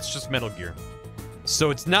clunkiness, that's just Metal Gear.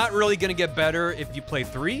 So it's not really going to get better if you play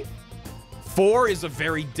 3. 4 is a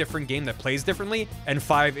very different game that plays differently, and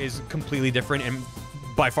 5 is completely different and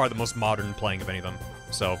by far the most modern playing of any of them.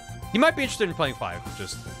 So you might be interested in playing 5,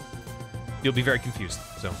 just you'll be very confused.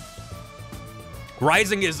 So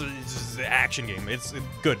Rising is an action game. It's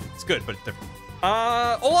good. It's good, but it's different.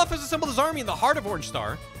 Olaf has assembled his army in the heart of Orange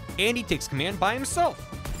Star, and he takes command by himself.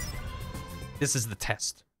 This is the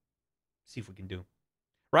test. See if we can do.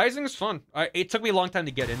 Rising is fun. It took me a long time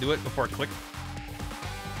to get into it before it clicked.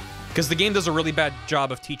 Because the game does a really bad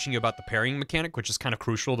job of teaching you about the parrying mechanic, which is kind of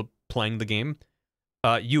crucial to playing the game.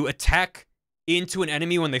 You attack into an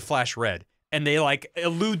enemy when they flash red. and they like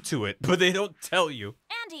allude to it, but they don't tell you.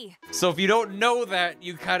 Andy! So if you don't know that,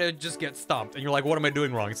 you kind of just get stomped, and you're like, what am I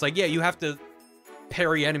doing wrong? It's like, yeah, you have to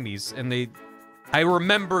parry enemies, and I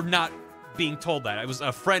remember not being told that. I was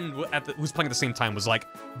a friend who was playing at the same time was like,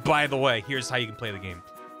 by the way, here's how you can play the game.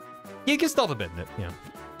 You can stealth a bit in it, yeah.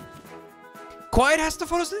 Quiet has to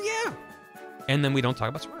photos, yeah. And then we don't talk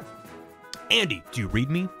about Survive. Andy, do you read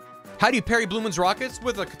me? How do you parry Blue Moon's rockets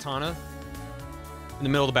with a katana in the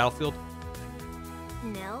middle of the battlefield?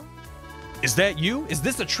 No. Is that you? Is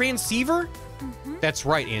this a transceiver? That's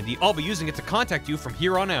right, Andy. I'll be using it to contact you from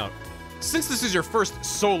here on out. Since this is your first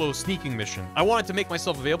solo sneaking mission, I wanted to make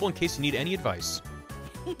myself available in case you need any advice.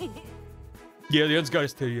 Yeah, the end's got to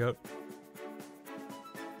stay you out.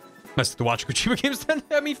 Must have to watch Kojima games then.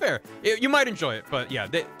 I mean, fair. You might enjoy it, but yeah,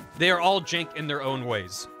 they are all jank in their own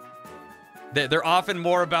ways. They're often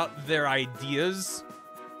more about their ideas,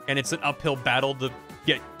 and it's an uphill battle to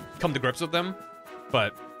come to grips with them.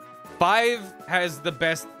 But 5 has the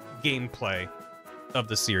best gameplay of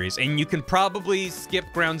the series, and you can probably skip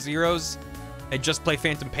Ground Zeroes and just play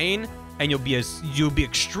Phantom Pain, and you'll be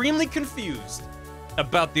extremely confused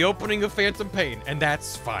about the opening of Phantom Pain, and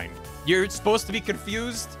that's fine. You're supposed to be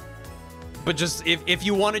confused, but just if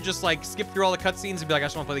you want to just like skip through all the cutscenes and be like, I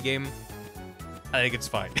just want to play the game, I think it's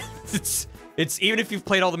fine. it's even if you've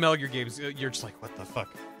played all the Metal Gear games, you're just like, what the fuck?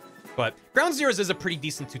 But Ground Zeroes is a pretty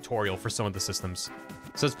decent tutorial for some of the systems,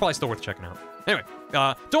 so it's probably still worth checking out. Anyway,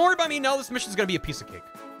 don't worry about me now. This mission's gonna be a piece of cake.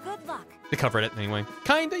 Good luck. They covered it anyway.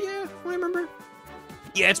 Kinda, yeah. I remember.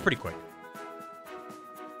 Yeah, it's pretty quick.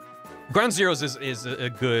 Ground Zeroes is a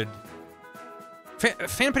good.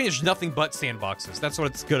 Phantom Pain is nothing but sandboxes. That's what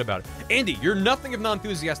it's good about it. Andy, you're nothing if not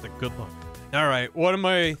enthusiastic. Good luck. All right, what am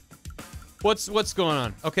I? What's going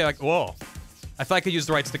on? Okay, like whoa. I thought I could use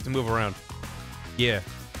the right stick to move around. Yeah.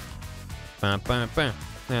 Bam, bam, bam.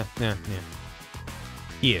 Yeah.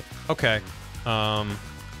 Yeah. Okay.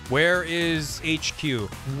 Where is HQ?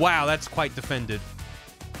 Wow, that's quite defended.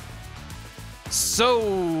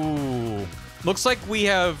 So, looks like we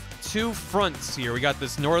have 2 fronts here. We got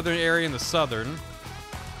this northern area and the southern.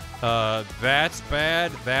 That's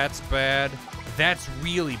bad. That's bad. That's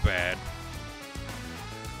really bad.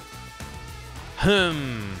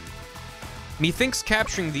 Methinks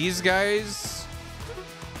capturing these guys.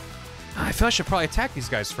 I feel I should probably attack these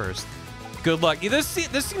guys first. Good luck. This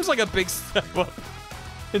seems like a big step up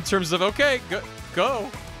in terms of, okay, go.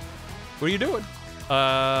 What are you doing?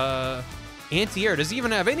 Anti-air. Does he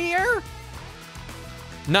even have any air?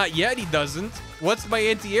 Not yet, he doesn't. What's my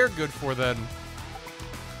anti-air good for then?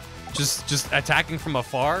 Just attacking from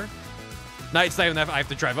afar? No, it's not even that. I have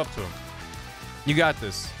to drive up to him. You got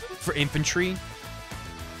this. For infantry.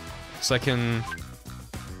 So I can...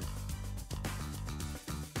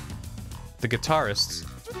 The guitarists.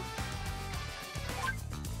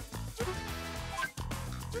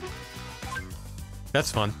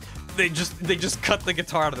 That's fun. They just cut the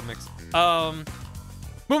guitar out of the mix.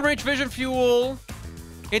 Movement range, vision, fuel.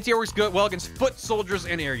 Anti-air works good well against foot soldiers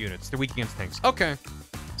and air units. They're weak against tanks. Okay.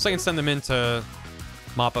 So I can send them in to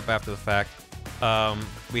mop up after the fact.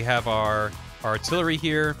 We have our artillery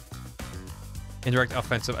here. Indirect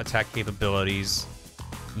offensive attack capabilities.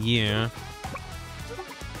 Yeah.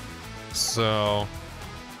 So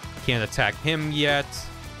can't attack him yet.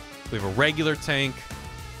 We have a regular tank.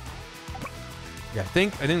 Yeah, I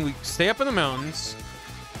think we stay up in the mountains.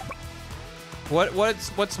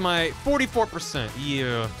 What's my 44%?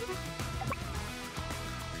 Yeah.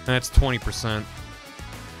 That's 20%.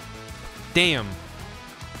 Damn.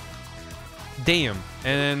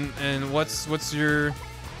 And what's your?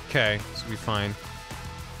 Okay, so we fine.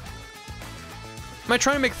 Am I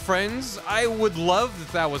trying to make friends? I would love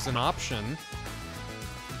if that was an option.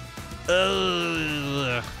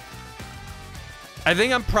 Ugh. I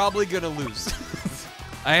think I'm probably gonna lose.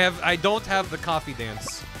 I don't have the coffee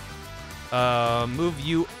dance. Move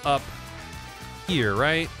you up here,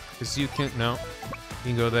 right? Because you can, no.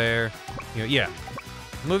 You can go there. Yeah.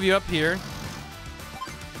 Move you up here.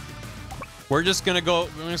 We're just gonna go,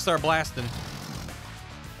 we're gonna start blasting.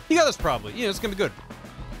 You got this probably. Yeah, it's gonna be good.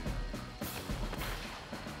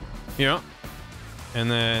 Yeah.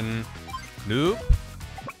 And then, nope.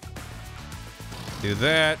 Do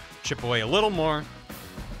that. Chip away a little more.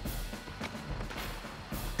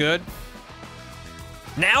 Good.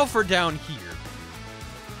 Now for down here.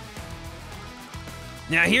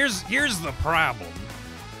 Now here's the problem.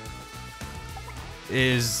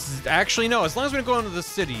 Is actually no, as long as we don't go into the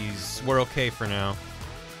cities, we're okay for now.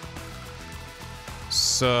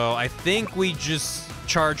 So I think we just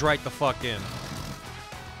charge right the fuck in.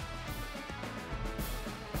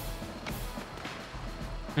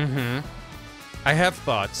 I have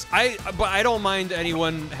thoughts. But I don't mind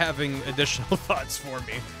anyone having additional thoughts for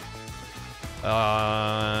me.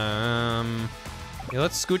 Yeah,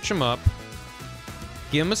 let's scooch him up.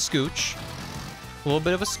 Give him a scooch. A little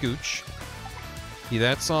bit of a scooch. Yeah,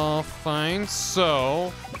 that's all fine.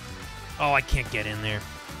 So... Oh, I can't get in there.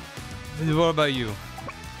 What about you?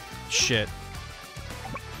 Shit.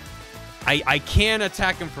 I can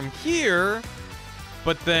attack him from here,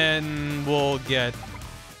 but then we'll get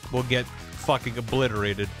fucking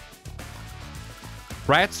obliterated.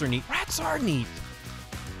 Rats are neat. Rats are neat.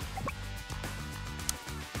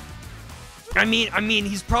 I mean,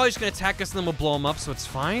 he's probably just gonna attack us and then we'll blow him up, so it's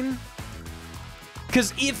fine.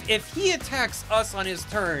 Because if he attacks us on his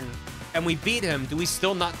turn and we beat him, do we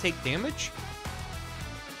still not take damage?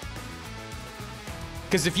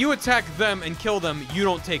 Because if you attack them and kill them, you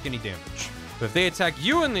don't take any damage. But if they attack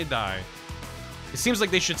you and they die, it seems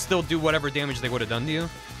like they should still do whatever damage they would have done to you.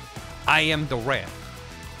 I am the rat.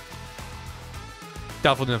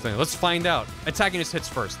 Doubtful to nothing. Let's find out. Attacking us hits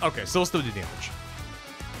first. Okay, so we'll still do damage.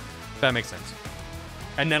 That makes sense.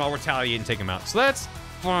 And then I'll retaliate and take him out. So that's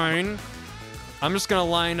fine. I'm just gonna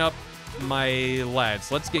line up my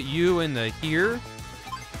lads. Let's get you into here.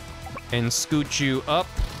 And scoot you up.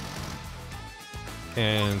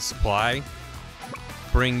 And supply.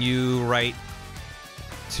 Bring you right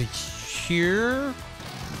to here.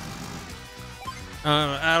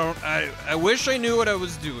 I wish I knew what I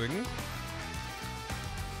was doing.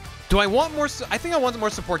 Do I want more? I think I want more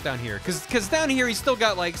support down here. Because down here, he's still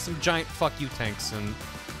got, like, some giant fuck you tanks, and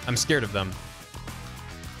I'm scared of them.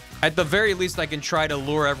 At the very least, I can try to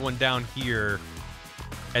lure everyone down here,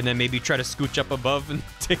 and then maybe try to scooch up above and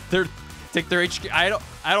take their HQ. I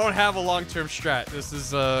don't have a long-term strat. This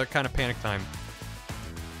is kind of panic time.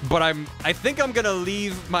 But I think I'm gonna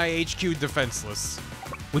leave my HQ defenseless,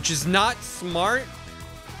 which is not smart.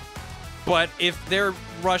 But if they're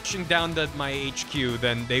rushing down to my HQ,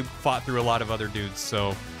 then they fought through a lot of other dudes,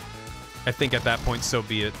 so I think at that point, so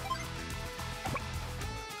be it.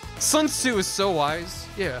 Sun Tzu is so wise.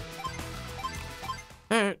 Yeah.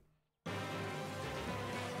 Alright.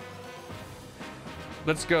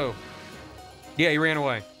 Let's go. Yeah, he ran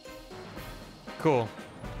away. Cool.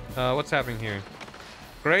 What's happening here?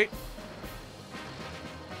 Great.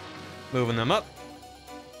 Moving them up.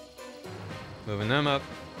 Moving them up.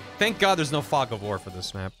 Thank God there's no fog of war for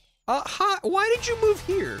this map. Hi, why did you move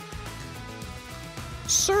here?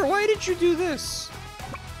 Sir, why did you do this?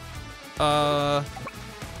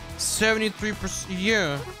 73%,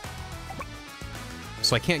 yeah.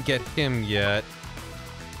 So I can't get him yet.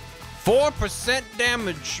 4%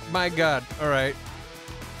 damage, my God. All right.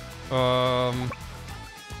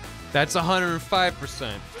 That's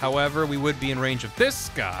 105%. However, we would be in range of this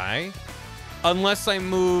guy, unless I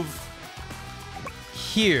move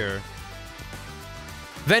here.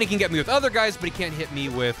 Then he can get me with other guys, but he can't hit me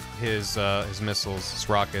with his missiles, his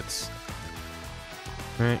rockets.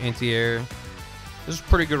 All right, anti-air. This is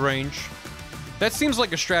pretty good range. That seems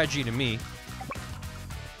like a strategy to me.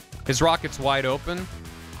 His rocket's wide open.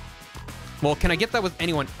 Well, can I get that with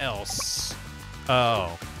anyone else?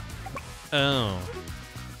 Oh. Oh.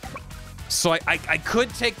 So I could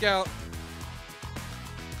take out...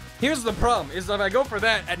 Here's the problem, is if I go for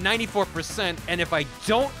that at 94%, and if I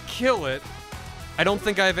don't kill it, I don't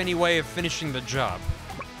think I have any way of finishing the job.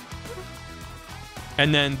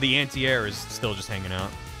 And then the anti-air is still just hanging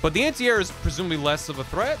out. But the anti-air is presumably less of a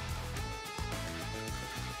threat.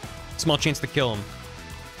 Small chance to kill him.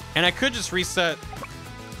 And I could just reset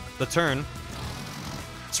the turn.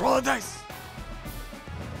 Let's roll the dice.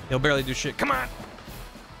 He'll barely do shit. Come on.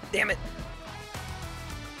 Damn it.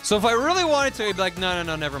 So if I really wanted to, he'd be like,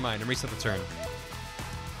 no, never mind, and reset the turn.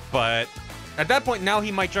 But at that point, now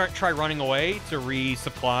he might try running away to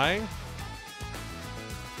resupply.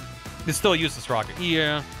 It's still a useless rocket.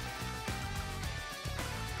 Yeah.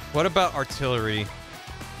 What about artillery?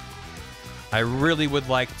 I really would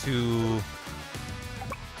like to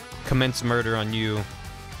commence murder on you.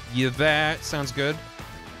 Yeah, that sounds good.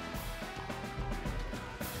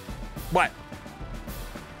 What?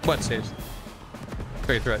 What, Saves?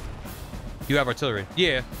 Great threat. You have artillery.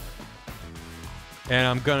 Yeah. And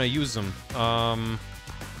I'm gonna use them.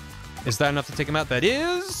 Is that enough to take him out? That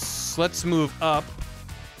is. Let's move up.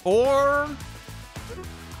 Or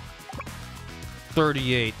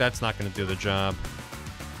 38. That's not gonna do the job.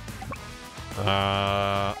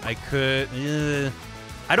 I could.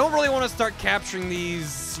 I don't really want to start capturing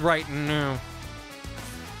these right now.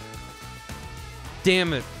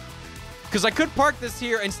 Damn it. Because I could park this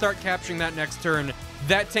here and start capturing that next turn.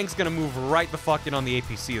 That tank's gonna move right the fuck in on the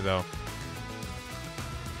APC, though.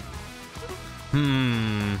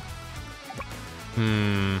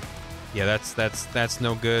 Yeah, that's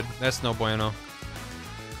no good. That's no bueno.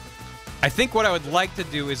 I think what I would like to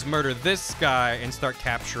do is murder this guy and start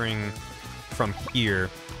capturing from here.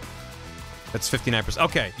 That's 59%.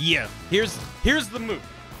 Okay, yeah. Here's the move.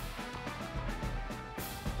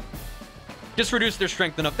 Just reduce their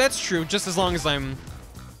strength enough. That's true, just as long as I'm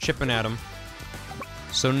chipping at them.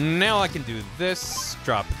 So now I can do this.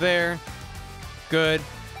 Drop there. Good.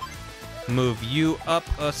 Move you up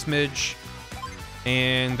a smidge.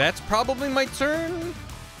 And that's probably my turn.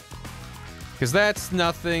 Because that's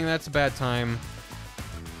nothing. That's a bad time.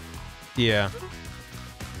 Yeah.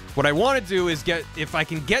 What I want to do is get... If I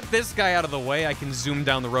can get this guy out of the way, I can zoom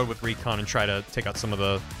down the road with recon and try to take out some of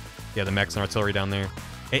the... Yeah, the mechs and artillery down there.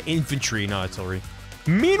 Infantry, not artillery.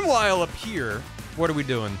 Meanwhile, up here, what are we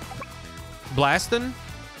doing? Blasting?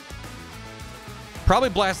 Probably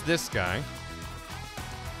blast this guy.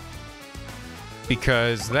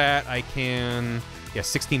 Because that I can... Yeah,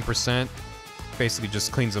 16%. Basically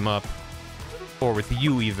just cleans them up. Or with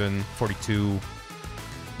you even, 42.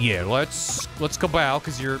 Yeah, let's go bow,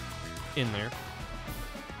 because you're in there.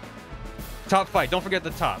 Top fight. Don't forget the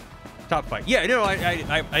top. Top fight. Yeah, no,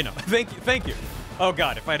 I know. Thank you. Oh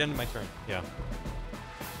god, if I had ended my turn. Yeah.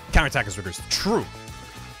 Counterattack is reduced. True.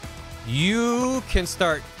 You can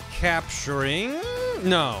start capturing...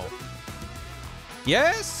 No.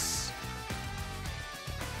 Yes?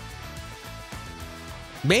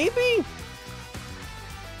 Maybe?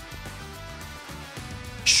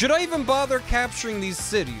 Should I even bother capturing these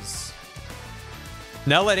cities?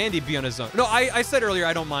 Now let Andy be on his own. No, I said earlier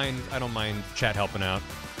I don't mind chat helping out.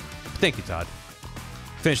 Thank you, Todd.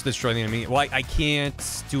 Finish destroy the enemy. Well, I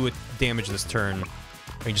can't do it damage this turn.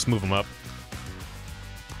 I can just move them up.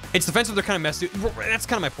 It's defensive, they're kind of messy. That's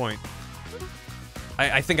kind of my point.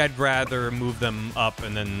 I think I'd rather move them up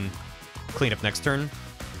and then clean up next turn.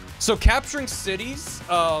 So capturing cities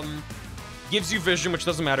gives you vision, which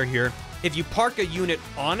doesn't matter here. If you park a unit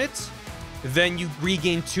on it, then you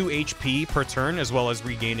regain 2 HP per turn, as well as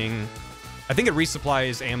regaining... I think it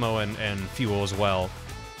resupplies ammo and fuel as well.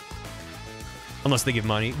 Unless they give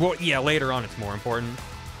money. Well, yeah, later on it's more important.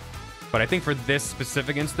 But I think for this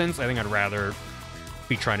specific instance, I think I'd rather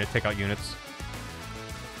be trying to take out units.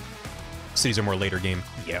 Cities are more later game.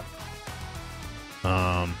 Yeah.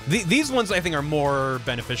 These ones I think are more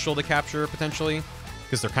beneficial to capture, potentially.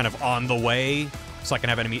 Because they're kind of on the way. So I can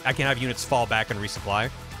have units fall back and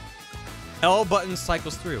resupply. L button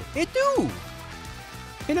cycles through. It do!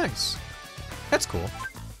 Hey, nice. That's cool.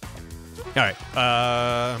 Alright,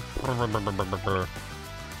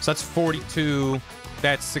 so that's 42.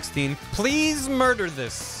 That's 16. Please murder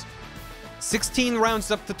this. 16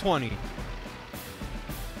 rounds up to 20.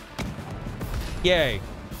 Yay.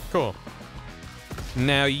 Cool.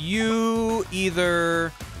 Now you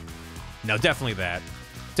either... No, definitely that.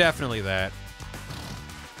 Definitely that.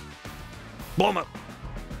 Blow him up.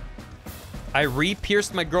 I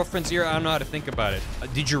re-pierced my girlfriend's ear. I don't know how to think about it.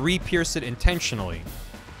 Did you re-pierce it intentionally?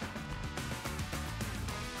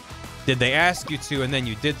 Did they ask you to and then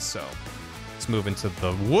you did so? Let's move into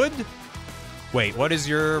the wood. Wait, what is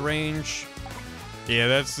your range? Yeah,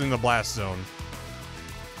 that's in the blast zone.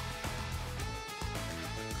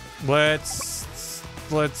 Let's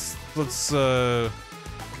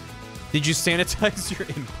did you sanitize your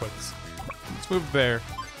inputs? Let's move there.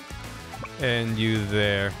 And you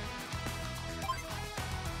there.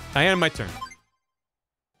 I end my turn.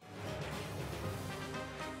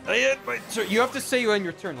 I end my turn. You have to say you end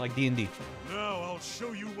your turn, like D&D. Now I'll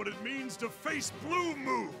show you what it means to face Blue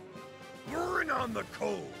Moon. Bring on the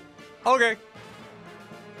cold. Okay.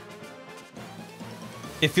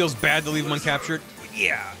 It feels bad to leave them uncaptured.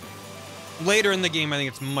 Yeah. Later in the game, I think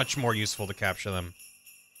it's much more useful to capture them.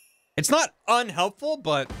 It's not unhelpful,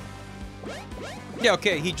 but... Yeah,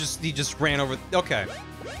 okay, he just ran over... Okay.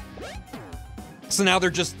 So now they're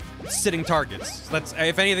just sitting targets. That's,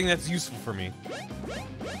 if anything, that's useful for me.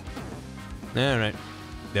 Alright.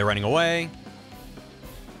 They're running away.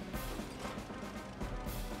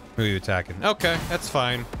 Who are you attacking? Okay, that's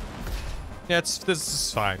fine. Yeah, this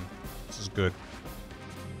is fine. This is good.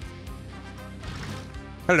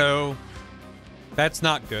 Hello. That's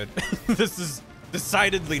not good. This is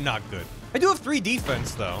decidedly not good. I do have 3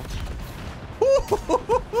 defense, though.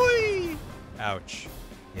 Ouch.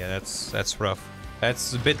 Yeah, that's rough.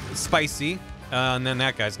 That's a bit spicy. And then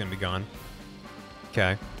that guy's gonna be gone.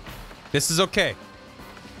 Okay. This is okay.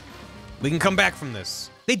 We can come back from this.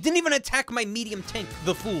 They didn't even attack my medium tank,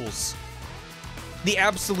 the fools. The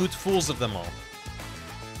absolute fools of them all.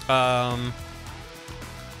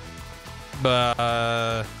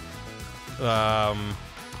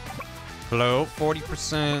 Hello,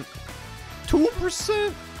 40%.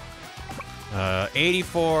 2%.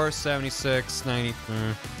 84, 76, 93.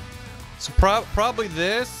 So probably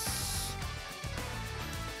this.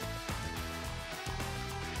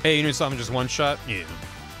 Hey, you knew something just one shot? Yeah.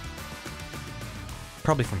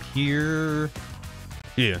 Probably from here.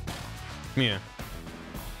 Yeah. Yeah.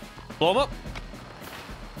 Blow him up.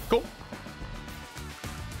 Cool.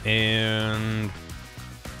 And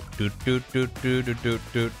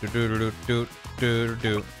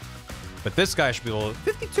but this guy should be able to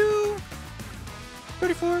 52,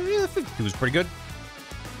 34, yeah, 52 is pretty good.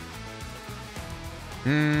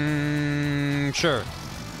 Sure.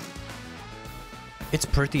 It's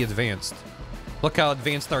pretty advanced. Look how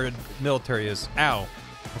advanced our military is. Ow.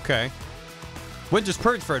 Okay. Winter's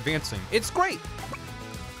perfect for advancing. It's great.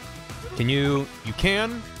 Can you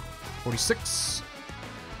can. 46.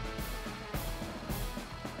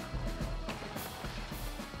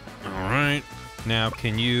 All right. Now,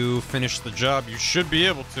 can you finish the job? You should be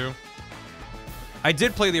able to. I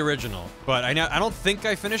did play the original, but I don't think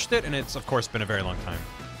I finished it, and it's, of course, been a very long time.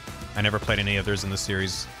 I never played any others in the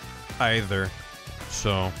series either.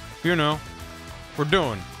 So, you know, we're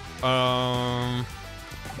doing.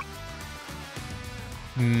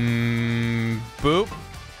 Boop.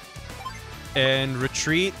 And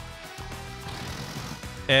retreat.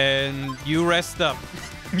 And you rest up.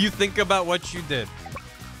 You think about what you did.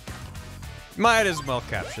 Might as well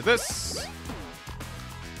capture this.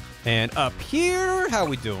 And up here, how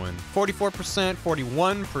we doing? 44%,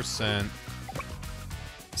 41%.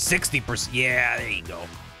 60%. Yeah, there you go.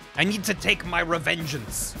 I need to take my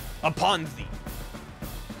revengeance upon thee.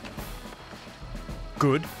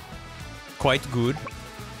 Good. Quite good.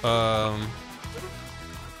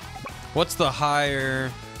 What's the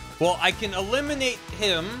higher? Well, I can eliminate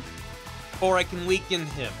him, or I can weaken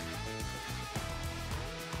him.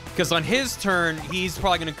 Because on his turn, he's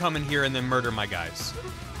probably going to come in here and then murder my guys.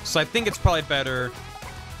 So I think it's probably better.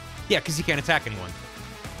 Yeah, because he can't attack anyone.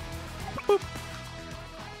 Boop.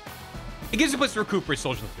 It gives you a place to recuperate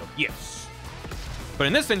soldiers in the field. Yes. But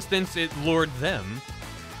in this instance, it lured them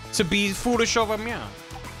to be foolish over me.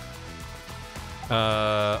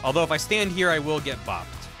 Although if I stand here, I will get bopped.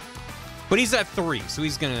 But he's at 3, so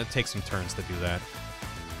he's going to take some turns to do that.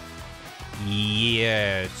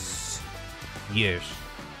 Yes. Yes.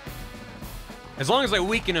 As long as I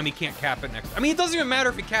weaken him, he can't cap it next. I mean, it doesn't even matter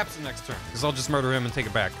if he caps it next turn, because I'll just murder him and take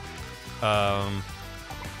it back.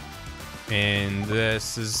 And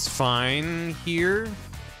this is fine here.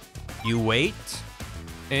 You wait,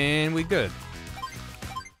 and we good.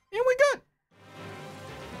 And we good.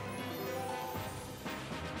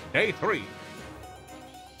 Day 3.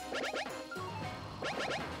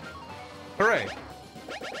 Hooray.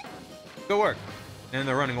 Good work. And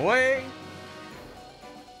they're running away.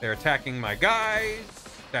 They're attacking my guys.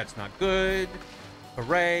 That's not good.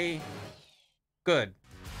 Hooray. Good.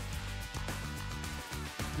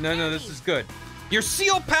 No, this is good. Your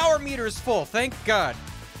seal power meter is full. Thank God.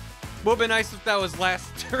 Would have been nice if that was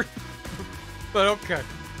last turn. But okay.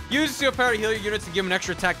 Use seal power to heal your units and give them an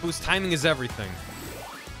extra attack boost. Timing is everything.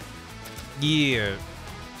 Yeah.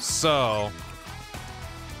 So.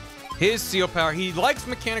 His seal power. He likes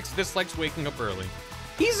mechanics, dislikes waking up early.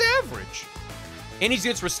 He's average. And his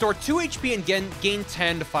units restore 2 HP and gain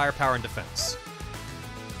 10 to firepower and defense.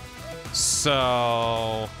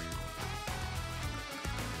 So.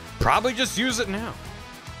 Probably just use it now.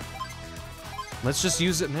 Let's just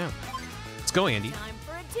use it now. Let's go, Andy. Time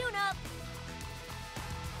for a tune-up.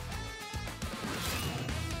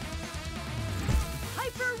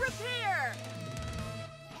 Hyper repair.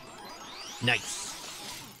 Nice.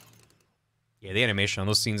 Yeah, the animation on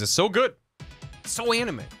those scenes is so good. So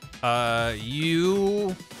anime.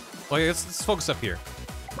 You. Well, let's focus up here.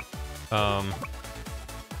 Boop,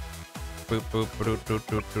 boop, boop, boop,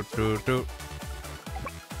 boop, boop, boop,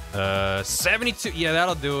 boop. 72. Yeah,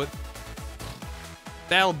 that'll do it.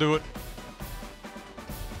 That'll do it.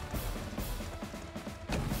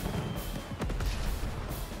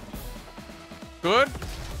 Good.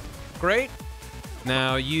 Great.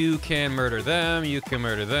 Now you can murder them. You can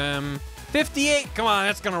murder them. 58. Come on,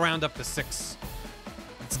 that's gonna round up to 6.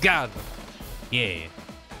 It's God. Yeah.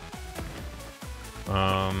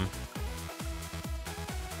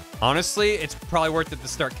 Honestly, it's probably worth it to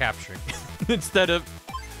start capturing instead of.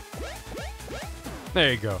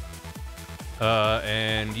 There you go.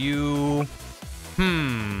 And you.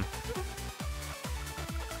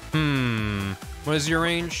 What is your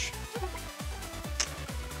range?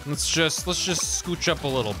 Let's just scooch up a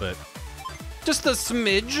little bit. Just a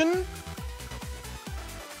smidgen.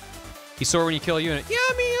 You soar when you kill a unit. Yeah,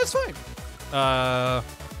 I mean, that's fine.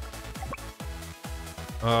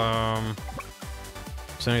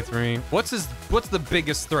 73. What's the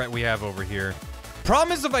biggest threat we have over here?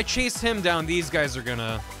 Problem is if I chase him down, these guys are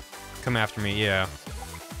gonna come after me. Yeah.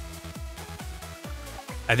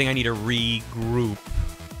 I think I need to regroup.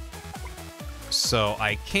 So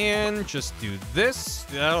I can just do this.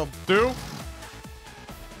 That'll do.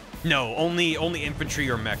 No, only infantry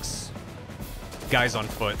or mechs. Guys on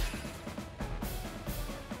foot.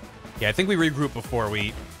 Yeah, I think we regroup before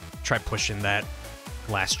we try pushing that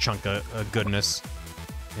last chunk of goodness.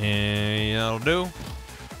 And that'll do.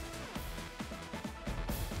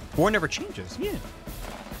 War never changes. Yeah.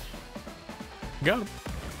 Got him.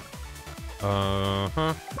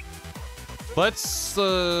 Uh-huh. Let's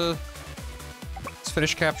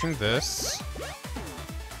finish capturing this.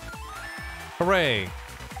 Hooray.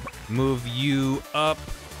 Move you up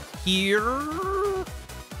here.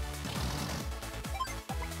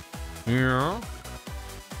 Yeah.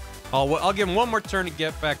 I'll give him one more turn to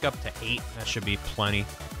get back up to 8. That should be plenty.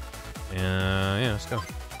 Yeah, let's go.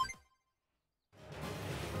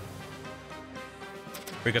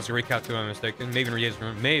 Because to recap too, I'm mistaken. Maybe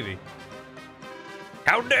reason, maybe.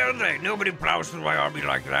 How dare they? Nobody plows through my army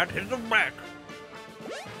like that. Hit them back.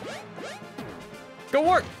 Go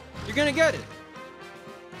work. You're gonna get it.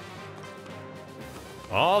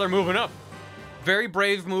 Oh, they're moving up. Very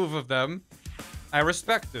brave move of them. I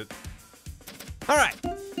respect it. All right.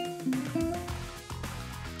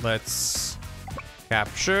 Let's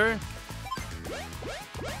capture.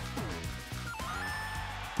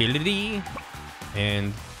 Ability.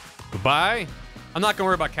 And goodbye. I'm not gonna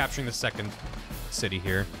worry about capturing the second city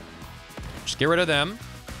here. Just get rid of them.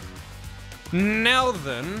 Now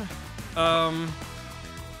then,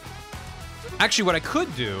 actually what I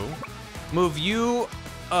could do, move you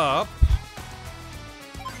up,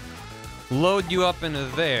 load you up into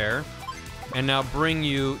there, and now bring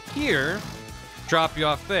you here, drop you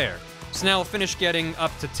off there. So now we'll finish getting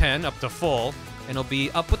up to 10, up to full, and it'll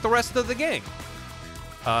be up with the rest of the gang.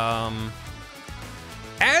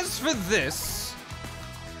 As for this,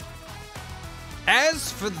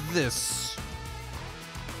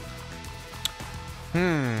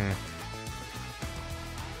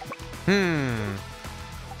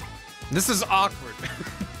 this is awkward.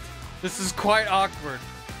 This is quite awkward.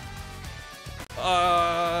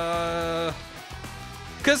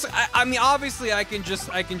 Cause I mean, obviously I can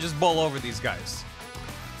just bowl over these guys.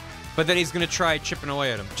 But then he's gonna try chipping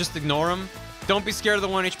away at him. Just ignore him. Don't be scared of the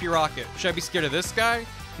 1 HP rocket. Should I be scared of this guy?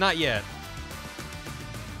 Not yet.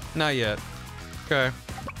 Not yet. Okay.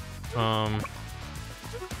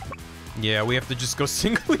 Yeah, we have to just go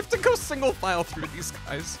single. We have to go single file through these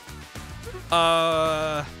guys.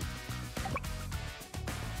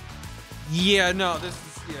 Yeah, no, this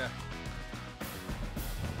is, yeah.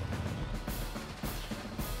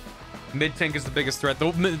 Mid tank is the biggest threat.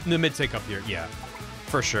 The mid tank up here, yeah,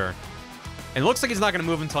 for sure. And it looks like he's not gonna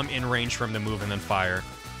move until I'm in range for him to move and then fire.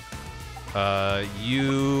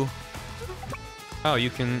 You. Oh, you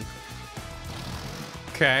can.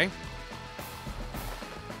 Okay.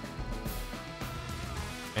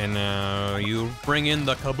 And now you bring in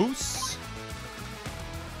the caboose.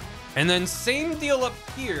 And then same deal up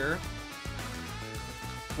here.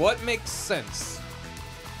 What makes sense?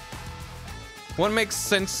 What makes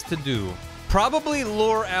sense to do? Probably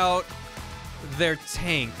lure out their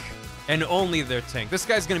tank and only their tank. This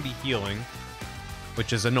guy's gonna be healing,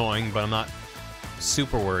 which is annoying, but I'm not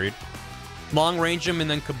super worried. Long range him and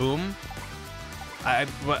then kaboom.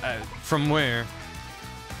 From where?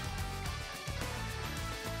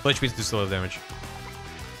 HP's do slow damage.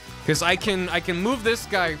 Because I can move this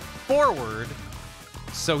guy forward,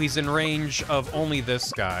 so he's in range of only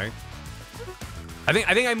this guy. I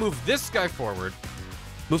think I move this guy forward.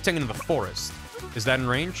 Move tank into the forest. Is that in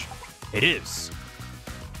range? It is.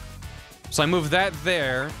 So I move that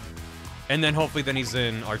there, and then hopefully then he's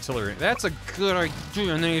in artillery. That's a good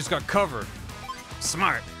idea, and then he's got cover.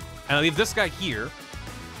 Smart. And I leave this guy here,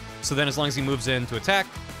 so then as long as he moves in to attack,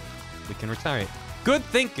 we can retaliate. Good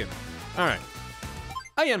thinking. All right.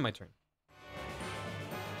 I end my turn.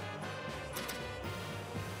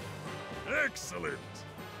 Excellent.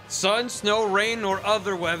 Sun, snow, rain, or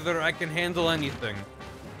other weather, I can handle anything.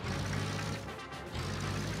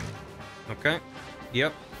 Okay.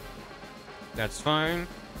 Yep. That's fine.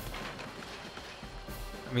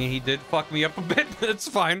 I mean, he did fuck me up a bit, but it's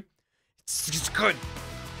fine. It's good.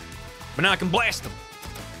 But now I can blast him.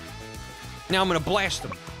 Now I'm gonna blast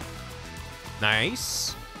him.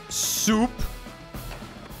 Nice. Soup.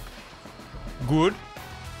 Good.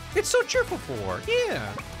 It's so cheerful for war.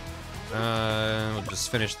 Yeah. We'll just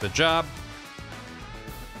finish the job.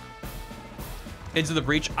 Into the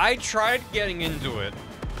breach. I tried getting into it.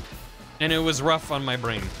 And it was rough on my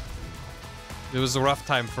brain. It was a rough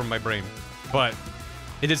time for my brain. But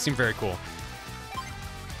it did seem very cool.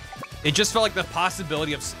 It just felt like the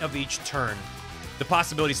possibility of each turn, the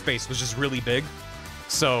possibility space was just really big.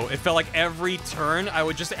 So it felt like every turn, I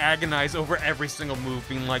would just agonize over every single move,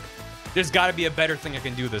 being like, there's got to be a better thing I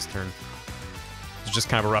can do this turn. It's just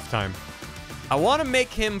kind of a rough time. I want to make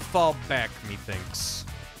him fall back, methinks.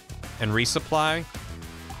 And resupply.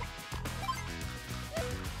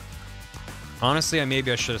 Honestly,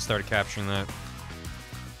 maybe I should have started capturing that.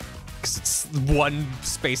 Because it's one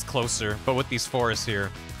space closer. But with these forests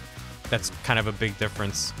here, that's kind of a big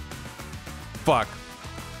difference. Fuck.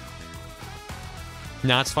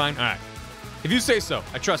 Nah, it's fine. All right. If you say so,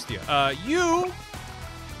 I trust you. You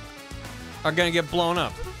are gonna get blown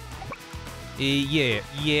up. Yeah.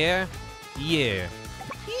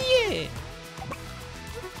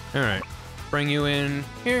 All right. Bring you in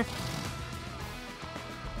here.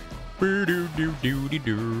 Do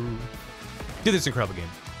this incredible game.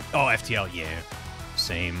 Oh, FTL, yeah.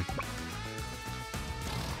 Same.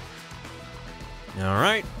 All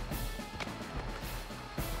right.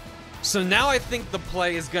 So now I think the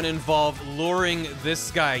play is going to involve luring this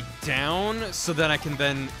guy down so that I can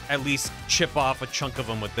then at least chip off a chunk of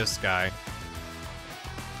him with this guy.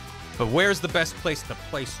 But where's the best place to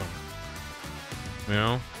place him? You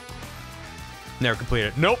know? Never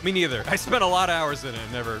completed. Nope, me neither. I spent a lot of hours in it.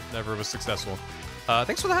 Never was successful.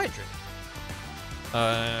 Thanks for the hydrate.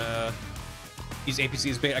 Use APC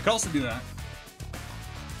as bait. I could also do that.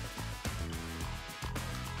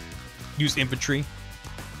 Use infantry.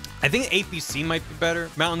 I think APC might be better.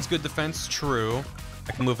 Mountain's good defense, true.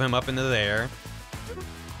 I can move him up into there.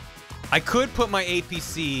 I could put my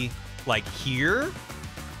APC, like, here.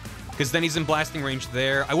 Because then he's in blasting range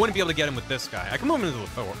there. I wouldn't be able to get him with this guy. I can move him into the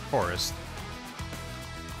forest.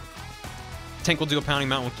 Tank will do a pounding,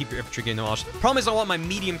 mountain will keep your infantry getting knowledge. Problem is I want my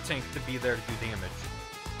medium tank to be there to do damage.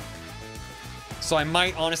 So I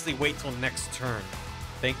might honestly wait till next turn.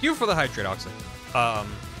 Thank you for the hydrate, Oxen.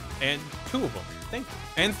 And 2 of them. Thank you.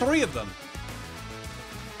 And 3 of them.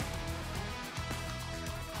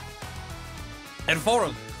 And 4 of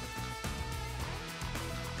them.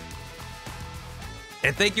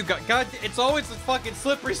 And thank you, God, it's always a fucking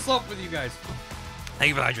slippery slope with you guys. Thank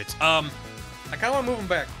you for the hydrates. I kind of want to move them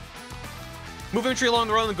back. Move infantry along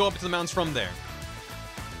the road and go up to the mountains from there.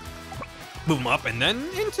 Move them up and then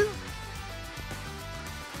into?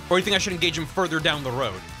 Or you think I should engage them further down the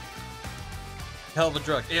road? Hell of a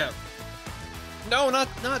drug, yeah. No, not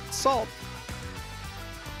salt.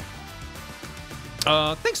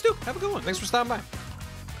 Thanks, Duke. Have a good one. Thanks for stopping by.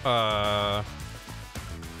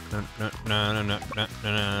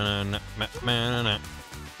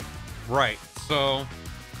 Right, so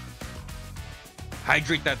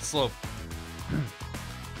hydrate that slope.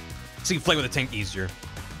 So you can play with the tank easier.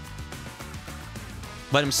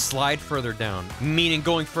 Let him slide further down, meaning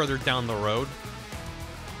going further down the road.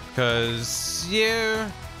 Because, yeah,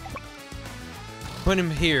 put him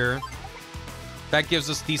here. That gives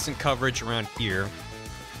us decent coverage around here.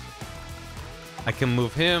 I can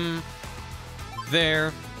move him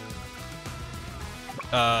there.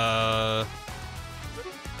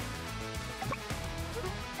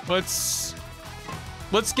 Let's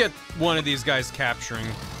get one of these guys capturing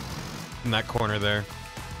in that corner there.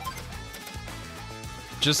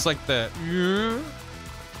 Just like that.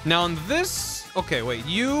 Now on this, okay, wait,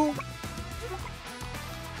 you.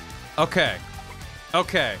 Okay.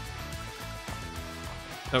 Okay.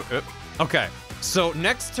 Oh, okay. So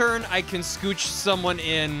next turn I can scooch someone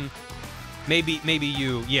in. Maybe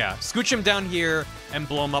you. Yeah. Scooch him down here and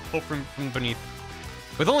blow him up from beneath.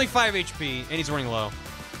 With only 5 HP and he's running low.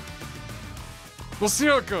 We'll see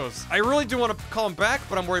how it goes. I really do want to call him back,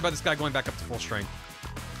 but I'm worried about this guy going back up to full strength.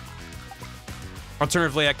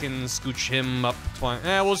 Alternatively, I can scooch him up twice.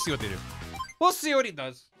 We'll see what they do. We'll see what he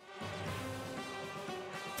does.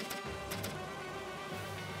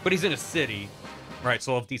 But he's in a city. Right,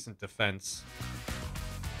 so he'll have decent defense.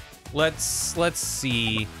 Let's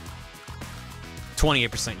see.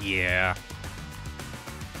 28%, yeah.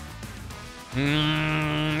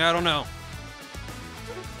 I don't know.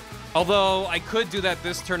 Although, I could do that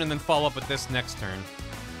this turn and then follow up with this next turn.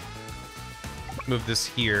 Move this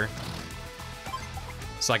here.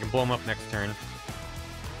 So I can blow him up next turn.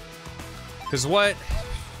 Because what?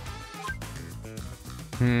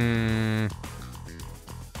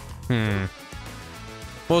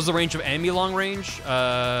 What was the range of enemy long range?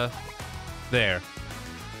 There.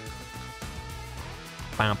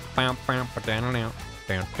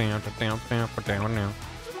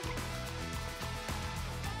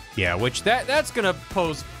 Yeah, which that's gonna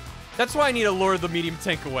pose That's why I need to lure the medium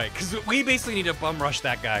tank away, because we basically need to bum rush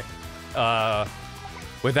that guy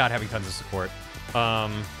without having tons of support.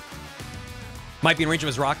 Might be in range of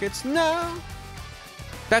his rockets? No.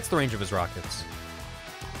 That's the range of his rockets.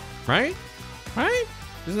 Right? Right?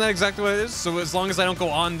 Isn't that exactly what it is? So as long as I don't go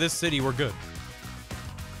on this city, we're good.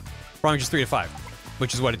 Wrong, just 3 to 5,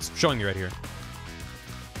 which is what it's showing me right here.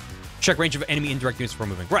 Check range of enemy indirect units before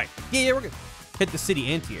moving. Right. Yeah, we're good. Hit the city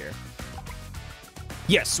anti-air.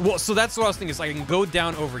 Yes, well, so that's what I was thinking, is I can go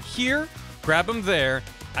down over here, grab him there.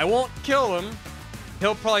 I won't kill him.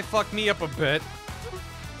 He'll probably fuck me up a bit,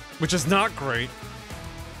 which is not great.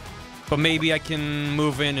 But maybe I can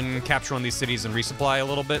move in and capture one of these cities and resupply a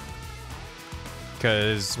little bit.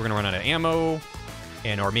 Because we're going to run out of ammo,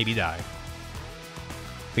 or maybe die.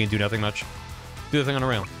 We can do nothing much. Do the thing on a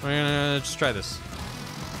rail. We're going to just try this.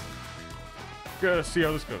 Gotta see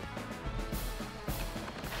how this goes.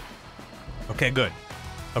 Okay, good.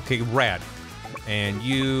 Okay, rad. And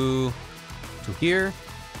you to here.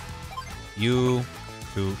 You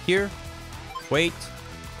to here. Wait.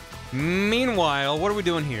 Meanwhile, what are we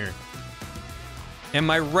doing here? Am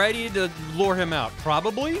I ready to lure him out?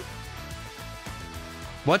 Probably.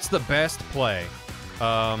 What's the best play?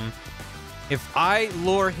 If I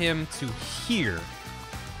lure him to here.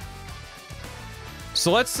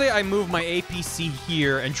 So let's say I move my APC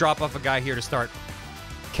here and drop off a guy here to start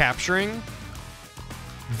capturing.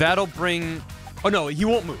 That'll bring... Oh, no, he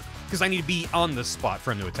won't move. Because I need to be on this spot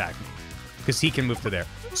for him to attack me. Because he can move to there.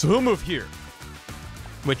 So he'll move here.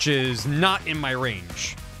 Which is not in my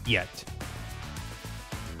range yet.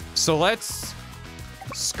 So let's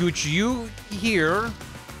scooch you here.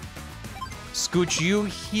 Scooch you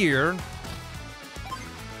here.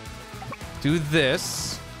 Do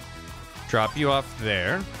this. Drop you off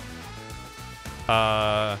there.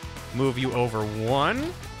 Move you over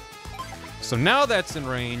 1. So now that's in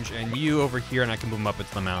range, and you over here, and I can move him up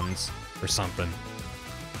into the mountains or something.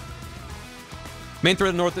 Main threat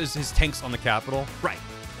of the north is his tanks on the capital. Right.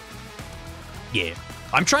 Yeah.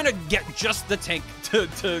 I'm trying to get just the tank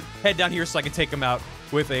to head down here so I can take him out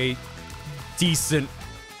with a decent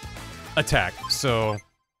attack. So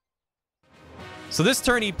this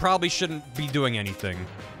turn, he probably shouldn't be doing anything.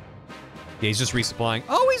 Yeah, he's just resupplying.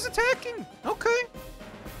 Oh, he's attacking. Okay.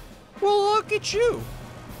 Well, look at you.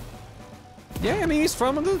 Yeah, I mean, he's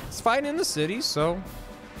fighting in the city, so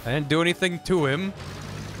I didn't do anything to him.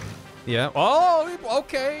 Yeah. Oh,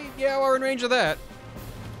 okay. Yeah, we're in range of that.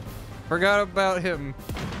 Forgot about him.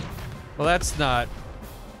 Well, it's not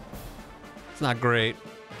great.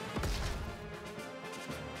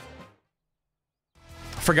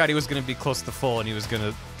 Forgot he was going to be close to full, and he was going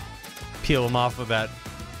to peel him off of that.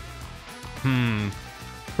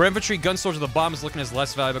 For infantry, gun soldier, the bomb is looking as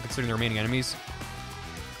less valuable considering the remaining enemies.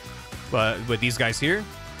 But with these guys here,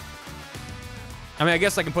 I mean, I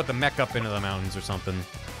guess I can put the mech up into the mountains or something.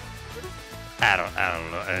 I don't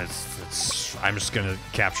know. I'm just gonna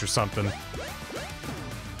capture something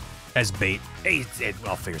as bait. Hey,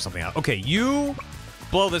 I'll figure something out. Okay, you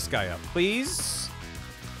blow this guy up, please.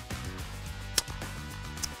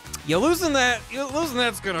 You're losing that.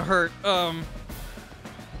 That's gonna hurt.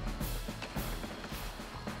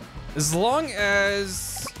 As long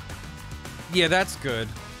as, yeah, that's good.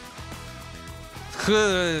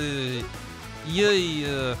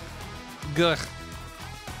 Yeah. Gah.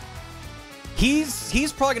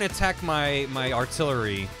 He's probably gonna attack my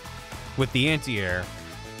artillery with the anti-air,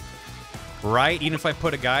 right? Even if I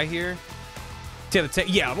put a guy here, take the tank.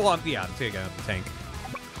 Yeah, well, yeah, I'm taking out the tank.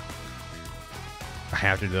 I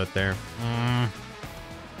have to do it there.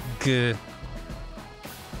 Good.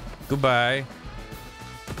 Goodbye.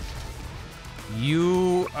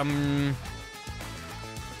 You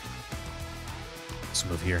Let's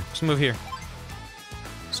move here. Just move here.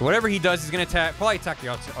 So whatever he does, he's gonna probably attack the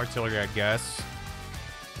artillery, I guess.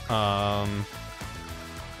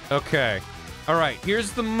 Okay. All right.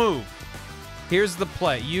 Here's the move. Here's the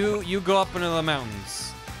play. You go up into the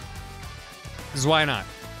mountains. Because why not?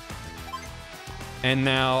 And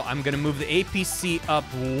now I'm gonna move the APC up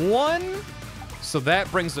 1, so that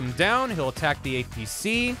brings him down. He'll attack the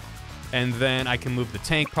APC, and then I can move the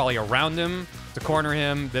tank probably around him to corner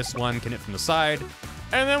him. This one can hit from the side,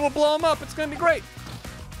 and then we'll blow him up. It's gonna be great.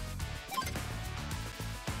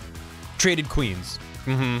 Traded queens.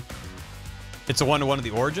 It's a 1-to-1 of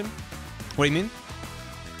the origin? What do you mean?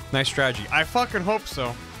 Nice strategy. I fucking hope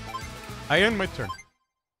so. I end my turn.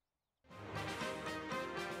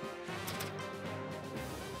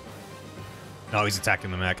 Oh, he's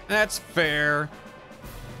attacking the mech. That's fair.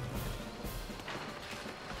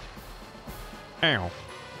 Ow.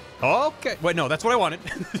 Okay. Wait, no, that's what I wanted.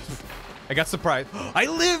 I got surprised. I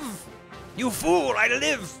live! You fool, I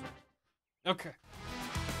live! Okay.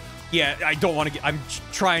 Yeah, I don't want to get... I'm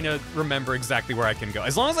trying to remember exactly where I can go.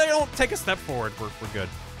 As long as I don't take a step forward, we're good.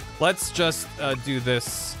 Let's just do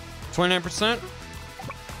this. 29%.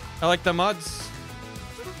 I like the mods.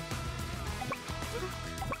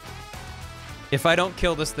 If I don't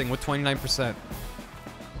kill this thing with 29%,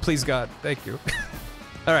 please God, thank you.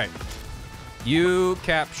 All right. You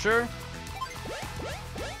capture.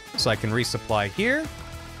 So I can resupply here.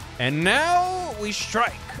 And now we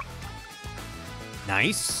strike.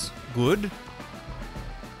 Nice. Good.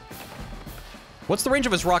 What's the range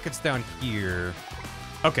of his rockets down here?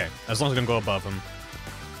 Okay, as long as I don't go above him.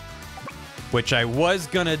 Which I was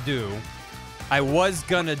gonna do. I was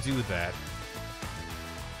gonna do that.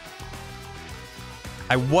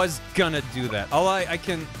 Oh, I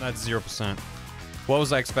can... That's 0%. What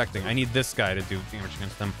was I expecting? I need this guy to do damage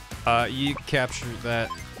against them. You capture that.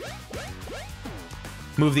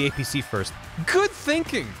 Move the APC first. Good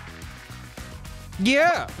thinking!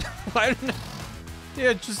 Yeah! I don't know.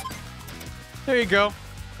 Yeah, just... There you go.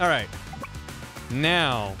 Alright.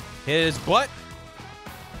 Now, his butt.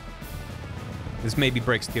 This maybe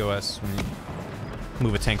breaks TOS when you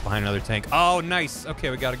move a tank behind another tank. Oh, nice! Okay,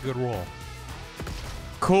 we got a good roll.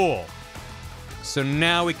 Cool. So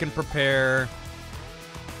now we can prepare...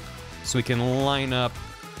 So we can line up...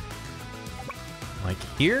 Like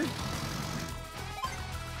here?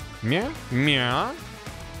 Yeah, yeah.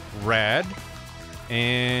 Red.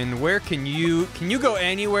 And where can you go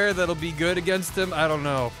anywhere that'll be good against him? I don't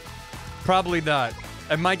know. Probably not.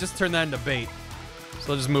 I might just turn that into bait.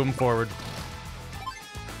 So I'll just move him forward.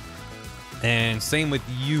 And same with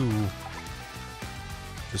you.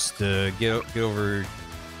 Just get over.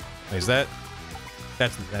 Wait, is that?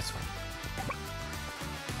 That's fine.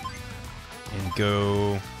 And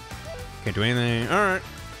go. Can't do anything. All right.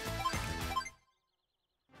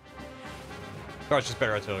 Oh, it's just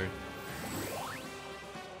better artillery.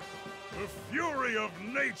 The fury of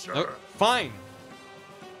nature. Oh, fine.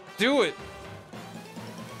 Do it.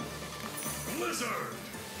 Blizzard.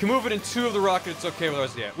 Can move it in 2 of the rockets. Okay, with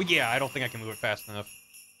ours, yeah. Well, yeah, I don't think I can move it fast enough.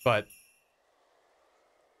 But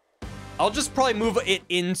I'll just probably move it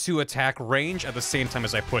into attack range at the same time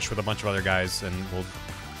as I push with a bunch of other guys, and we'll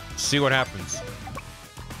see what happens.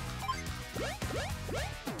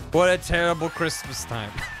 What a terrible Christmas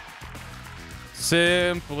time.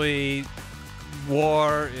 Simply,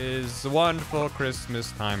 war is a wonderful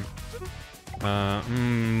Christmas time.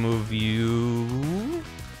 Move you.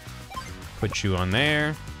 Put you on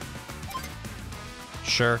there.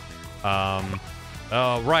 Sure.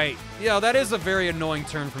 Oh, right. Yeah, that is a very annoying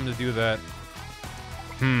turn for him to do that.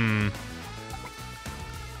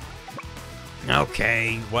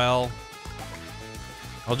 Okay, well.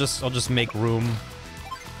 I'll just make room.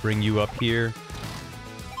 Bring you up here.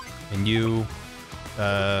 And you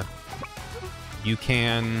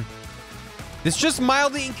can... This just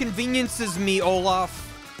mildly inconveniences me, Olaf.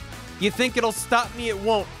 You think it'll stop me? It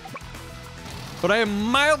won't. But I am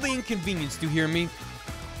mildly inconvenienced, do you hear me?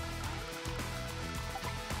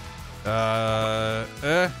 Yeah.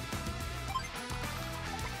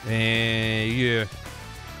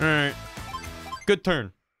 Alright. Good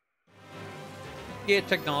turn. Yeah,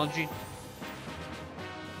 technology.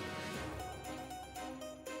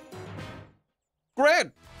 Great!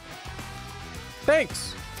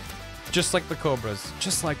 Thanks! Just like the Cobras.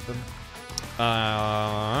 Just like them.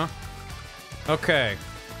 Okay.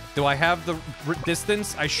 Do I have the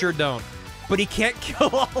distance? I sure don't. But he can't kill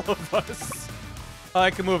all of us.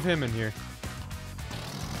 I can move him in here.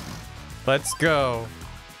 Let's go.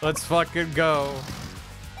 Let's fucking go.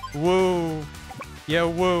 Woo. Yeah,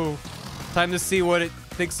 woo. Time to see what it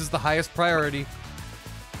thinks is the highest priority.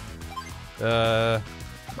 Yeah.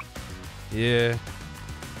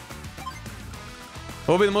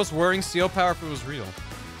 What would be the most worrying CO power if it was real?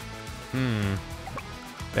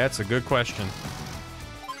 That's a good question.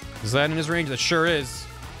 Is that in his range? That sure is.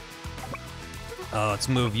 Let's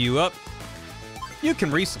move you up. You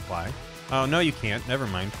can resupply. Oh, no, you can't. Never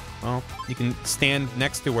mind. Well, you can stand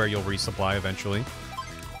next to where you'll resupply eventually.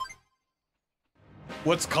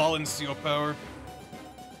 What's Colin's CO power?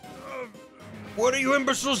 What are you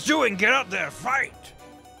imbeciles doing? Get out there, fight!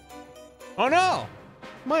 Oh no!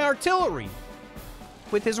 My artillery!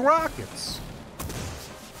 With his rockets.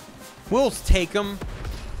 We'll take him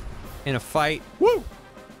in a fight. Woo!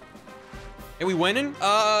 Are we winning?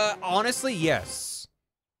 Honestly, yes.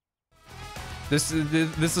 This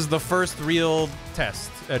is the first real test,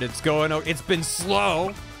 and it's going. It's been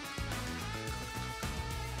slow.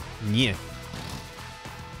 Yeah.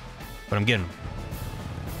 But I'm getting him.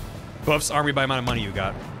 Buffs army by amount of money you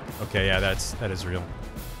got. Okay, yeah, that is real.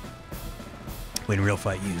 Win real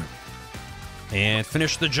fight you. And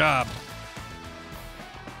finish the job.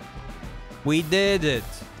 We did it.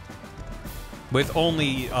 With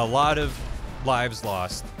only a lot of lives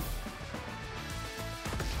lost.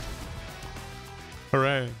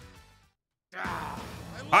 Hooray. I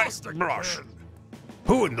lost Brush.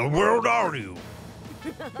 Who in the world are you?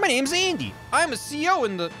 My name's Andy. I'm a CO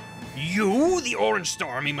in the... You? The Orange Star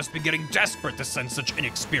Army must be getting desperate to send such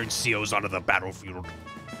inexperienced COs onto the battlefield.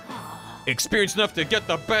 Experienced enough to get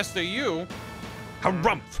the best of you.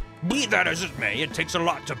 Harumph! Be that as it may, it takes a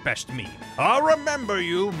lot to best me. I'll remember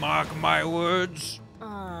you, mark my words.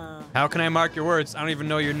 How can I mark your words? I don't even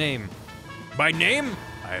know your name. By name,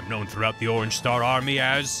 I am known throughout the Orange Star Army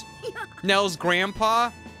as... Nell's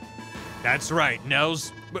grandpa? That's right,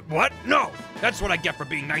 Nels. But what? No! That's what I get for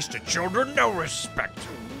being nice to children. No respect.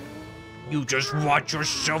 You just watch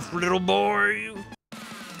yourself, little boy.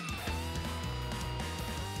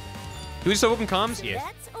 Do we still open comms? So Yeah.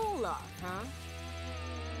 that's Olaf, huh?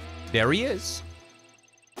 There he is.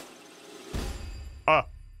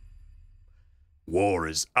 War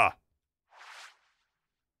is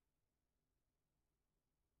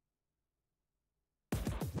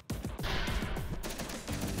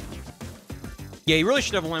Yeah, he really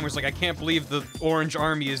should have a line where it's like, I can't believe the Orange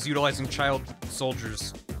Army is utilizing child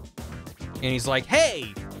soldiers. And he's like,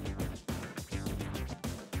 hey!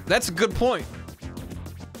 That's a good point.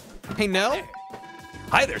 Hey, Nell?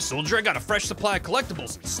 Hi there, soldier. I got a fresh supply of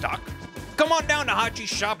collectibles in stock. Come on down to Hachi's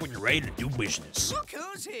shop when you're ready to do business. Look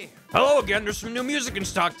who's here. Hello again. There's some new music in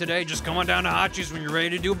stock today. Just come on down to Hachi's when you're ready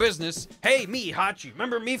to do business. Hey, me, Hachi.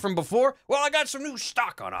 Remember me from before? Well, I got some new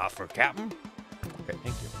stock on offer, Captain. Okay,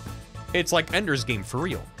 thank you. It's like Ender's Game for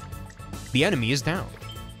real. The enemy is down.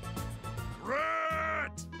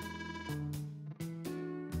 Rat!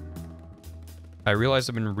 I realize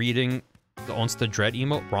I've been reading the Onsta Dread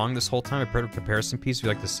emote wrong this whole time. I prepared a comparison piece. If you'd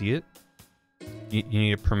like to see it. You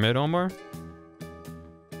need a permit, Omar?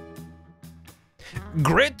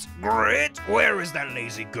 Grit, grit. Where is that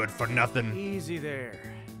lazy good for nothing? Easy there.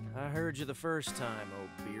 I heard you the first time, oh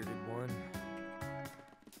bearded one.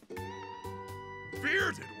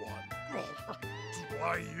 Bearded one?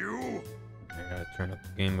 Why you? I gotta turn up the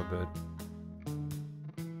game a bit.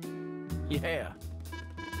 Yeah.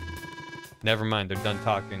 Never mind, they're done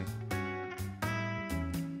talking.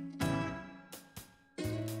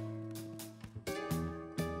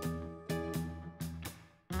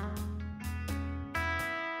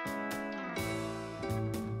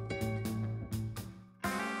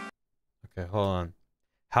 Okay, hold on.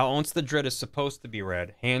 How Owns the Dread is supposed to be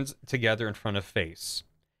read. Hands together in front of face.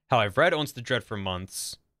 How I've read Owns the Dread for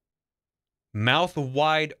months. Mouth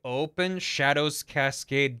wide open, shadows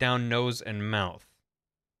cascade down nose and mouth.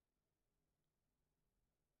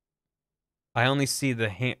 I only see the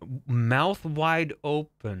hand. Mouth wide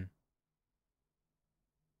open.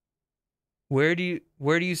 Where do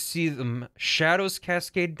you see the shadows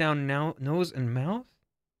cascade down nose and mouth?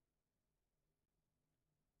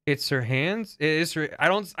 It's her hands. It is her.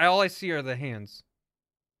 All I see are the hands.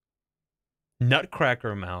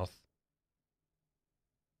 Nutcracker mouth.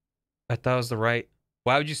 I thought it was the right.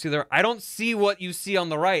 Why would you see the? I don't see what you see on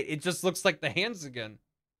the right. It just looks like the hands again.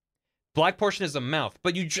 Black portion is a mouth,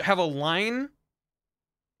 but you have a line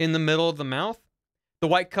in the middle of the mouth. The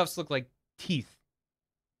white cuffs look like teeth.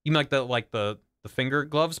 You mean like the finger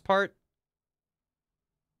gloves part?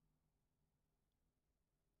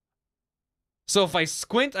 So if I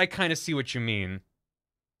squint, I kind of see what you mean.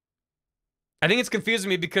 I think it's confusing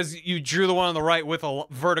me because you drew the one on the right with a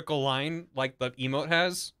vertical line like the emote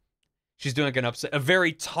has. She's doing like an upset, a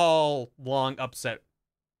very tall, long upset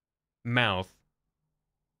mouth.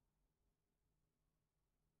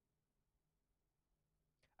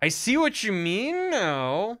 I see what you mean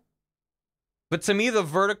now. But to me, the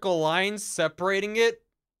vertical lines separating it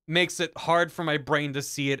makes it hard for my brain to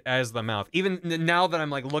see it as the mouth. Even now that I'm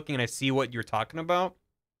like looking and I see what you're talking about.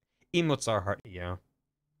 Emotes are hard. Yeah.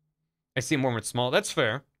 I see it more when it's small. That's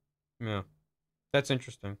fair. Yeah. That's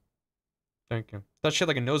interesting. Thank you. Thought she had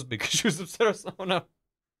like a nose because she was upset or something. Oh, no.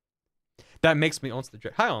 That makes me Onsta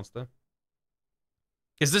Dread. Hi, Onsta.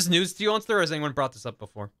 Is this news to you, Onsta, or has anyone brought this up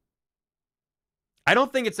before? I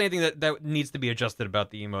don't think it's anything that needs to be adjusted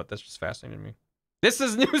about the emote. That's just fascinating to me. This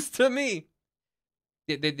is news to me.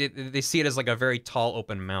 They see it as like a very tall,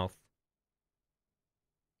 open mouth.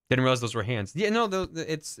 Didn't realize those were hands. Yeah, no,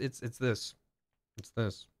 it's this. It's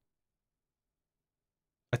this.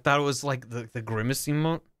 I thought it was like the grimace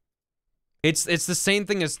emote. It's the same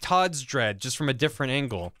thing as Todd's Dread, just from a different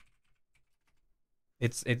angle.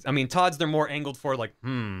 I mean, Todd's they're more angled for like,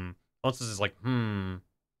 Onsta's is like,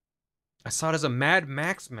 I saw it as a Mad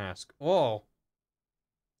Max mask. Oh.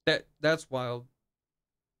 That's wild.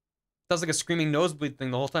 That's like a screaming nosebleed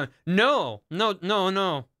thing the whole time. No.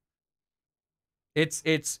 It's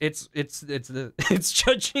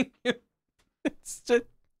judging you. It's just...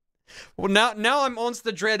 Well, now I'm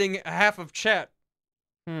onsta dreading half of chat.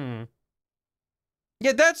 Yeah,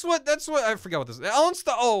 that's what I forgot what this is. Onsta.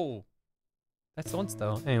 Oh. That's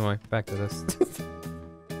onsta. Anyway, back to this.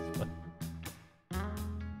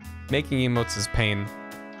 Making emotes is pain.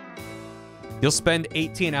 You'll spend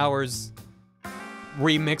 18 hours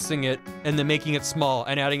remixing it and then making it small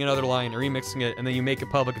and adding another line, remixing it, and then you make it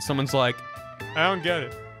public and someone's like, I don't get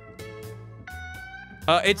it.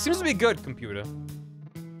 It seems to be good, computer.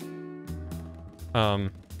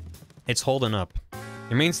 It's holding up.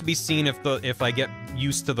 It remains to be seen if I get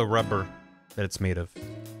used to the rubber that it's made of.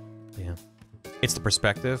 Yeah. It's the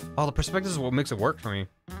perspective. Oh, the perspective is what makes it work for me.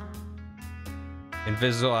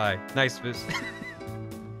 Invisible eye. Nice, Viz.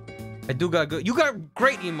 I do got good. You got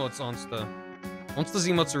great emotes, Onsta. Onsta's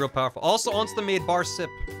emotes are real powerful. Also, Onsta made bar sip.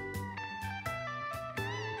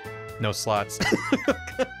 No slots.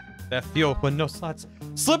 That feel when no slots.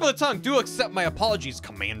 Slip of the tongue. Do accept my apologies,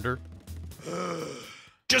 Commander.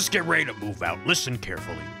 Just get ready to move out. Listen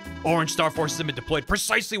carefully. Orange Star Forces have been deployed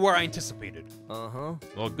precisely where I anticipated. Uh-huh.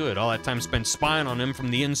 Well, good. All that time spent spying on them from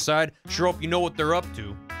the inside. Sure hope you know what they're up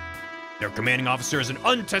to. Their commanding officer is an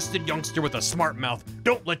untested youngster with a smart mouth.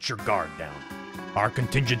 Don't let your guard down. Our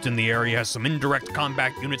contingent in the area has some indirect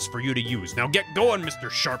combat units for you to use. Now get going,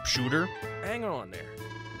 Mr. Sharpshooter. Hang on there.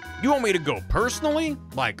 You want me to go personally?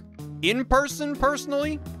 Like, in person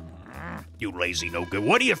personally? You lazy no-good.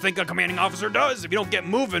 What do you think a commanding officer does if you don't get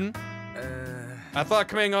moving? I thought a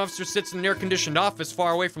commanding officer sits in an air-conditioned office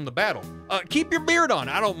far away from the battle. Keep your beard on.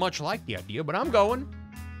 I don't much like the idea, but I'm going.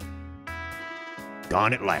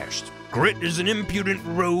 Gone at last. Grit is an impudent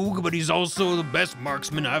rogue, but he's also the best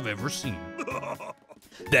marksman I've ever seen.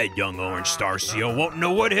 That young Orange Star Seal won't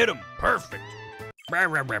know what hit him. Perfect. Rah,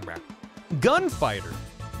 rah, rah, rah. Gunfighter.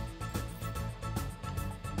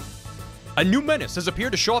 A new menace has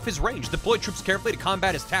appeared to show off his range. Deploy troops carefully to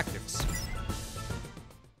combat his tactics.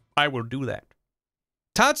 I will do that.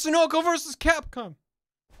 Tatsunoko versus Capcom.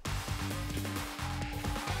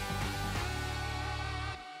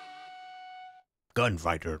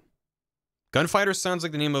 Gunfighter. Gunfighter sounds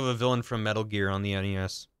like the name of a villain from Metal Gear on the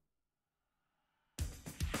NES.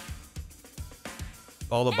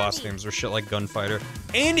 All the boss names are shit like Gunfighter.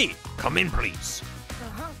 Andy! Come in, please.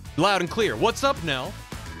 Loud and clear. What's up, Nell?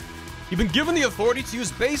 You've been given the authority to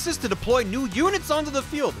use bases to deploy new units onto the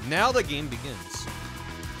field. Now the game begins.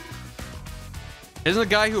 Isn't the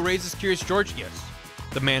guy who raises Curious George? Yes.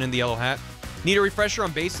 The man in the yellow hat. Need a refresher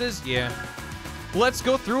on bases? Yeah. Let's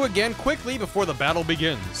go through again quickly before the battle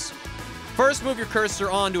begins. First, move your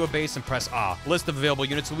cursor onto a base and press A. List of available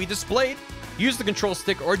units will be displayed. Use the control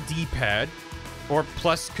stick or D-pad, or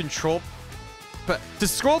plus control. To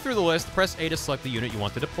scroll through the list, press A to select the unit you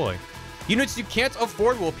want to deploy. Units you can't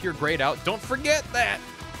afford will appear grayed out. Don't forget that.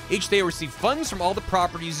 Each day you'll receive funds from all the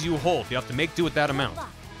properties you hold. You have to make do with that amount.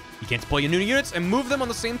 You can't deploy your new units and move them on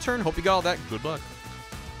the same turn. Hope you got all that. Good luck.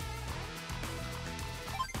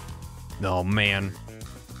 Oh, man.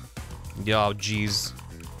 Oh, jeez.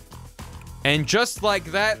 And just like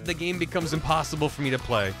that, the game becomes impossible for me to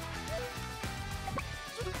play.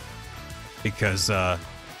 Because,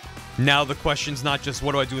 now the question's not just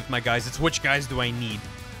what do I do with my guys, it's which guys do I need,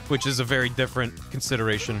 which is a very different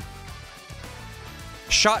consideration.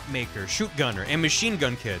 Shot maker, shoot gunner, and machine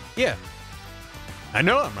gun kid. Yeah. I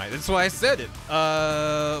know I'm right. That's why I said it.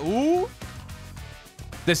 Ooh.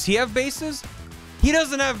 Does he have bases? He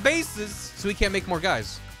doesn't have bases, so he can't make more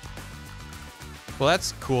guys. Well,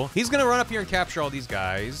 that's cool. He's gonna run up here and capture all these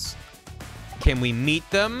guys. Can we meet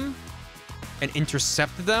them and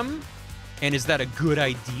intercept them? And is that a good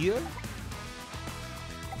idea?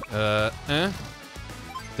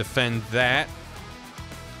 Defend that.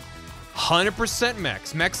 100%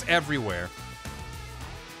 mechs. Mechs everywhere.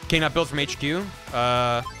 Can you not build from HQ?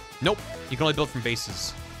 Nope. You can only build from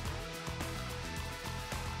bases.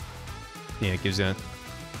 Yeah, it gives you...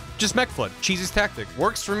 Just mech flood. Cheesy's tactic.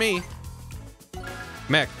 Works for me.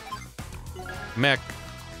 Mech. Mech.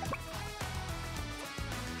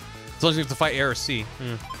 As long as you have to fight air or sea.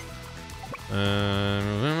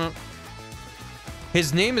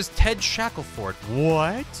 His name is Ted Shackleford.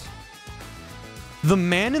 What? The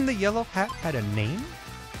man in the yellow hat had a name?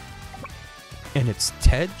 And it's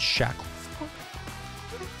Ted Shackleford?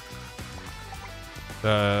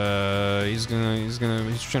 He's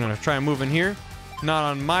trying to try and move in here. Not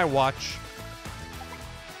on my watch.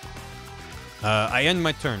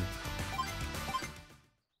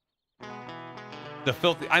 The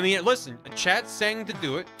filthy. I mean, listen, chat's saying to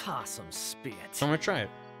do it. Possum spit. I'm gonna try it.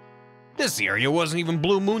 This area wasn't even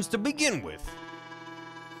Blue Moon's to begin with.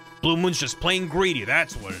 Blue Moon's just plain greedy,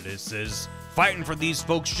 that's what it is, sis. Fighting for these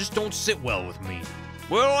folks just don't sit well with me.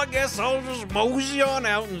 Well, I guess I'll just mosey on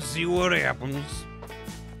out and see what happens.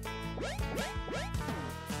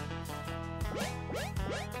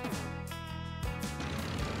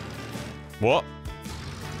 What?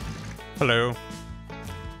 Hello.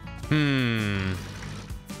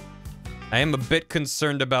 I am a bit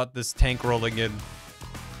concerned about this tank rolling in.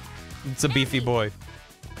 It's a beefy boy.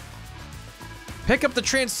 Pick up the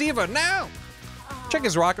transceiver now! Check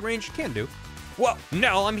his rocket range. Can do. Well,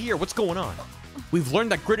 now I'm here. What's going on? We've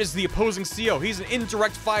learned that Grit is the opposing CO. He's an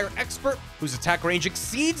indirect fire expert whose attack range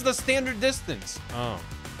exceeds the standard distance. Oh.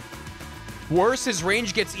 Worse, his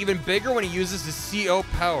range gets even bigger when he uses his CO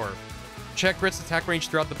power. Check Grit's attack range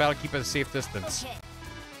throughout the battle. Keep it at a safe distance. Okay.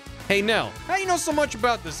 Hey, Nell. How do you know so much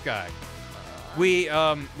about this guy? We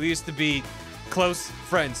used to be close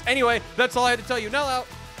friends. Anyway, that's all I had to tell you. Nell out.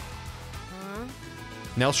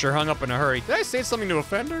 Nell sure hung up in a hurry. Did I say something to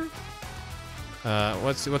offend her?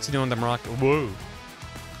 What's he doing with them rocket? Whoa.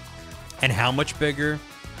 And how much bigger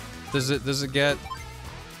does it get?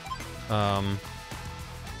 Combat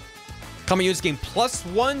units gain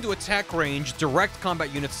 +1 to attack range. Direct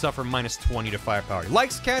combat units suffer -20 to firepower.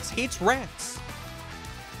 Likes cats, hates rats.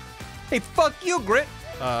 Hey, fuck you, Grit.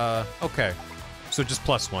 Okay. So just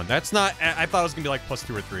 +1. That's not. I thought it was gonna be like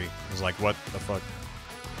 +2 or 3. I was like, what the fuck?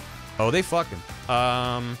 Oh, they fuck him.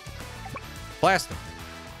 Blast him.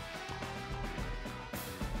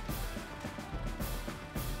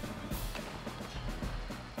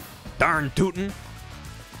 Darn tootin'.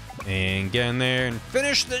 And get in there and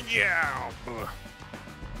finish the job.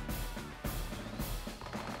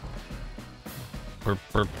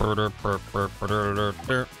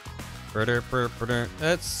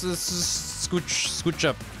 That's scooch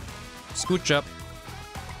up. Scooch up.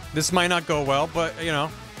 This might not go well, but you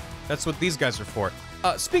know, that's what these guys are for.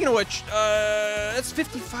 Speaking of which, that's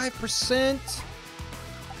 55%.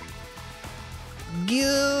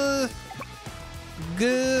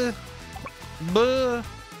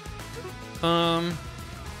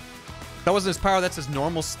 That wasn't his power, that's his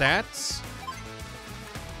normal stats.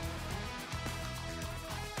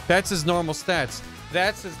 That's his normal stats.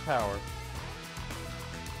 That's his power.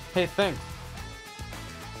 Hey, thanks.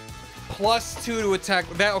 +2 to attack.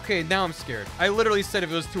 That okay, now I'm scared. I literally said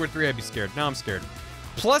if it was 2 or 3, I'd be scared. Now I'm scared.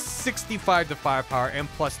 +65 to firepower and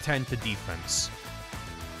 +10 to defense.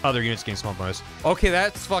 Other units gain small bonus. Okay,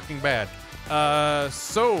 that's fucking bad.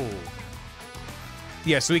 So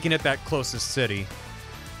yeah, so we can hit that closest city.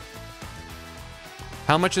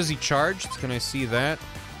 How much is he charged? Can I see that?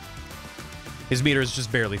 His meter is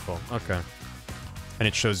just barely full. Okay. And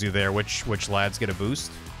it shows you there which lads get a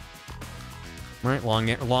boost. All right,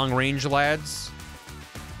 long range lads.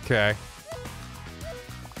 Okay.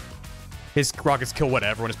 His rockets kill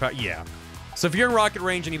whatever when his power. Yeah. So if you're in rocket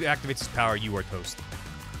range and he activates his power, you are toast.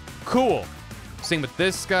 Cool. Same with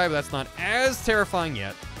this guy, but that's not as terrifying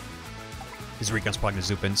yet. His recon's probably gonna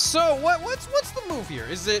zoop in. So what's the move here?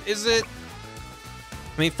 Is it?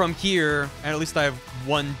 I mean, from here, and at least I have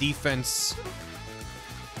 1 defense.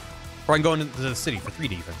 Or I can go into the city for 3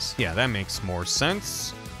 defense. Yeah, that makes more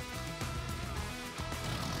sense.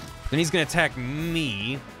 Then he's gonna attack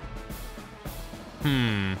me.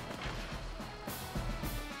 I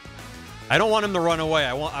don't want him to run away.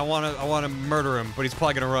 I want to murder him, but he's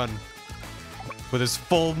probably gonna run with his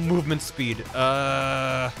full movement speed.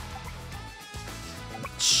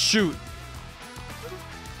 Shoot.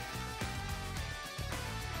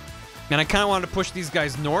 And I kind of wanted to push these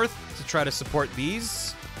guys north to try to support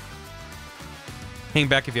these. Hang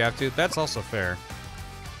back if you have to. That's also fair.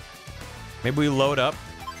 Maybe we load up.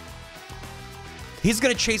 He's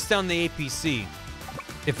gonna chase down the APC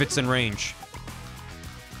if it's in range.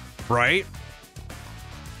 Right?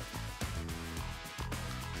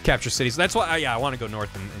 Capture cities. That's why, yeah, I want to go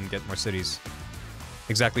north and get more cities.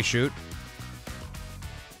 Exactly, shoot.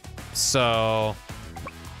 So,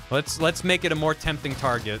 let's make it a more tempting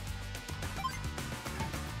target.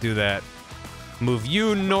 Do that. Move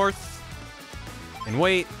you north and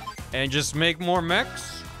wait and just make more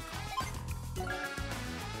mechs.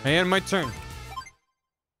 And my turn.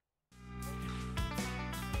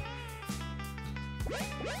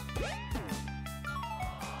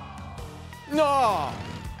 No.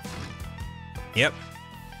 Yep.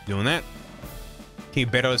 Doing that. Can you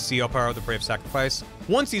better see power of the Brave Sacrifice?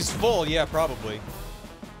 Once he's full, yeah, probably.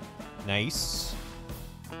 Nice.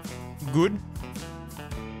 Good.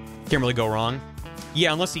 Can't really go wrong.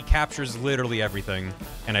 Yeah, unless he captures literally everything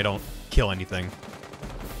and I don't kill anything.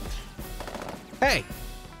 Hey,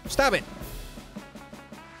 stop it.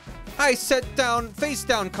 I set down face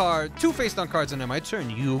down card, 2 face down cards, and then my turn,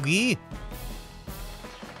 Yugi.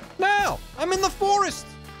 Now, I'm in the forest.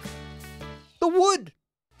 The wood.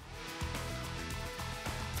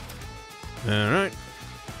 All right.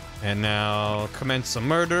 And now commence a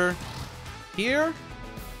murder here.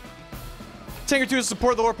 Tanker 2 to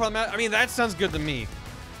support the lore problem. I mean, that sounds good to me.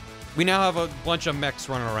 We now have a bunch of mechs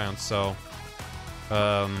running around, so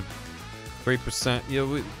 3%.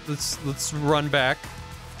 Yeah, let's run back.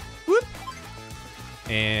 Whoop.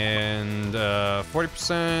 And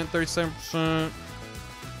 40%, 37%.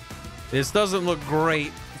 This doesn't look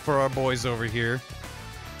great for our boys over here.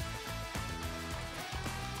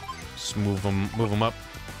 Just move them up.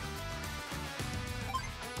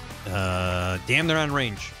 Damn, they're on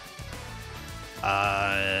range.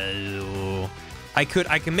 I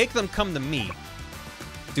can make them come to me.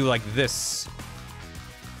 Do like this.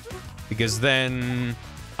 Because then,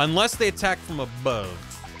 unless they attack from above,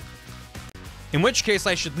 in which case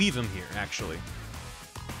I should leave them here, actually.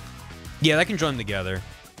 Yeah, they can join together,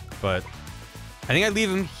 but I think I leave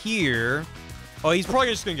him here. Oh, he's probably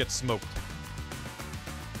just gonna get smoked.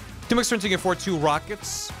 2 mix turns to get 4-2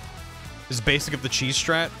 rockets. Is basic of the cheese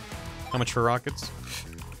strat. How much for rockets?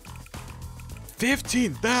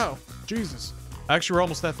 15,000. Jesus. Actually, we're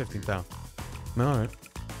almost at 15,000. All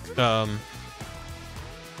right.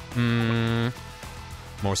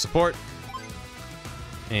 More support.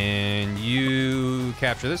 And you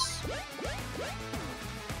capture this.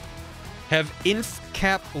 Have inf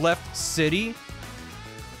cap left city.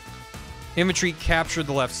 Infantry captured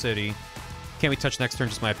the left city. Can't we touch next turn?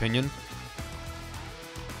 Just my opinion.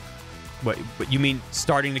 What you mean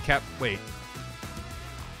starting to cap? Wait.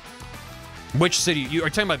 Which city? You are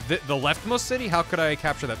talking about the leftmost city? How could I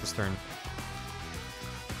capture that this turn?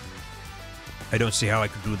 I don't see how I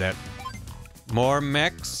could do that. More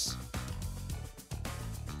mechs.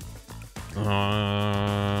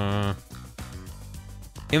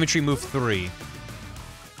 Infantry move 3.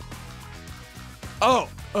 Oh!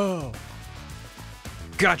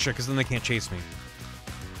 Gotcha, because then they can't chase me.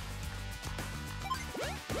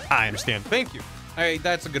 I understand. Thank you.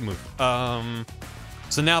 That's a good move.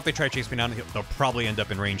 So now if they try to chase me down, they'll probably end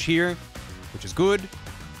up in range here, which is good.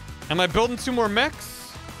 Am I building 2 more mechs?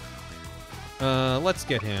 Let's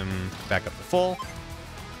get him back up to full.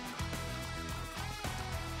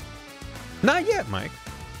 Not yet, Mike.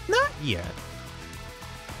 Not yet.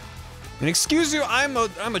 And excuse you, I'm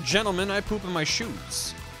a gentleman. I poop in my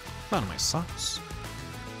shoes, not in my socks.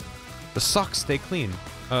 The socks stay clean.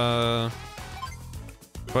 Fuck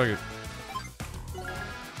it.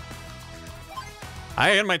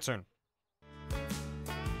 I end my turn.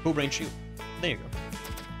 Full range shield. There you go.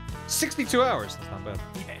 62 hours. That's not bad.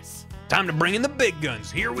 Yes. Time to bring in the big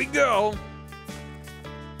guns. Here we go.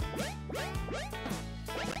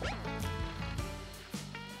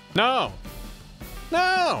 No.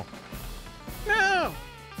 No. No.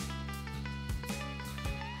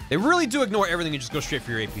 They really do ignore everything and just go straight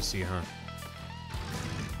for your APC, huh?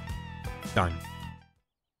 Done.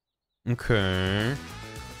 Okay.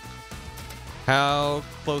 How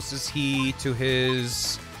close is he to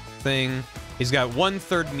his thing? He's got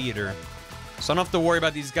 1/3 meter. So I don't have to worry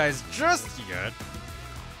about these guys just yet.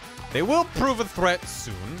 They will prove a threat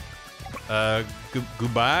soon.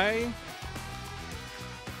 Goodbye?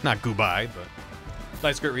 Not goodbye, but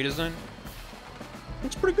nice, great redesign.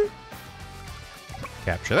 It's pretty good.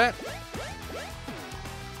 Capture that.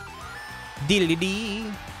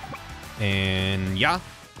 Dee-dee-dee. And yeah,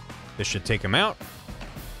 this should take him out.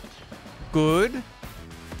 Good.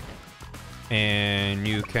 And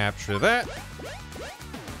you capture that.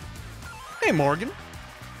 Hey, Morgan.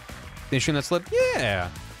 Finishing that slip? Yeah.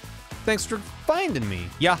 Thanks for finding me.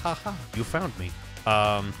 Yeah, haha. You found me.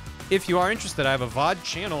 If you are interested, I have a VOD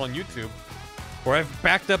channel on YouTube where I've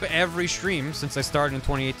backed up every stream since I started in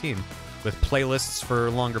 2018 with playlists for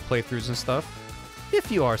longer playthroughs and stuff.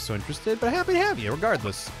 If you are so interested, but happy to have you,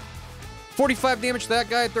 regardless. 45 damage to that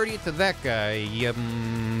guy, 38 to that guy.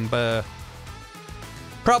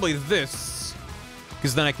 Probably this,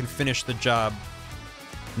 because then I can finish the job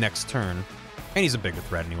next turn. And he's a bigger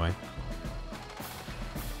threat anyway.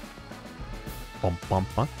 Bum, bum,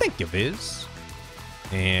 bum. Thank you, Viz.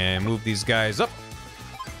 And move these guys up.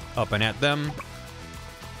 Up and at them.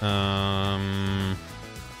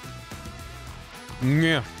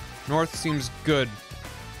 Yeah. North seems good.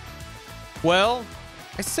 Well,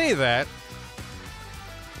 I say that,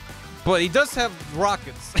 but he does have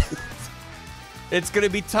rockets. It's gonna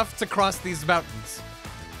be tough to cross these mountains.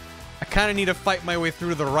 I kind of need to fight my way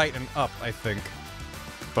through the right and up, I think.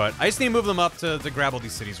 But I just need to move them up to grab all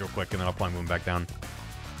these cities real quick, and then I'll probably move them back down.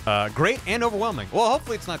 Great and overwhelming. Well,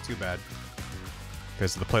 hopefully it's not too bad.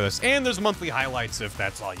 Because of the playlist. And there's monthly highlights if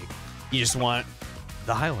that's all you just want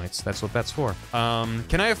the highlights. That's what that's for.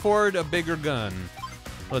 Can I afford a bigger gun?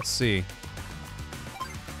 Let's see.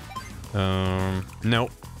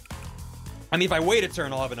 Nope. I mean, if I wait a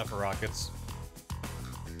turn, I'll have enough for rockets.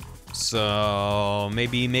 So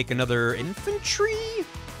maybe make another infantry?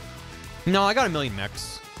 No, I got 1,000,000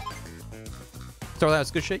 mechs. So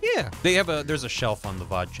that's good shit. Yeah, they have there's a shelf on the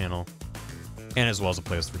VOD channel, and as well as a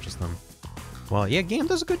playlist for just them. Well, yeah, game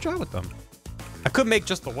does a good job with them. I could make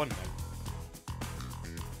just the one mech.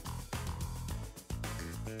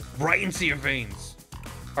 Right into your veins.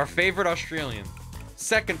 Our favorite Australian.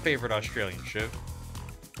 Second favorite Australian ship.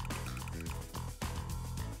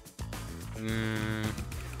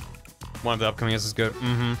 One of the upcoming is good.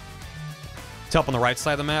 It's up on the right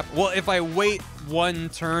side of the map. Well, if I wait one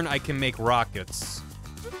turn, I can make rockets.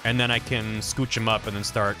 And then I can scooch them up and then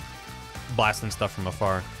start blasting stuff from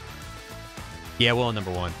afar. Yeah, well, number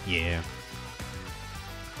 1. Yeah.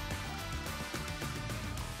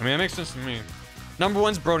 I mean, that makes sense to me. Number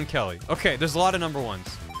 1's Broden Kelly. Okay, there's a lot of number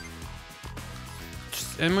 1s.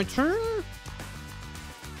 Just end my turn?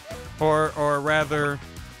 Or rather...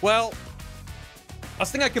 Well... I was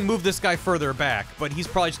thinking I can move this guy further back, but he's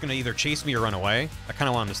probably just going to either chase me or run away. I kind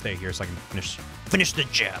of want him to stay here so I can finish the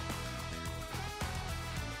job.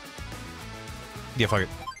 Yeah, fuck it.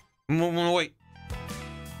 Wait.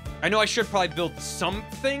 I know I should probably build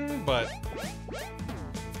something, but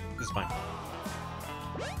this is fine.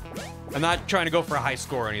 I'm not trying to go for a high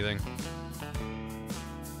score or anything.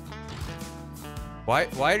 Why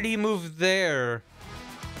did he move there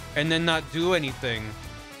and then not do anything?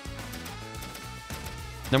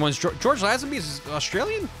 Number 1's George Lazenby is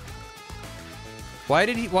Australian? Why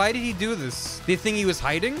did he do this? Do you think he was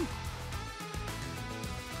hiding?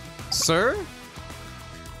 Sir?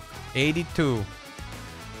 82.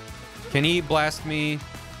 Can he blast me?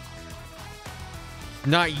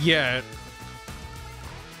 Not yet.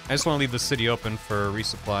 I just want to leave the city open for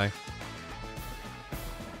resupply.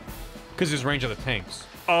 Because his range of the tanks.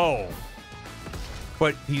 Oh.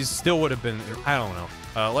 But he still would have been... I don't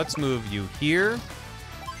know. Let's move you here.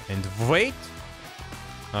 And wait.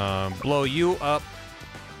 Blow you up.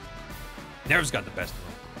 Never's got the best of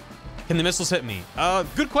them. Can the missiles hit me?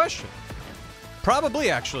 Good question. Probably,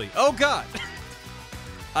 actually. Oh, God.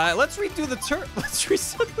 Let's redo the turn. Let's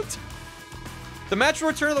reset the turn. The match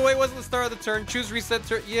return of the way wasn't the start of the turn. Choose reset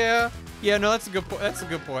turn. Yeah. Yeah, no, that's a good point. That's a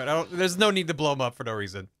good point. There's no need to blow him up for no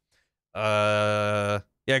reason. Yeah,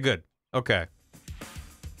 good. Okay.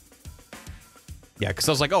 Yeah, because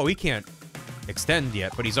I was like, oh, he can't extend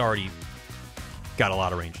yet, but he's already got a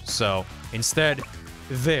lot of range. So instead,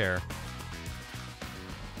 there.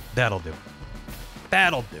 That'll do.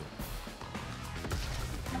 That'll do.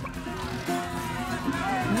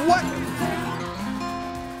 What?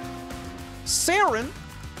 Saren?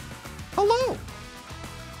 Hello.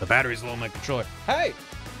 The battery's low on my controller. Hey.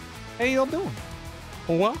 How y'all doing?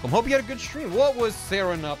 Well, welcome. Hope you had a good stream. What was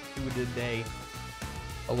Saren up to today?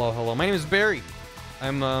 Hello, hello. My name is Barry.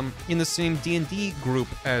 I'm in the same D&D group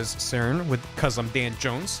as Saren because I'm Dan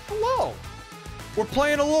Jones. Hello. We're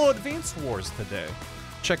playing a little Advance Wars today.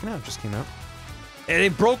 Checking out. Just came out. And they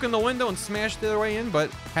broke in the window and smashed their way in,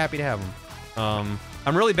 but happy to have them.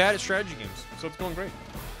 I'm really bad at strategy games, so it's going great.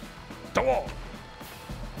 The wall.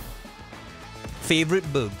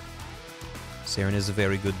 Favorite bug. Saren is a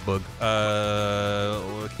very good bug.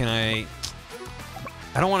 Can I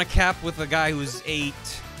don't want to cap with a guy who's 8.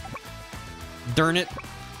 Darn it.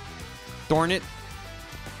 Darn it.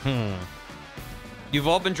 You've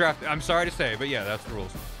all been drafted. I'm sorry to say, but yeah, that's the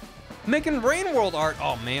rules. Making Rain World art.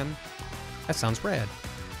 Oh, man. That sounds rad.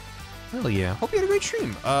 Hell yeah. Hope you had a great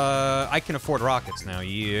stream. I can afford rockets now.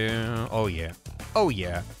 Yeah. Oh, yeah. Oh,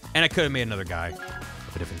 yeah. And I could have made another guy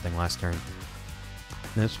of a different thing last turn.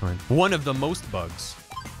 That's fine. One of the most bugs.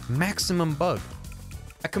 Maximum bug.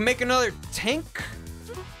 I could make another tank.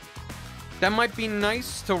 That might be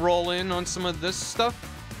nice to roll in on some of this stuff.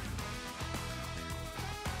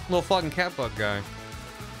 Little fucking cat bug guy.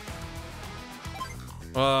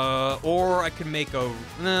 Or I could make a...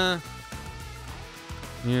 Nah.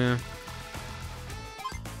 Yeah.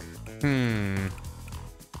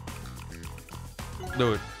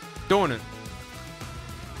 Do it. Doing it.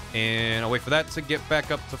 And I'll wait for that to get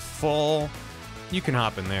back up to full. You can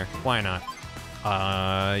hop in there. Why not?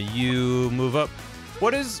 You move up.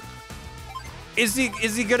 What is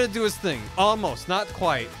he gonna do his thing? Almost, not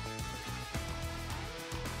quite.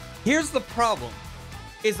 Here's the problem.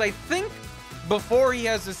 Is I think before he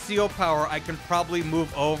has the seal power, I can probably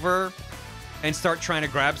move over and start trying to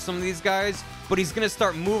grab some of these guys. But he's going to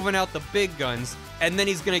start moving out the big guns, and then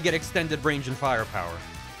he's going to get extended range and firepower.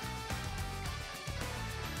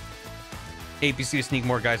 APC to sneak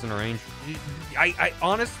more guys in the range.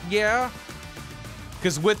 Yeah.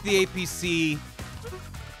 Because with the APC,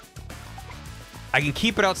 I can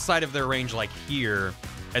keep it outside of their range like here,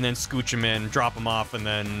 and then scooch them in, drop them off, and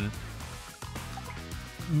then...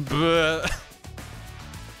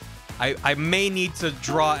 I may need to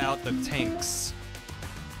draw out the tanks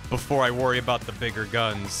before I worry about the bigger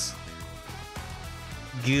guns.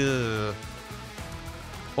 Gah.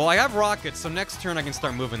 Well, I have rockets, so next turn I can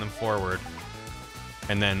start moving them forward.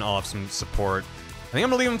 And then I'll have some support. I think I'm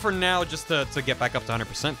gonna leave them for now just to get back up to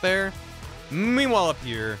 100% there. Meanwhile, up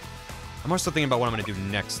here, I'm also thinking about what I'm gonna do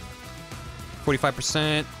next.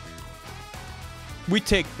 45%. We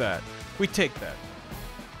take that. We take that.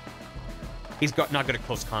 He's not good at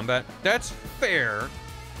close combat. That's fair.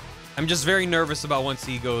 I'm just very nervous about once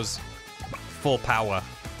he goes full power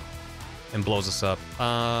and blows us up.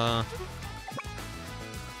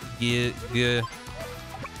 Yeah.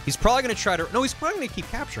 He's probably gonna try to... No, he's probably gonna keep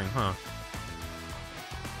capturing, huh?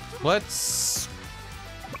 Let's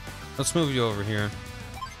move you over here.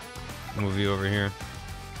 Move you over here.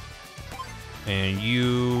 And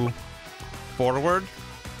you... forward.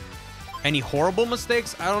 Any horrible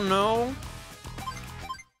mistakes? I don't know.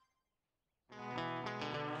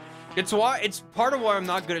 It's part of why I'm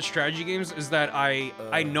not good at strategy games is that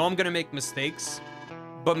I know I'm gonna make mistakes,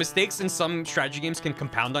 but mistakes in some strategy games can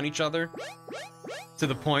compound on each other to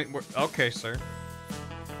the point where, okay, sir,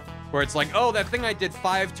 where it's like, oh, that thing I did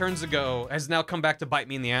 5 turns ago has now come back to bite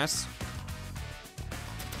me in the ass.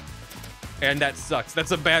 And that sucks.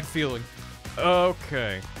 That's a bad feeling.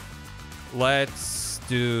 Okay. Let's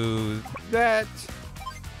do that.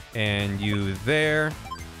 And you there.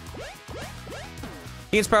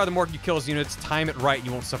 He gains power the more you kill his units. Time it right and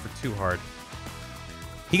you won't suffer too hard.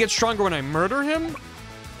 He gets stronger when I murder him?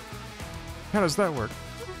 How does that work?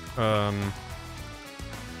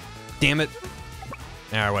 Damn it.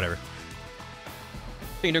 Alright, whatever.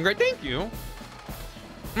 You're doing great. Thank you.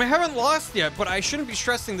 I haven't lost yet, but I shouldn't be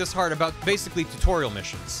stressing this hard about basically tutorial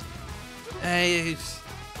missions.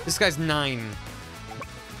 This guy's 9.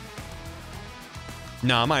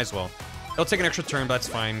 Nah, might as well. It'll take an extra turn, but that's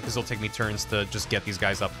fine, because it'll take me turns to just get these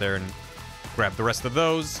guys up there and grab the rest of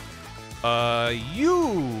those.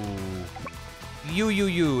 You.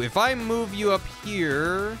 If I move you up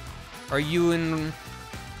here, are you in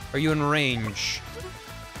range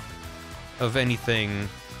of anything?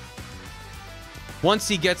 Once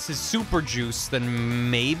he gets his super juice, then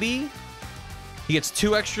maybe he gets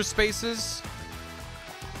 2 extra spaces.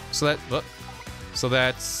 So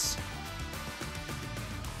that's.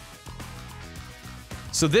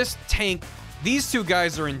 So this tank, these 2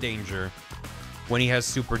 guys are in danger when he has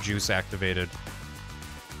super juice activated.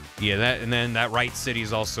 Yeah, and then that right city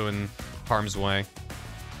is also in harm's way.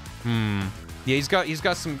 Yeah, he's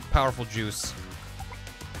got some powerful juice.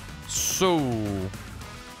 So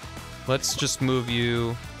let's just move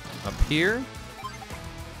you up here.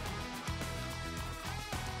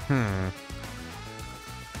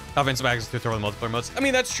 Offensive access to tutorial multiplayer modes. I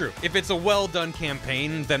mean, that's true. If it's a well-done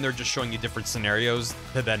campaign, then they're just showing you different scenarios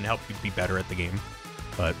to then help you be better at the game.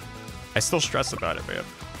 But I still stress about it, man.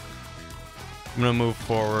 I'm gonna move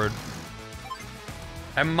forward.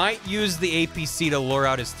 I might use the APC to lure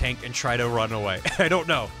out his tank and try to run away. I don't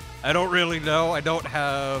know. I don't really know. I don't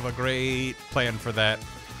have a great plan for that.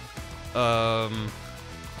 How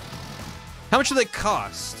much do they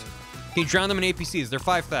cost? Can you drown them in APCs? They're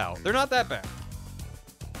 5,000. They're not that bad.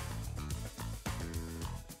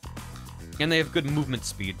 And they have good movement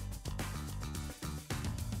speed.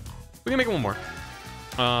 We can make one more.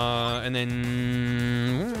 And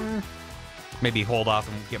then maybe hold off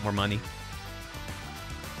and get more money.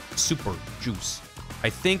 Super juice. I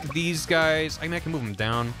think these guys, I mean, I can move them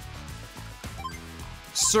down.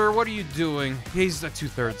 Sir, what are you doing? He's at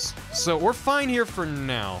 2/3. So we're fine here for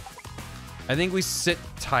now. I think we sit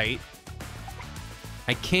tight.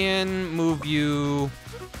 I can move you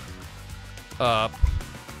up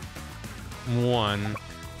 1.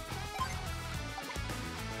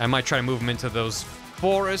 I might try to move him into those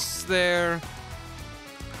forests there.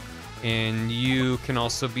 And you can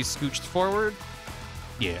also be scooched forward.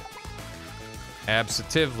 Yeah.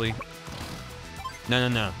 Absolutely.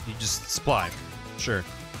 No. You just supply. Sure.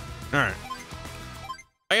 Alright.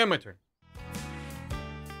 I am my turn.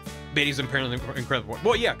 Beatty's apparently incredible.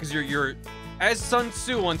 Well, yeah, because you're... As Sun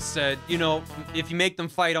Tzu once said, you know, if you make them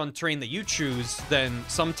fight on terrain that you choose, then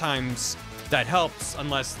sometimes that helps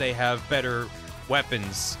unless they have better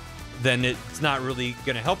weapons. Then it's not really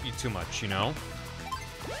gonna help you too much, you know?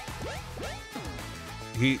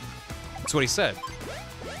 That's what he said.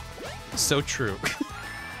 So true.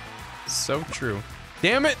 So true.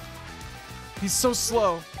 Damn it! He's so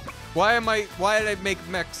slow. Why did I make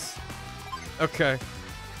mechs? Okay.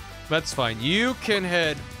 That's fine. You can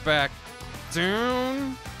head back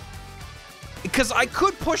down. Because I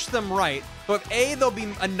could push them right, but A, they'll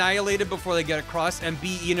be annihilated before they get across, and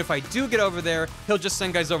B, even if I do get over there, he'll just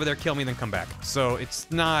send guys over there, kill me, then come back. So it's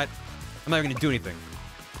not... I'm not even gonna do anything.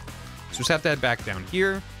 So just have to head back down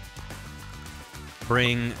here.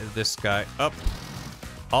 Bring this guy up.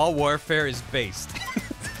 All warfare is based.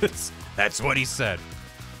 That's what he said.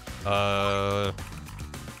 Another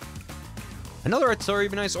artillery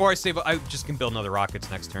would be nice. Or I just can build another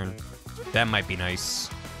rockets next turn. That might be nice.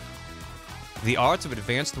 The Arts of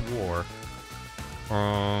Advanced War.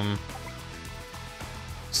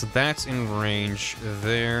 So that's in range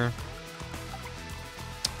there.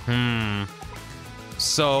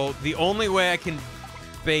 So the only way I can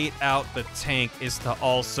bait out the tank is to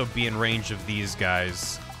also be in range of these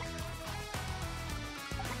guys.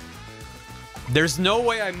 There's no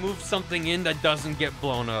way I move something in that doesn't get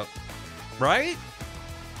blown up, right?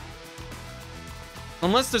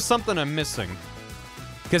 Unless there's something I'm missing.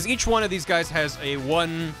 Because each one of these guys has a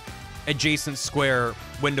one adjacent square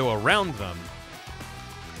window around them.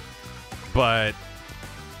 But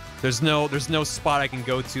there's no spot I can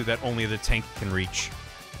go to that only the tank can reach.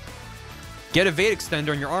 Get evade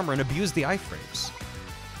extender on your armor and abuse the iframes.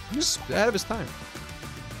 Just ahead of his time.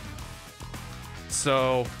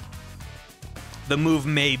 So the move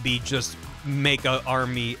may be just make an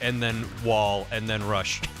army and then wall and then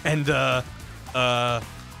rush. And yeah,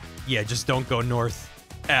 just don't go north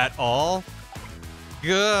at all.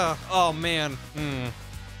 Ugh. Oh man.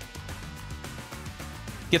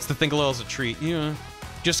 Gets to think a little as a treat. Yeah.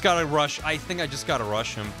 Just gotta rush. I think I just gotta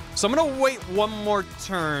rush him. So I'm gonna wait one more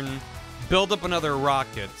turn, build up another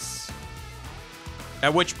rockets.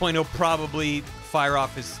 At which point he'll probably fire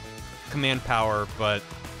off his command power, but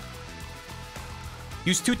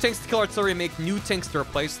use 2 tanks to kill artillery and make new tanks to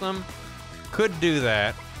replace them. Could do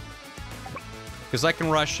that. Because I can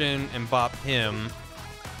rush in and bop him.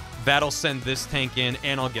 That'll send this tank in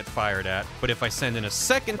and I'll get fired at. But if I send in a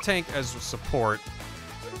second tank as a support...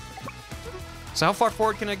 So how far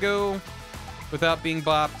forward can I go without being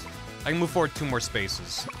bopped? I can move forward 2 more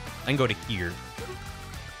spaces. I can go to here.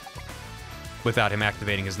 Without him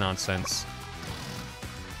activating his nonsense.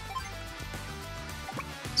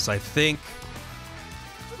 So I think...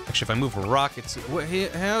 Actually, if I move rockets...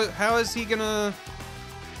 How is he gonna...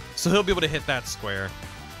 So he'll be able to hit that square.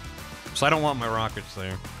 So I don't want my rockets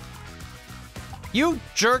there. You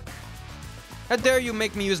jerk! How dare you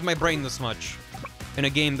make me use my brain this much? In a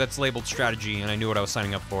game that's labeled strategy, and I knew what I was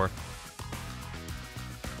signing up for.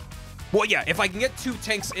 Well, yeah, if I can get 2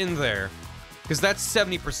 tanks in there, because that's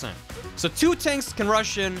 70%. So 2 tanks can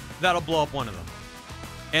rush in, that'll blow up one of them.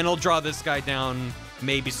 And it'll draw this guy down,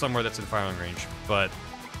 maybe somewhere that's in firing range. But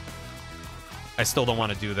I still don't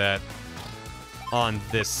want to do that on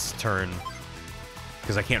this turn,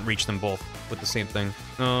 because I can't reach them both with the same thing.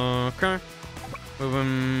 Okay. Move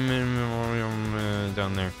him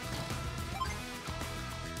down there.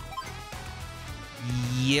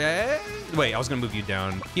 Yeah. Wait, I was gonna move you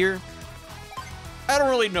down here. I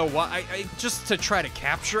don't really know why. I just to try to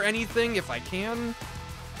capture anything if I can.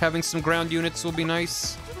 Having some ground units will be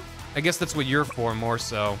nice. I guess that's what you're for more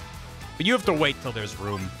so. But you have to wait till there's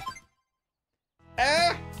room.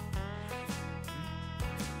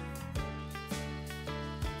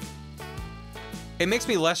 It makes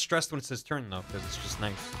me less stressed when it's his turn though, because it's just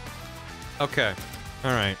nice. Okay.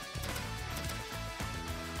 All right.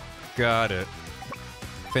 Got it.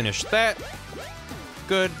 Finish that.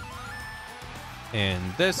 Good.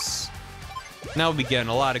 And this. Now we'll be getting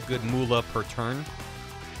a lot of good moolah per turn.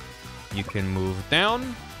 You can move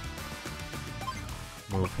down.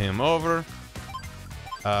 Move him over.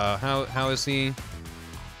 How is he?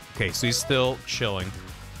 Okay, so he's still chilling.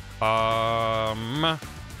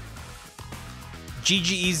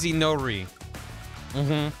 GG easy, no re.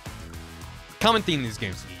 Common theme in these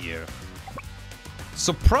games. Yeah.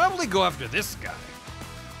 So probably go after this guy.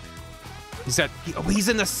 He's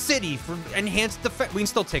in the city for enhanced defense. We can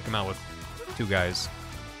still take him out with 2 guys.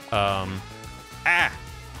 Well,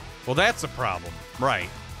 that's a problem. Right.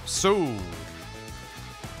 So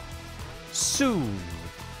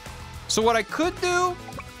what I could do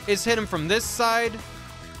is hit him from this side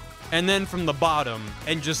and then from the bottom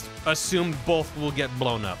and just assume both will get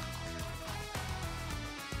blown up.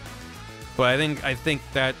 But I think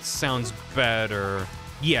that sounds better.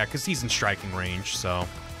 Yeah, because he's in striking range, so.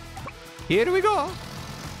 Here we go.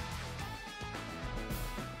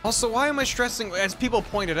 Also, why am I stressing? As people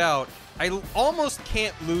pointed out, I almost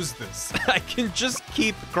can't lose this. I can just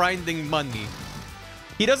keep grinding money.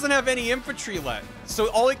 He doesn't have any infantry left, so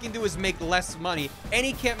all he can do is make less money, and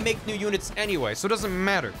he can't make new units anyway, so it doesn't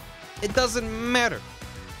matter. It doesn't matter.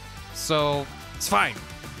 So, it's fine.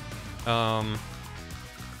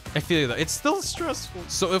 I feel that. It's still stressful.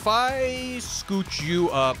 So if I scooch you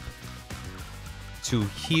up to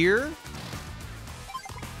here,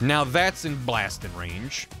 now that's in blasting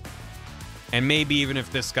range. And maybe even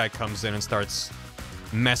if this guy comes in and starts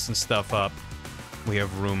messing stuff up, we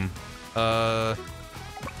have room. Now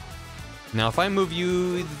if I move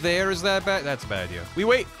you there, is that bad? That's a bad idea. We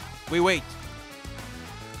wait. We wait.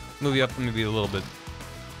 Move you up maybe a little bit.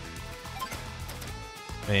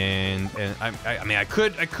 And I mean I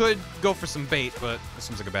could go for some bait, but this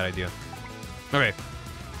seems like a bad idea. Okay.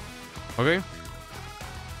 Okay.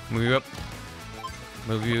 Move you up.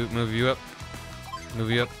 Move you up. Move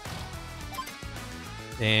you up.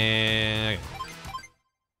 And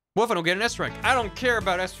what if I don't get an S rank? I don't care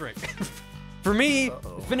about S rank. For me,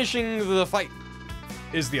 finishing the fight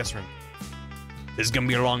is the S rank. This is gonna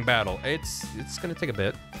be a long battle. It's gonna take a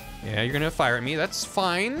bit. Yeah, you're gonna fire at me. That's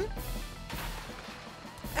fine.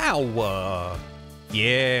 Ow!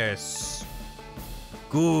 Yes.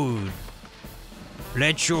 Good.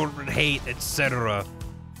 Let your hate, etc.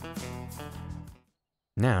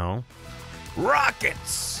 Now,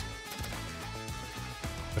 rockets!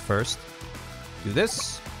 But first, do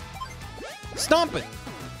this. Stomp it!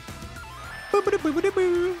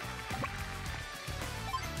 Boop-a-doo-boop-a-doo-boo.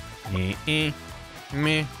 Meh, meh,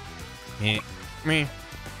 meh,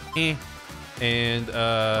 meh, and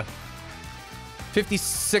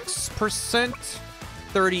 56%,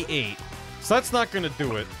 38. So that's not gonna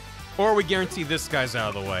do it. Or we guarantee this guy's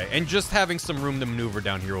out of the way. And just having some room to maneuver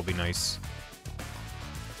down here will be nice.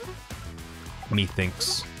 Me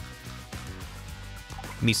thinks.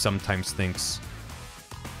 Me sometimes thinks.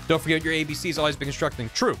 Don't forget your ABC's always been constructing.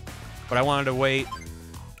 True. But I wanted to wait.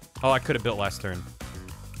 Oh, I could have built last turn.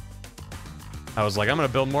 I was like, I'm gonna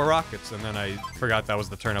build more rockets. And then I forgot that was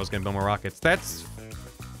the turn I was gonna build more rockets. That's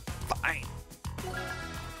fine.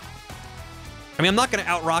 I mean, I'm not gonna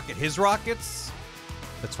out-rocket his rockets.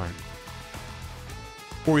 That's fine.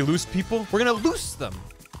 Or we lose people? We're gonna loose them.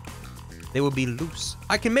 They will be loose.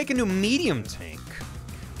 I can make a new medium tank.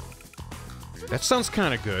 That sounds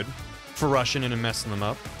kind of good for rushing in and messing them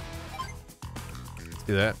up. Let's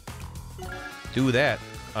do that. Do that.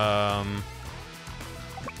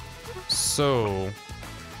 So,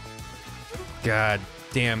 god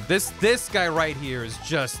damn, this guy right here is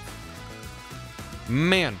just,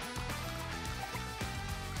 man.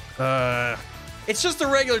 It's just a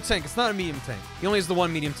regular tank. It's not a medium tank. He only has the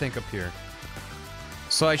one medium tank up here.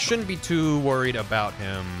 So I shouldn't be too worried about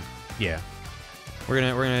him. Yeah. We're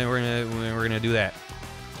gonna do that.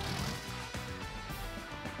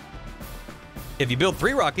 If you build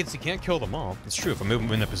 3 rockets, you can't kill them all. It's true if I move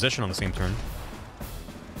them in a position on the same turn.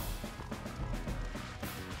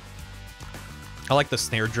 I like the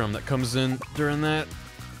snare drum that comes in during that.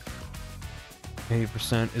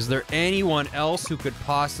 80%. Is there anyone else who could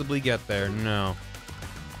possibly get there? No.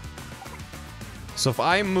 So if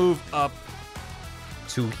I move up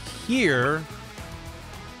to here...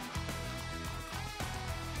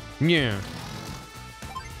 Yeah.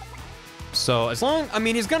 So as long... I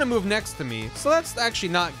mean, he's gonna move next to me. So that's actually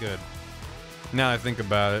not good. Now that I think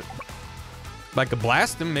about it. I could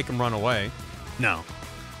blast him, make him run away. No.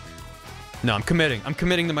 No, I'm committing. I'm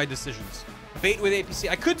committing to my decisions. Bait with APC.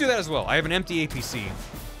 I could do that as well. I have an empty APC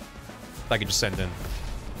that I could just send in.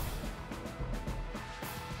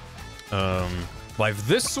 Like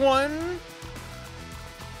this one.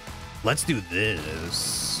 Let's do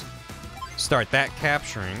this. Start that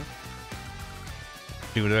capturing.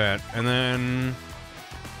 Do that. And then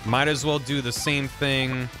might as well do the same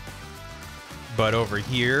thing, but over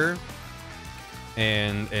here.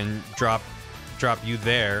 And drop you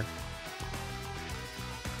there.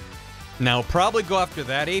 Now, probably go after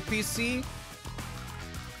that APC,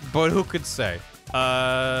 but who could say?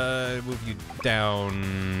 Move you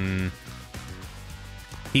down.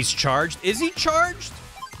 He's charged. Is he charged?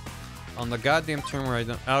 On the goddamn turn where I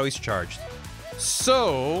don't... Oh, he's charged.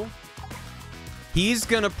 So, he's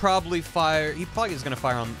gonna probably fire... He probably is gonna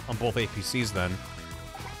fire on both APCs then.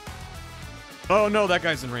 Oh no, that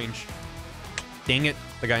guy's in range. Dang it,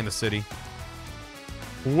 the guy in the city.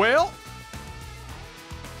 Well...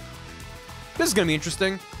 This is gonna be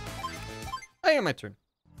interesting. I am my turn.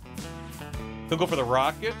 He'll go for the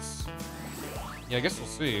rockets. Yeah, I guess we'll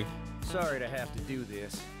see. Sorry to have to do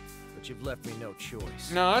this, but you've left me no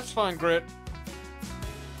choice. No, that's fine, Grit.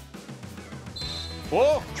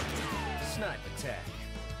 Whoa! Snipe attack.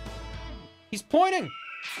 He's pointing!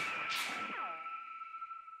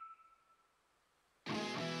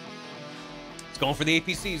 It's going for the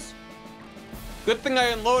APCs. Good thing I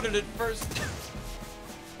unloaded it first.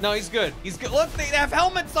 No, he's good. He's good. Look, they have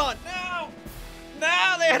helmets on! No!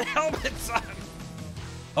 No, they had helmets on!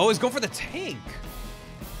 Oh, he's going for the tank.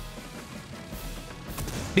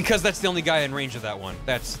 Because that's the only guy in range of that one.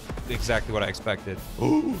 That's exactly what I expected.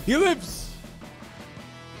 Ooh, he lives!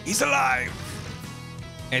 He's alive!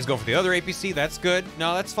 And he's going for the other APC. That's good.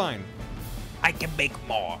 No, that's fine. I can make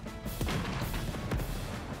more.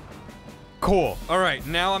 Cool. All right,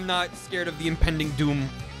 now I'm not scared of the impending doom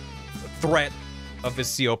threat of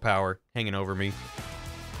his CO power hanging over me.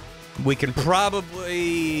 We can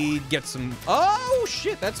probably get some... Oh,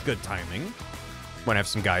 shit, that's good timing. Want to have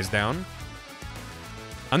some guys down.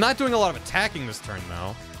 I'm not doing a lot of attacking this turn,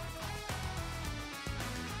 though.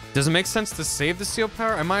 Does it make sense to save the CO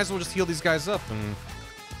power? I might as well just heal these guys up and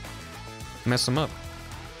mess them up.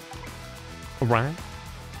 Alright.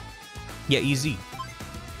 Yeah, easy.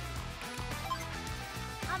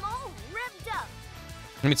 I'm all revved up.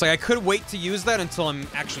 I mean, it's like I could wait to use that until I'm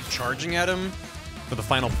actually charging at him for the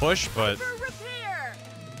final push, but For repair.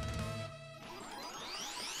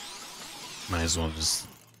 might as well just...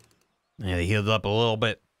 Yeah, they healed up a little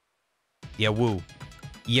bit. Yeah, woo.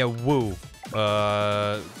 Yeah, woo.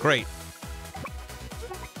 Great.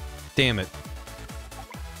 Damn it.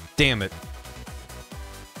 Damn it.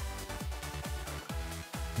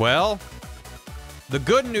 Well, the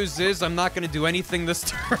good news is I'm not going to do anything this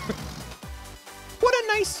turn. What a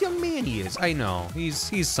nice young man he is. I know.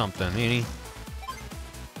 He's something, ain't he?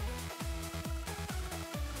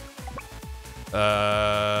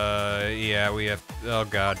 Yeah, we have... Oh,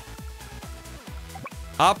 God.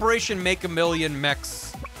 Operation Make a Million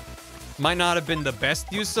Mechs might not have been the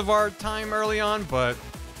best use of our time early on, but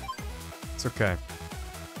it's okay.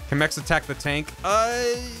 Can mechs attack the tank?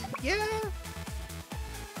 Yeah.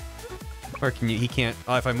 Or can you... He can't...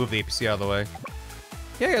 Oh, if I move the APC out of the way.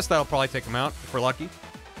 Yeah, I guess that'll probably take him out, if we're lucky.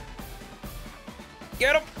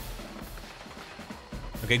 Get him!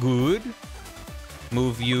 Okay, good.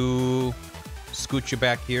 Move you... Scoot you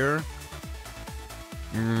back here.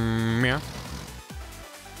 Yeah.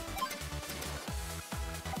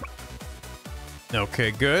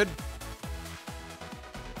 Okay, good.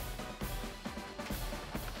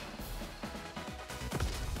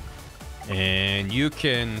 And you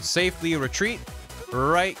can safely retreat,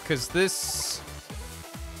 right? Because this...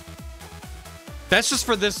 That's just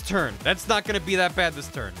for this turn. That's not going to be that bad this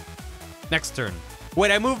turn. Next turn.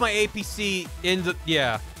 Wait, I moved my APC into...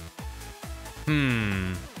 Yeah.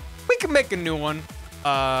 We can make a new one.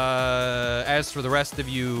 As for the rest of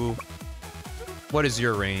you... What is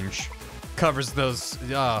your range? Covers those...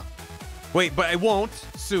 Wait, but I won't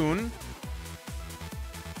soon.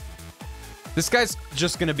 This guy's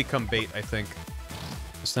just gonna become bait, I think.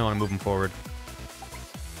 Just don't want to move him forward.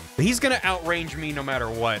 But he's gonna outrange me no matter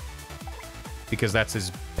what. Because that's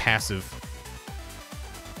his passive.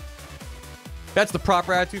 That's the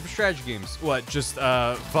proper attitude for strategy games. What, just,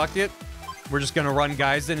 fuck it? We're just gonna run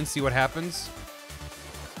guys in and see what happens?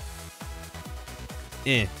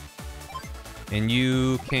 Eh. And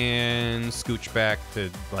you can scooch back to,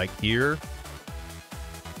 like, here.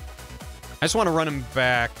 I just want to run him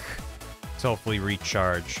back to hopefully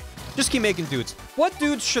recharge. Just keep making dudes. What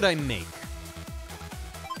dudes should I make?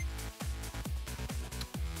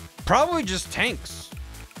 Probably just tanks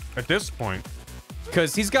at this point.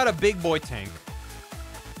 Because he's got a big boy tank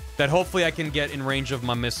that hopefully I can get in range of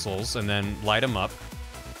my missiles and then light him up.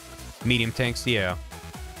 Medium tanks, yeah.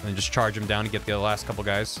 And then just charge him down to get the last couple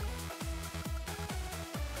guys.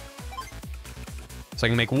 So I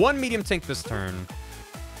can make one medium tank this turn.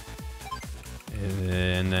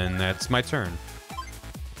 And then that's my turn.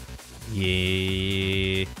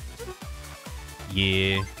 Yeah.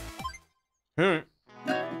 Yeah.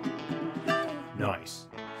 Nice.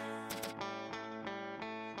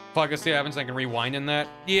 Fuck, I see what happens. I can rewind in that.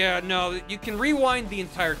 Yeah, no, you can rewind the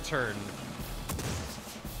entire turn.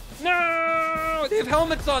 No! They have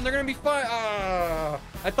helmets on. They're gonna be fine.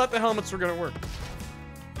 I thought the helmets were gonna work.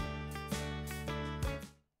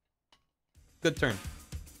 Good turn.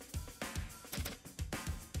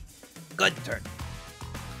 Good turn.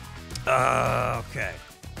 Okay.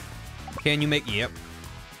 Can you make... Yep.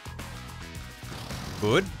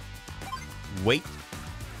 Good. Wait.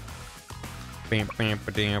 Bam, bam,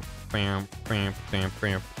 bam, bam, bam, bam,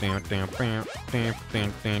 bam, bam, bam, bam, bam, bam,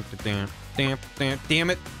 bam, bam, bam, damn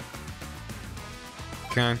it.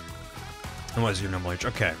 Okay. And what is your normal range?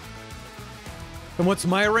 Okay. And what's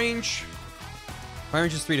my range? My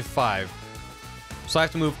range is 3 to 5. So I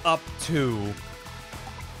have to move up 2.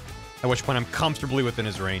 At which point I'm comfortably within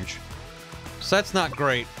his range. So that's not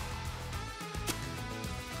great.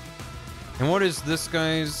 And what is this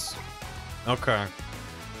guy's? Okay.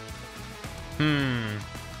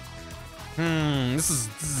 This is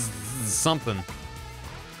something.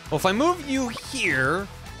 Well, if I move you here,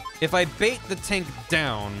 if I bait the tank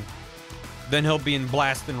down, then he'll be in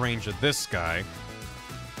blasting range of this guy.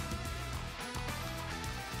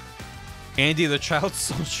 Andy the child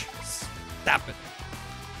soldier. Stop it.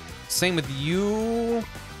 Same with you.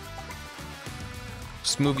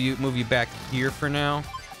 Just move you back here for now.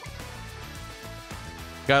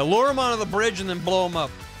 Gotta lure him onto the bridge and then blow him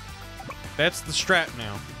up. That's the strat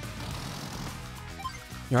now.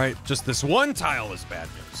 Alright, just this one tile is bad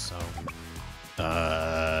news, so...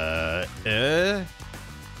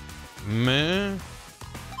 Meh.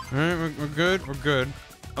 Alright, we're good, we're good.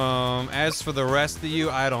 As for the rest of you,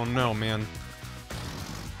 I don't know, man.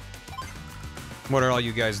 What are all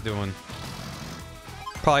you guys doing?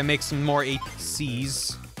 Probably make some more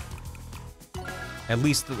APCs. At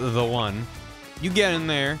least the one. You get in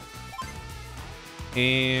there.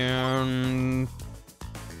 And...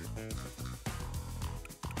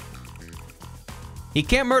 he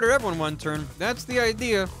can't murder everyone one turn. That's the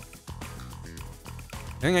idea. I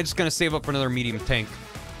think I'm just gonna save up for another medium tank.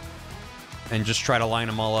 And just try to line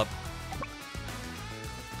them all up.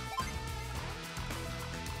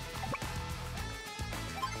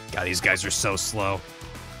 God, these guys are so slow.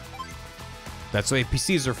 That's what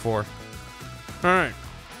APCs are for. Alright.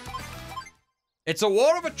 It's a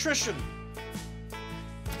war of attrition.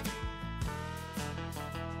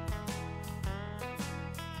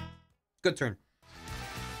 Good turn.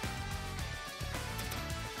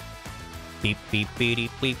 Beep beep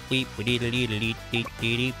beep beep beep beep beep beep beep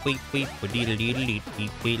beep beep beep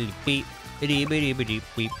beep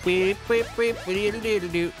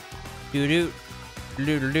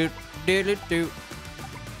beep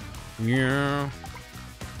yeah.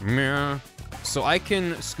 Yeah. So I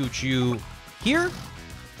can scooch you here.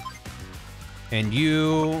 And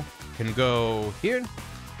you can go here.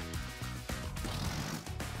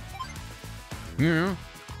 Yeah.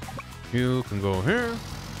 You can go here.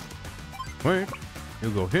 Wait. You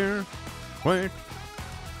go here. Wait.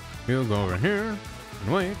 You go over here.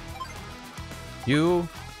 And wait. You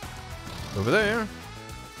over there.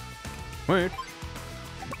 Wait.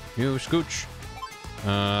 You scooch.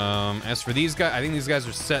 As for these guys, I think these guys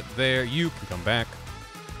are set there. You can come back.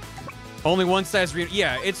 Only one size re-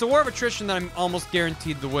 yeah, it's a war of attrition that I'm almost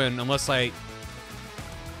guaranteed to win unless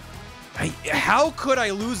how could I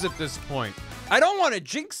lose at this point? I don't want to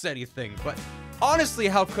jinx anything, but honestly,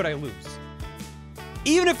 how could I lose?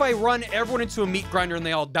 Even if I run everyone into a meat grinder and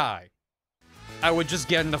they all die, I would just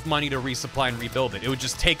get enough money to resupply and rebuild it. It would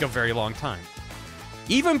just take a very long time.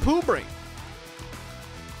 Even Pooh Brain.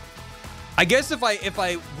 I guess if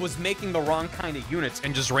I was making the wrong kind of units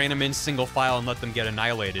and just ran them in single file and let them get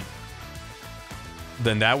annihilated,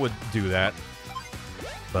 then that would do that.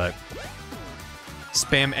 But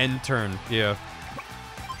spam end turn, yeah.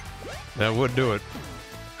 That would do it.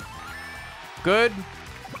 Good.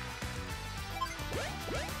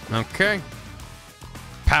 Okay.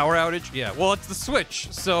 Power outage? Yeah, well, it's the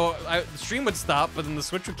Switch. So the stream would stop, but then the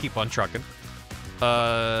Switch would keep on trucking.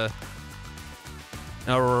 Alright.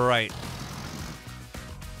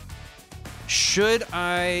 Should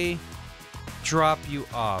I drop you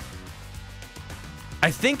off?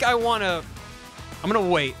 I think I want to... I'm going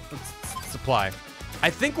to wait. Let's supply. I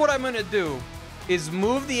think what I'm going to do is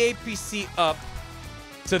move the APC up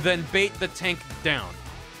to then bait the tank down.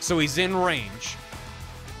 So he's in range.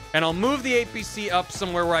 And I'll move the APC up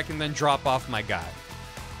somewhere where I can then drop off my guy.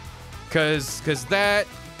 Because that...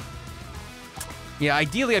 yeah,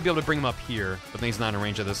 ideally I'd be able to bring him up here. But then he's not in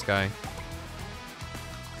range of this guy.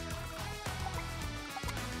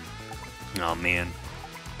 Oh, man.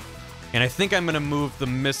 And I think I'm going to move the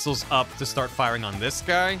missiles up to start firing on this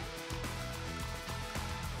guy.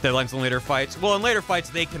 Deadlines in later fights. Well, in later fights,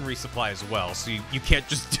 they can resupply as well. So you can't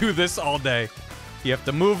just do this all day. You have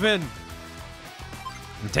to move in.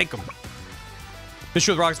 And take them. Fish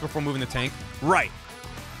with rockets before moving the tank. Right.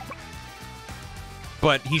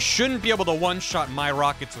 But he shouldn't be able to one-shot my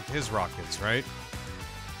rockets with his rockets, right?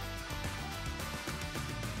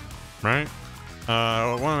 Right? What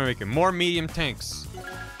am I making? More medium tanks.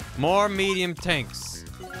 More medium tanks.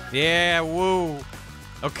 Yeah, woo.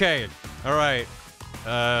 Okay. All right.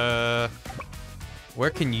 Where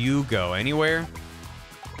can you go? Anywhere?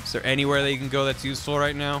 Is there anywhere that you can go that's useful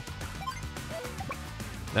right now?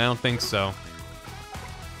 I don't think so.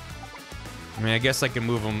 I mean, I guess I can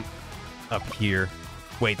move him up here.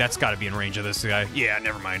 Wait, that's got to be in range of this guy. Yeah,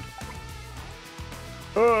 never mind.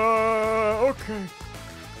 Okay.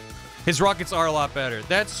 His rockets are a lot better.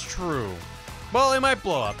 That's true. Well, they might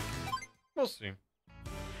blow up. We'll see.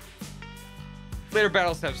 Later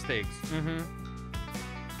battles have stakes.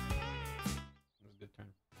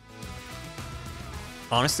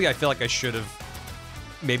 Honestly, I feel like I should have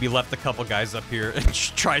maybe left a couple guys up here and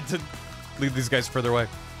tried to leave these guys further away.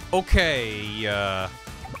 Okay,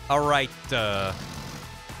 alright,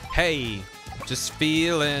 hey, just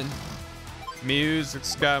feeling,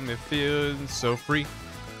 music's got me feeling so free.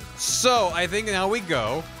 So, I think now we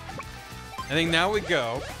go.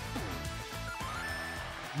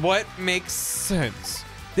 What makes sense?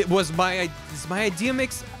 Does my idea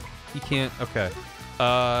makes... You can't, okay.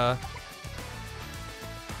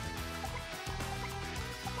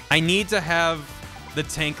 I need to have the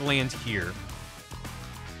tank land here.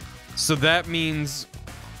 So that means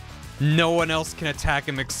no one else can attack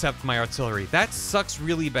him except my artillery. That sucks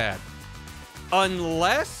really bad.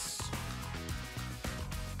 Unless...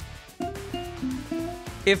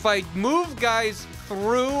 if I move guys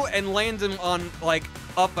through and land him on, like,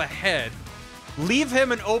 up ahead, leave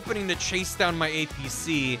him an opening to chase down my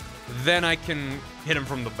APC, then I can hit him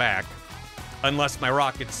from the back. Unless my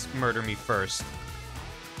rockets murder me first.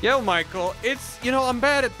 Yo, Michael, it's, you know, I'm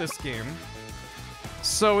bad at this game.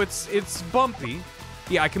 So it's bumpy.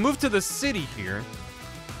 Yeah, I can move to the city here.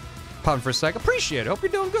 Pop in for a sec. Appreciate it. Hope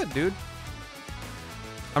you're doing good, dude.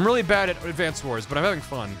 I'm really bad at Advanced Wars, but I'm having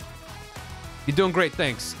fun. You're doing great,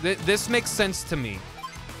 thanks. This makes sense to me.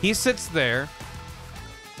 He sits there.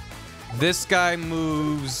 This guy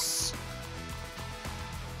moves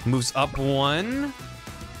up one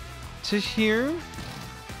to here.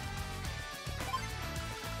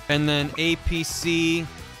 And then APC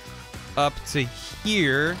up to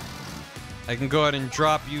here. I can go ahead and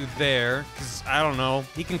drop you there, because, I don't know,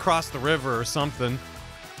 he can cross the river or something.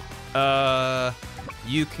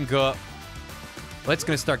 You can go up. Let's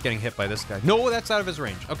gonna start getting hit by this guy. No, that's out of his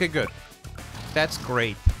range. Okay, good. That's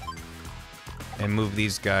great. And move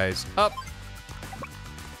these guys up.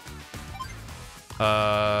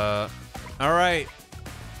 Alright.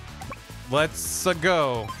 Let's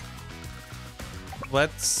go.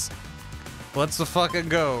 Let's fucking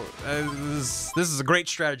go. This is a great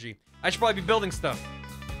strategy. I should probably be building stuff.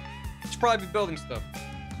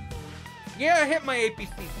 Yeah, I hit my APC.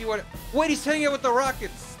 See what? Wait, he's hitting it with the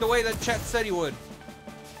rockets, the way that chat said he would.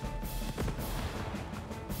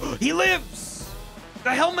 He lives. The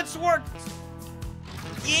helmets worked.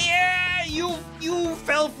 Yeah, you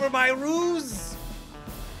fell for my ruse.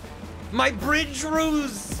 My bridge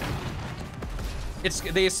ruse.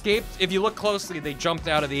 They escaped. If you look closely, they jumped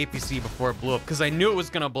out of the APC before it blew up, because I knew it was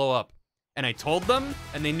gonna blow up. And I told them,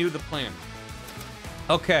 and they knew the plan.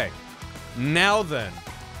 Okay. Now then.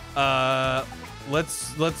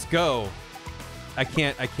 Let's go. I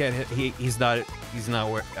can't hit, he's not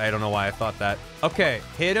where, I don't know why I thought that. Okay,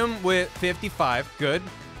 hit him with 55, good,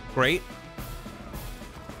 great.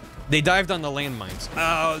 They dived on the landmines.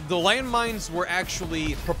 The landmines were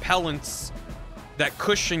actually propellants that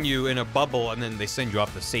cushion you in a bubble, and then they send you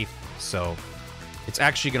off to safety, so it's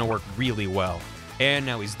actually gonna work really well. And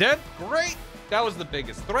now he's dead, great. That was the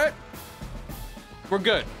biggest threat. We're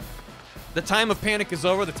good. The time of panic is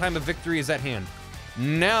over. The time of victory is at hand.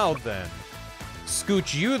 Now then,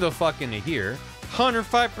 scooch you the fuck into here.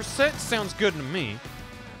 105% sounds good to me.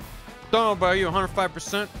 Don't know about you,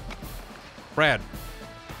 105%. Brad,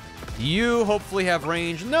 you hopefully have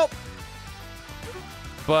range. Nope.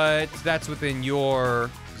 But that's within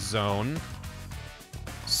your zone.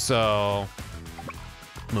 So,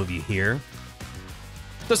 move you here.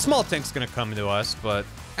 The small tank's gonna come to us, but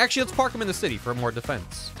actually, let's park him in the city for more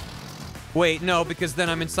defense. Wait, no, because then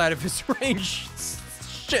I'm inside of his range.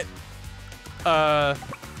 Shit. We'll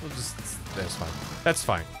just... That's fine. That's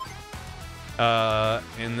fine.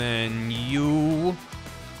 And then you...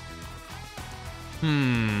 I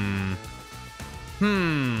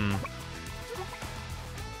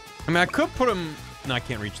mean, I could put him... No, I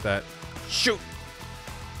can't reach that. Shoot!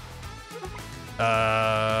 If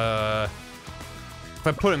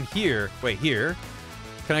I put him here... Wait, here...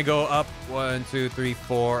 Can I go up 1, 2, 3,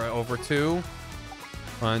 4 over 2?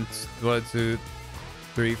 1, 2,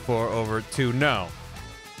 3, 4 over 2. No.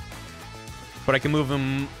 But I can move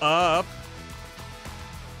him up.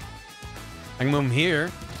 I can move him here.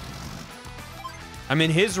 I'm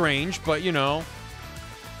in his range, but you know.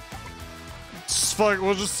 It's fine.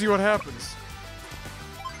 We'll just see what happens.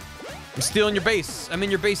 I'm stealing your base. I'm in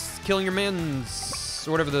your base, killing your mans. tanks,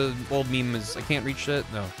 or whatever the old meme is. I can't reach it.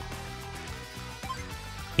 No.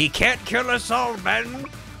 He can't kill us all, man.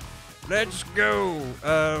 Let's go.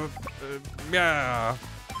 Yeah.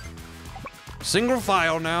 Single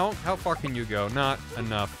file now. How far can you go? Not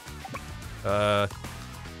enough.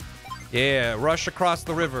 Yeah, rush across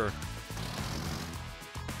the river.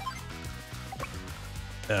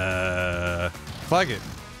 Fuck it.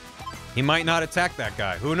 He might not attack that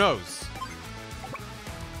guy. Who knows?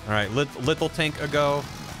 All right, little tank a go.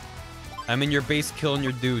 I'm in your base killing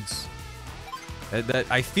your dudes.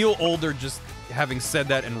 I feel older just having said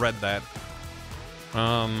that and read that.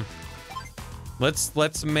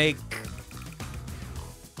 Let's make,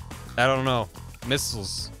 I don't know,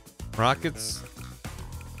 missiles, rockets.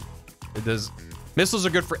 Missiles are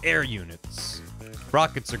good for air units.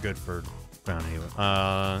 Rockets are good for ground anyway.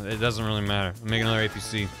 It doesn't really matter. Make another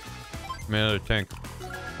APC. Make another tank.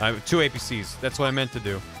 I have 2 APCs. That's what I meant to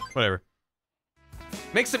do. Whatever.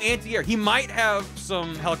 Make some anti-air. He might have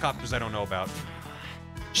some helicopters I don't know about.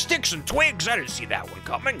 Sticks and twigs. I didn't see that one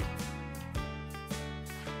coming.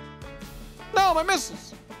 No, my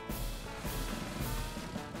missiles.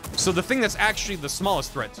 So the thing that's actually the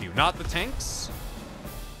smallest threat to you, not the tanks.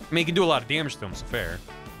 I mean, you can do a lot of damage to them, so fair.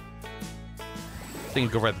 I think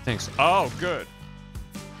you go right at the tanks. Oh, good.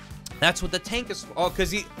 That's what the tank is for. Oh,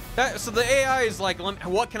 because so the AI is like,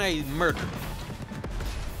 what can I murder?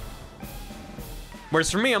 Whereas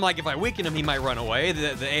for me, I'm like, if I weaken him, he might run away.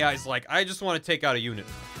 The AI is like, I just want to take out a unit.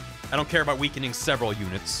 I don't care about weakening several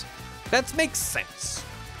units. That makes sense.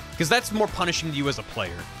 Because that's more punishing to you as a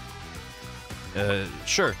player.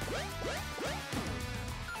 Sure.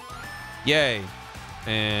 Yay.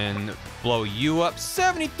 And blow you up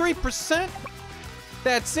 73%.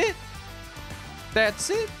 That's it. That's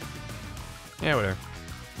it. Yeah, whatever.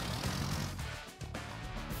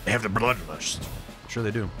 They have the bloodlust. Sure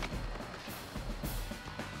they do.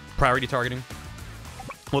 Priority targeting.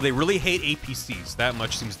 Well, they really hate APCs. That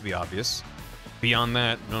much seems to be obvious. Beyond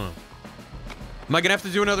that, no. Am I gonna have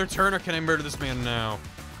to do another turn, or can I murder this man now?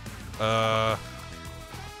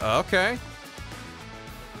 Okay.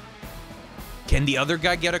 Can the other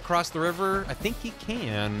guy get across the river? I think he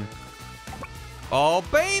can. Oh,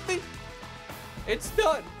 baby! It's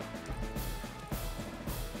done.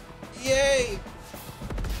 Yay!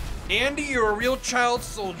 Andy, you're a real child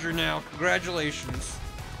soldier now. Congratulations.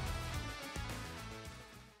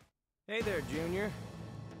 Hey there, Junior.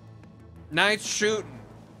 Nice shooting.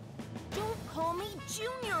 Don't call me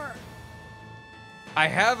Junior. I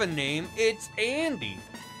have a name. It's Andy.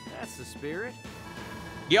 That's the spirit.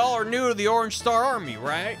 Y'all are new to the Orange Star Army,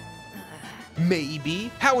 right?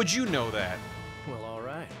 Maybe. How would you know that? Well, all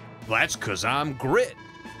right. That's because I'm Grit.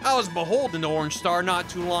 I was beholden to Orange Star not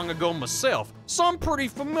too long ago myself, so I'm pretty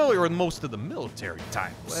familiar with most of the military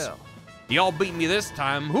types. Well, Y'all beat me this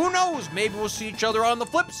time. Who knows? Maybe we'll see each other on the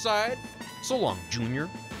flip side. So long, Junior.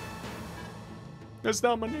 That's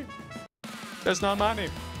not my name. That's not my name.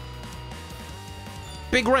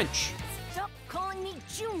 Big Wrench. Stop calling me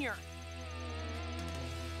Junior.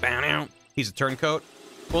 He's a turncoat.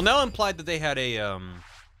 Well, Nell implied that they had a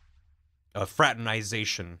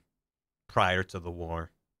fraternization prior to the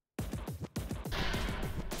war.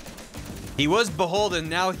 He was beholden,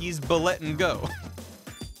 now he's letting go.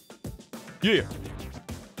 Yeah.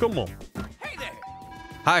 Come on. Hey there!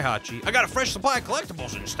 Hi, Hachi. I got a fresh supply of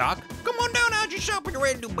collectibles in stock. Come on down, Algie Shop when you're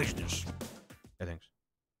ready to do business. Yeah, thanks.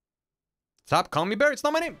 Stop calling me Barry. It's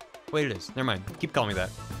not my name. Wait, it is. Never mind. Keep calling me that.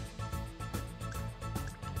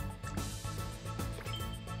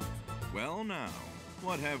 Well now,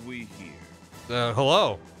 what have we here?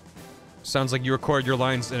 Hello. Sounds like you record your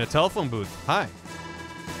lines in a telephone booth. Hi.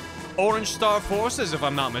 Orange Star Forces, if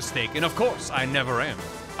I'm not mistaken. Of course, I never am.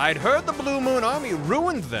 I'd heard the Blue Moon Army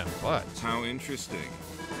ruined them, but How interesting.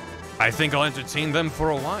 I think I'll entertain them for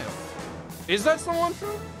a while. Is that someone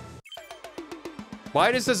true?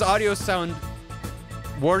 Why does this audio sound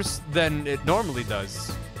worse than it normally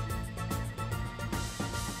does?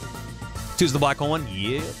 Choose the black hole one?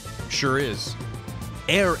 Yeah, sure is.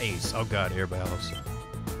 Air Ace. Oh god, air battles.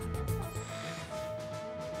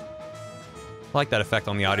 I like that effect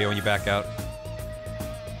on the audio when you back out.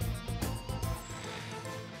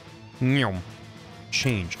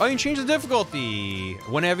 Change. Oh, you can change the difficulty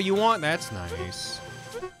whenever you want. That's nice.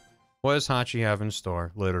 What does Hachi have in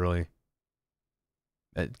store? Literally.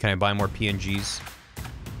 Can I buy more PNGs?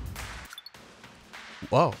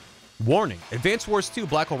 Whoa. Warning. Advance Wars 2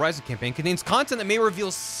 Black Hole Rising campaign contains content that may reveal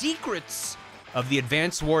secrets of the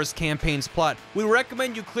Advance Wars campaign's plot. We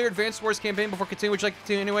recommend you clear Advance Wars campaign before continuing. Would you like to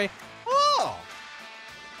continue anyway? Oh!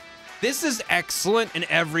 This is excellent, and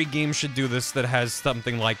every game should do this that has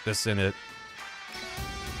something like this in it.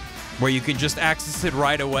 where you can just access it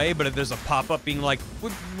right away, but if there's a pop-up being like, we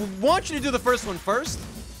want you to do the first one first,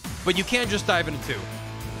 but you can't just dive into 2.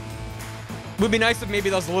 Would be nice if maybe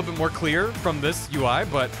that was a little bit more clear from this UI,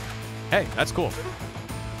 but hey, that's cool.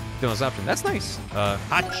 Doing this option, that's nice.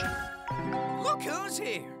 Hachi. Look who's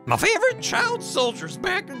here. My favorite child soldier's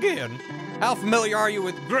back again. How familiar are you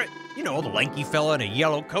with Grit? You know, the lanky fella in a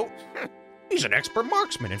yellow coat. He's an expert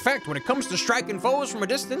marksman. In fact, when it comes to striking foes from a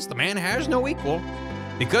distance, the man has no equal.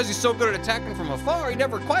 Because he's so good at attacking from afar, he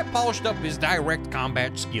never quite polished up his direct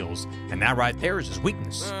combat skills. And that right there is his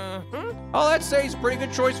weakness. All that say, he's a pretty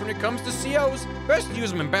good choice when it comes to COs. Best to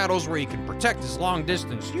use him in battles where he can protect his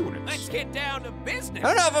long-distance units. Let's get down to business.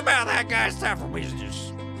 Enough about that guy's time for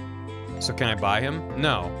business. So can I buy him?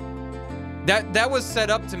 No. That was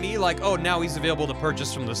set up to me like, oh, now he's available to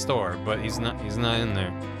purchase from the store, but he's not in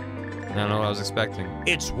there. I don't know what I was expecting.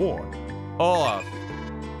 It's war. Olaf.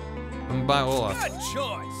 I'm gonna buy Olaf. Good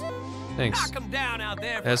choice. Thanks. Knock him down out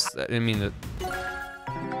there. That's, I didn't mean that.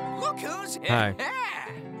 Look who's here. Hi.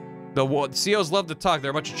 The COs love to talk.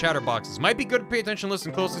 They're a bunch of chatterboxes. Might be good to pay attention,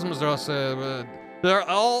 listen closely. They're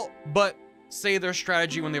all but say their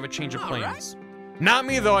strategy when they have a change of plans. Right. Not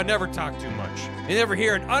me, though. I never talk too much. You never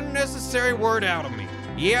hear an unnecessary word out of me.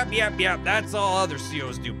 Yep. That's all other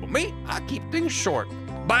COs do. But me, I keep things short.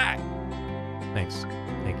 Bye. Thanks.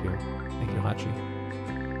 Thank you, Hachi.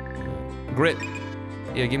 Grit.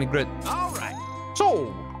 Yeah, give me Grit. All right.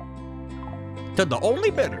 So, to the only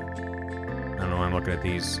bidder. I don't know why I'm looking at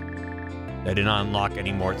these. They did not unlock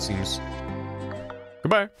anymore, it seems.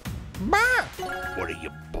 Goodbye. Bye. What are you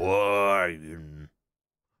buying?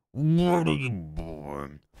 What are you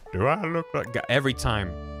buying? Do I look like... Every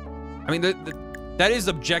time. I mean, that is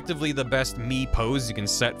objectively the best me pose you can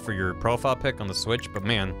set for your profile pic on the Switch, but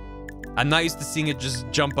man, I'm not used to seeing it just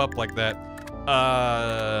jump up like that.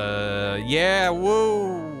 Yeah,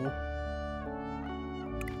 woo.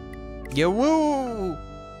 Yeah, woo.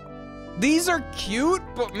 These are cute,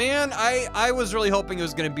 but man, I was really hoping it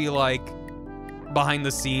was gonna be like behind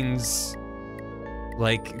the scenes,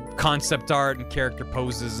 like concept art and character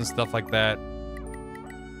poses and stuff like that.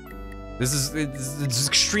 It's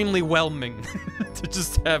extremely whelming to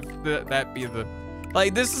just have that be the,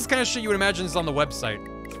 like, this is kind of shit you would imagine is on the website,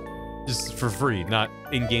 just for free, not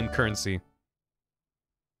in-game currency.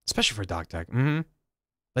 Especially for dog tag.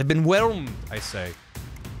 They've been whelmed, I say.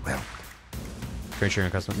 Well, great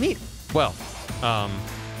sharing custom. Neat. Well,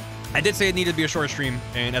 I did say it needed to be a shorter stream,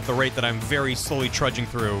 and at the rate that I'm very slowly trudging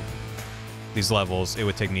through these levels, it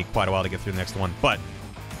would take me quite a while to get through the next one. But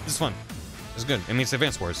this is fun. It's good. I mean, it's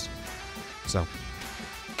Advance Wars. So,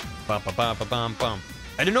 I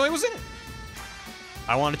didn't know it was in it.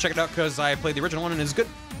 I wanted to check it out because I played the original one and it's good.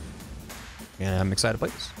 And I'm excited to play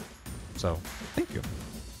this. So, thank you.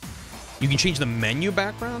 You can change the menu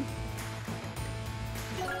background?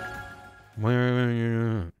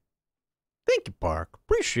 Thank you, Park.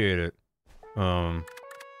 Appreciate it.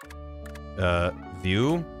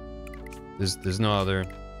 View? There's no other.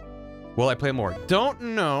 Will I play more? Don't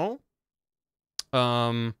know.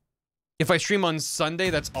 If I stream on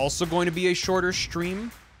Sunday, that's also going to be a shorter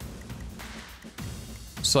stream.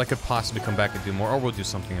 So I could possibly come back and do more, or we'll do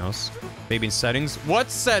something else. Maybe in settings.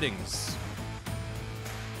 What settings?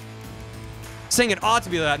 Saying it ought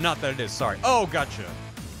to be that, not that it is. Sorry. Oh, gotcha.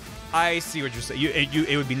 I see what you're saying.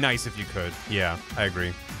 It would be nice if you could. Yeah, I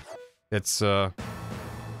agree. It's yeah.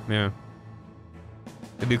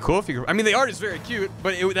 It'd be cool if you could. I mean, the art is very cute,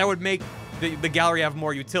 but that would make the gallery have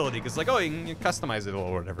more utility, because like, oh, you can customize it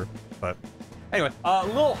or whatever. But anyway,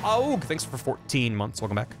 Lil Haug, thanks for 14 months.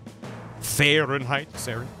 Welcome back. Fahrenheit,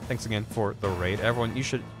 Sarah, thanks again for the raid. Everyone, you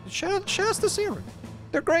should shout out to Sarah.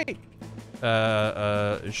 They're great.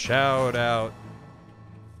 Shout out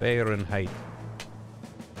Fahrenheit.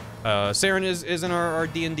 Saren is in our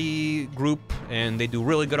D&D group, and they do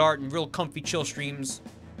really good art and real comfy chill streams.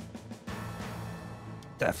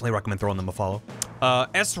 Definitely recommend throwing them a follow.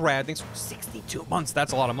 S-Rad, thanks for 62 months.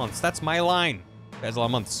 That's a lot of months. That's my line. That's a lot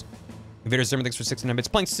of months. Invader Zimmer, thanks for 69 bits.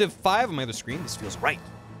 Playing Civ 5 on my other screen. This feels right.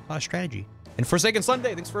 A lot of strategy. And Forsaken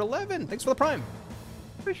Sunday, thanks for 11. Thanks for the Prime.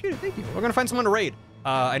 Appreciate it. Thank you. We're gonna find someone to raid.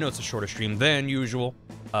 I know it's a shorter stream than usual,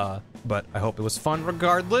 but I hope it was fun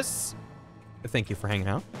regardless. Thank you for hanging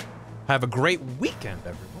out. Have a great weekend,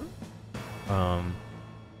 everyone.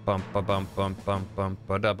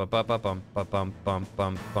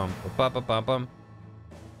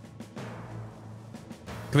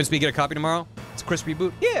 Convince me to get a copy tomorrow? It's a crisp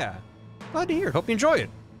reboot? Yeah. Glad to hear. Hope you enjoy it.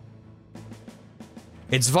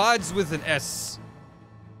 It's VODs with an S.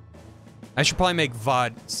 I should probably make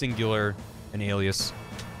VOD singular an alias.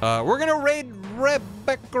 We're gonna raid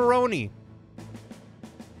Rebeccaroni.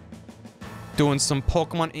 doing some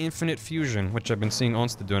Pokemon Infinite Fusion, which I've been seeing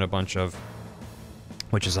Onsta doing a bunch of,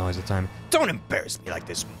 which is always the time. Don't embarrass me like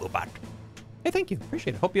this, Moobot. Hey, thank you.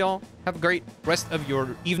 Appreciate it. Hope you all have a great rest of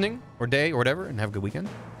your evening or day or whatever, and have a good weekend.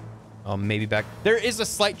 I'll maybe back. There is a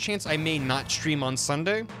slight chance I may not stream on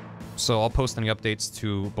Sunday, so I'll post any updates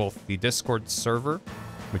to both the Discord server,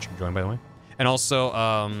 which you can join, by the way, and also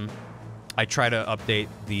I try to update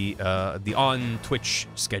the on Twitch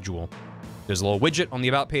schedule. There's a little widget on the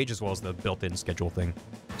About page as well as the built-in schedule thing.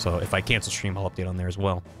 So if I cancel stream, I'll update on there as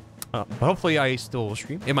well. But hopefully I still will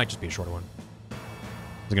stream. It might just be a shorter one.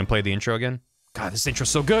 Is it gonna play the intro again? God, this intro's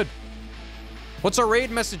so good. What's our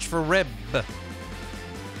raid message for Reb?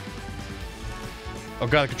 Oh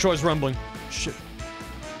god, the controller's rumbling. Shit.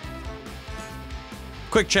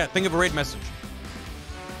 Quick chat, think of a raid message.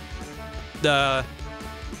 That's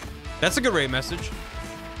a good raid message.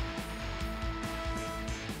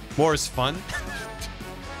 More is fun.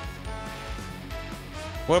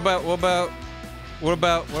 What about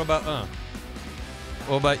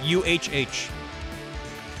UHH?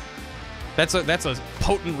 That's a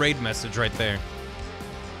potent raid message right there.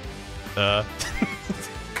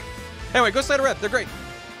 Anyway, go slide a rep. They're great.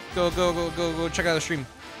 Go check out the stream.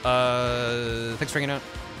 Thanks for hanging out.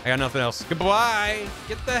 I got nothing else. Goodbye.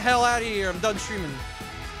 Get the hell out of here. I'm done streaming.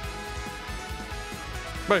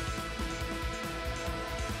 Bye.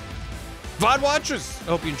 VOD watchers. I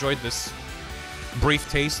hope you enjoyed this brief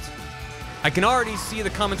taste. I can already see the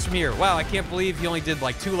comments from here. Wow, I can't believe he only did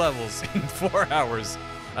like 2 levels in 4 hours.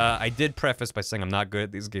 I did preface by saying I'm not good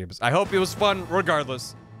at these games. I hope it was fun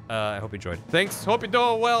regardless. I hope you enjoyed. Thanks. Hope you're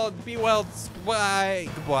doing well. Be well. Bye.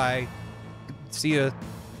 Goodbye. See ya.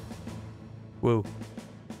 Woo.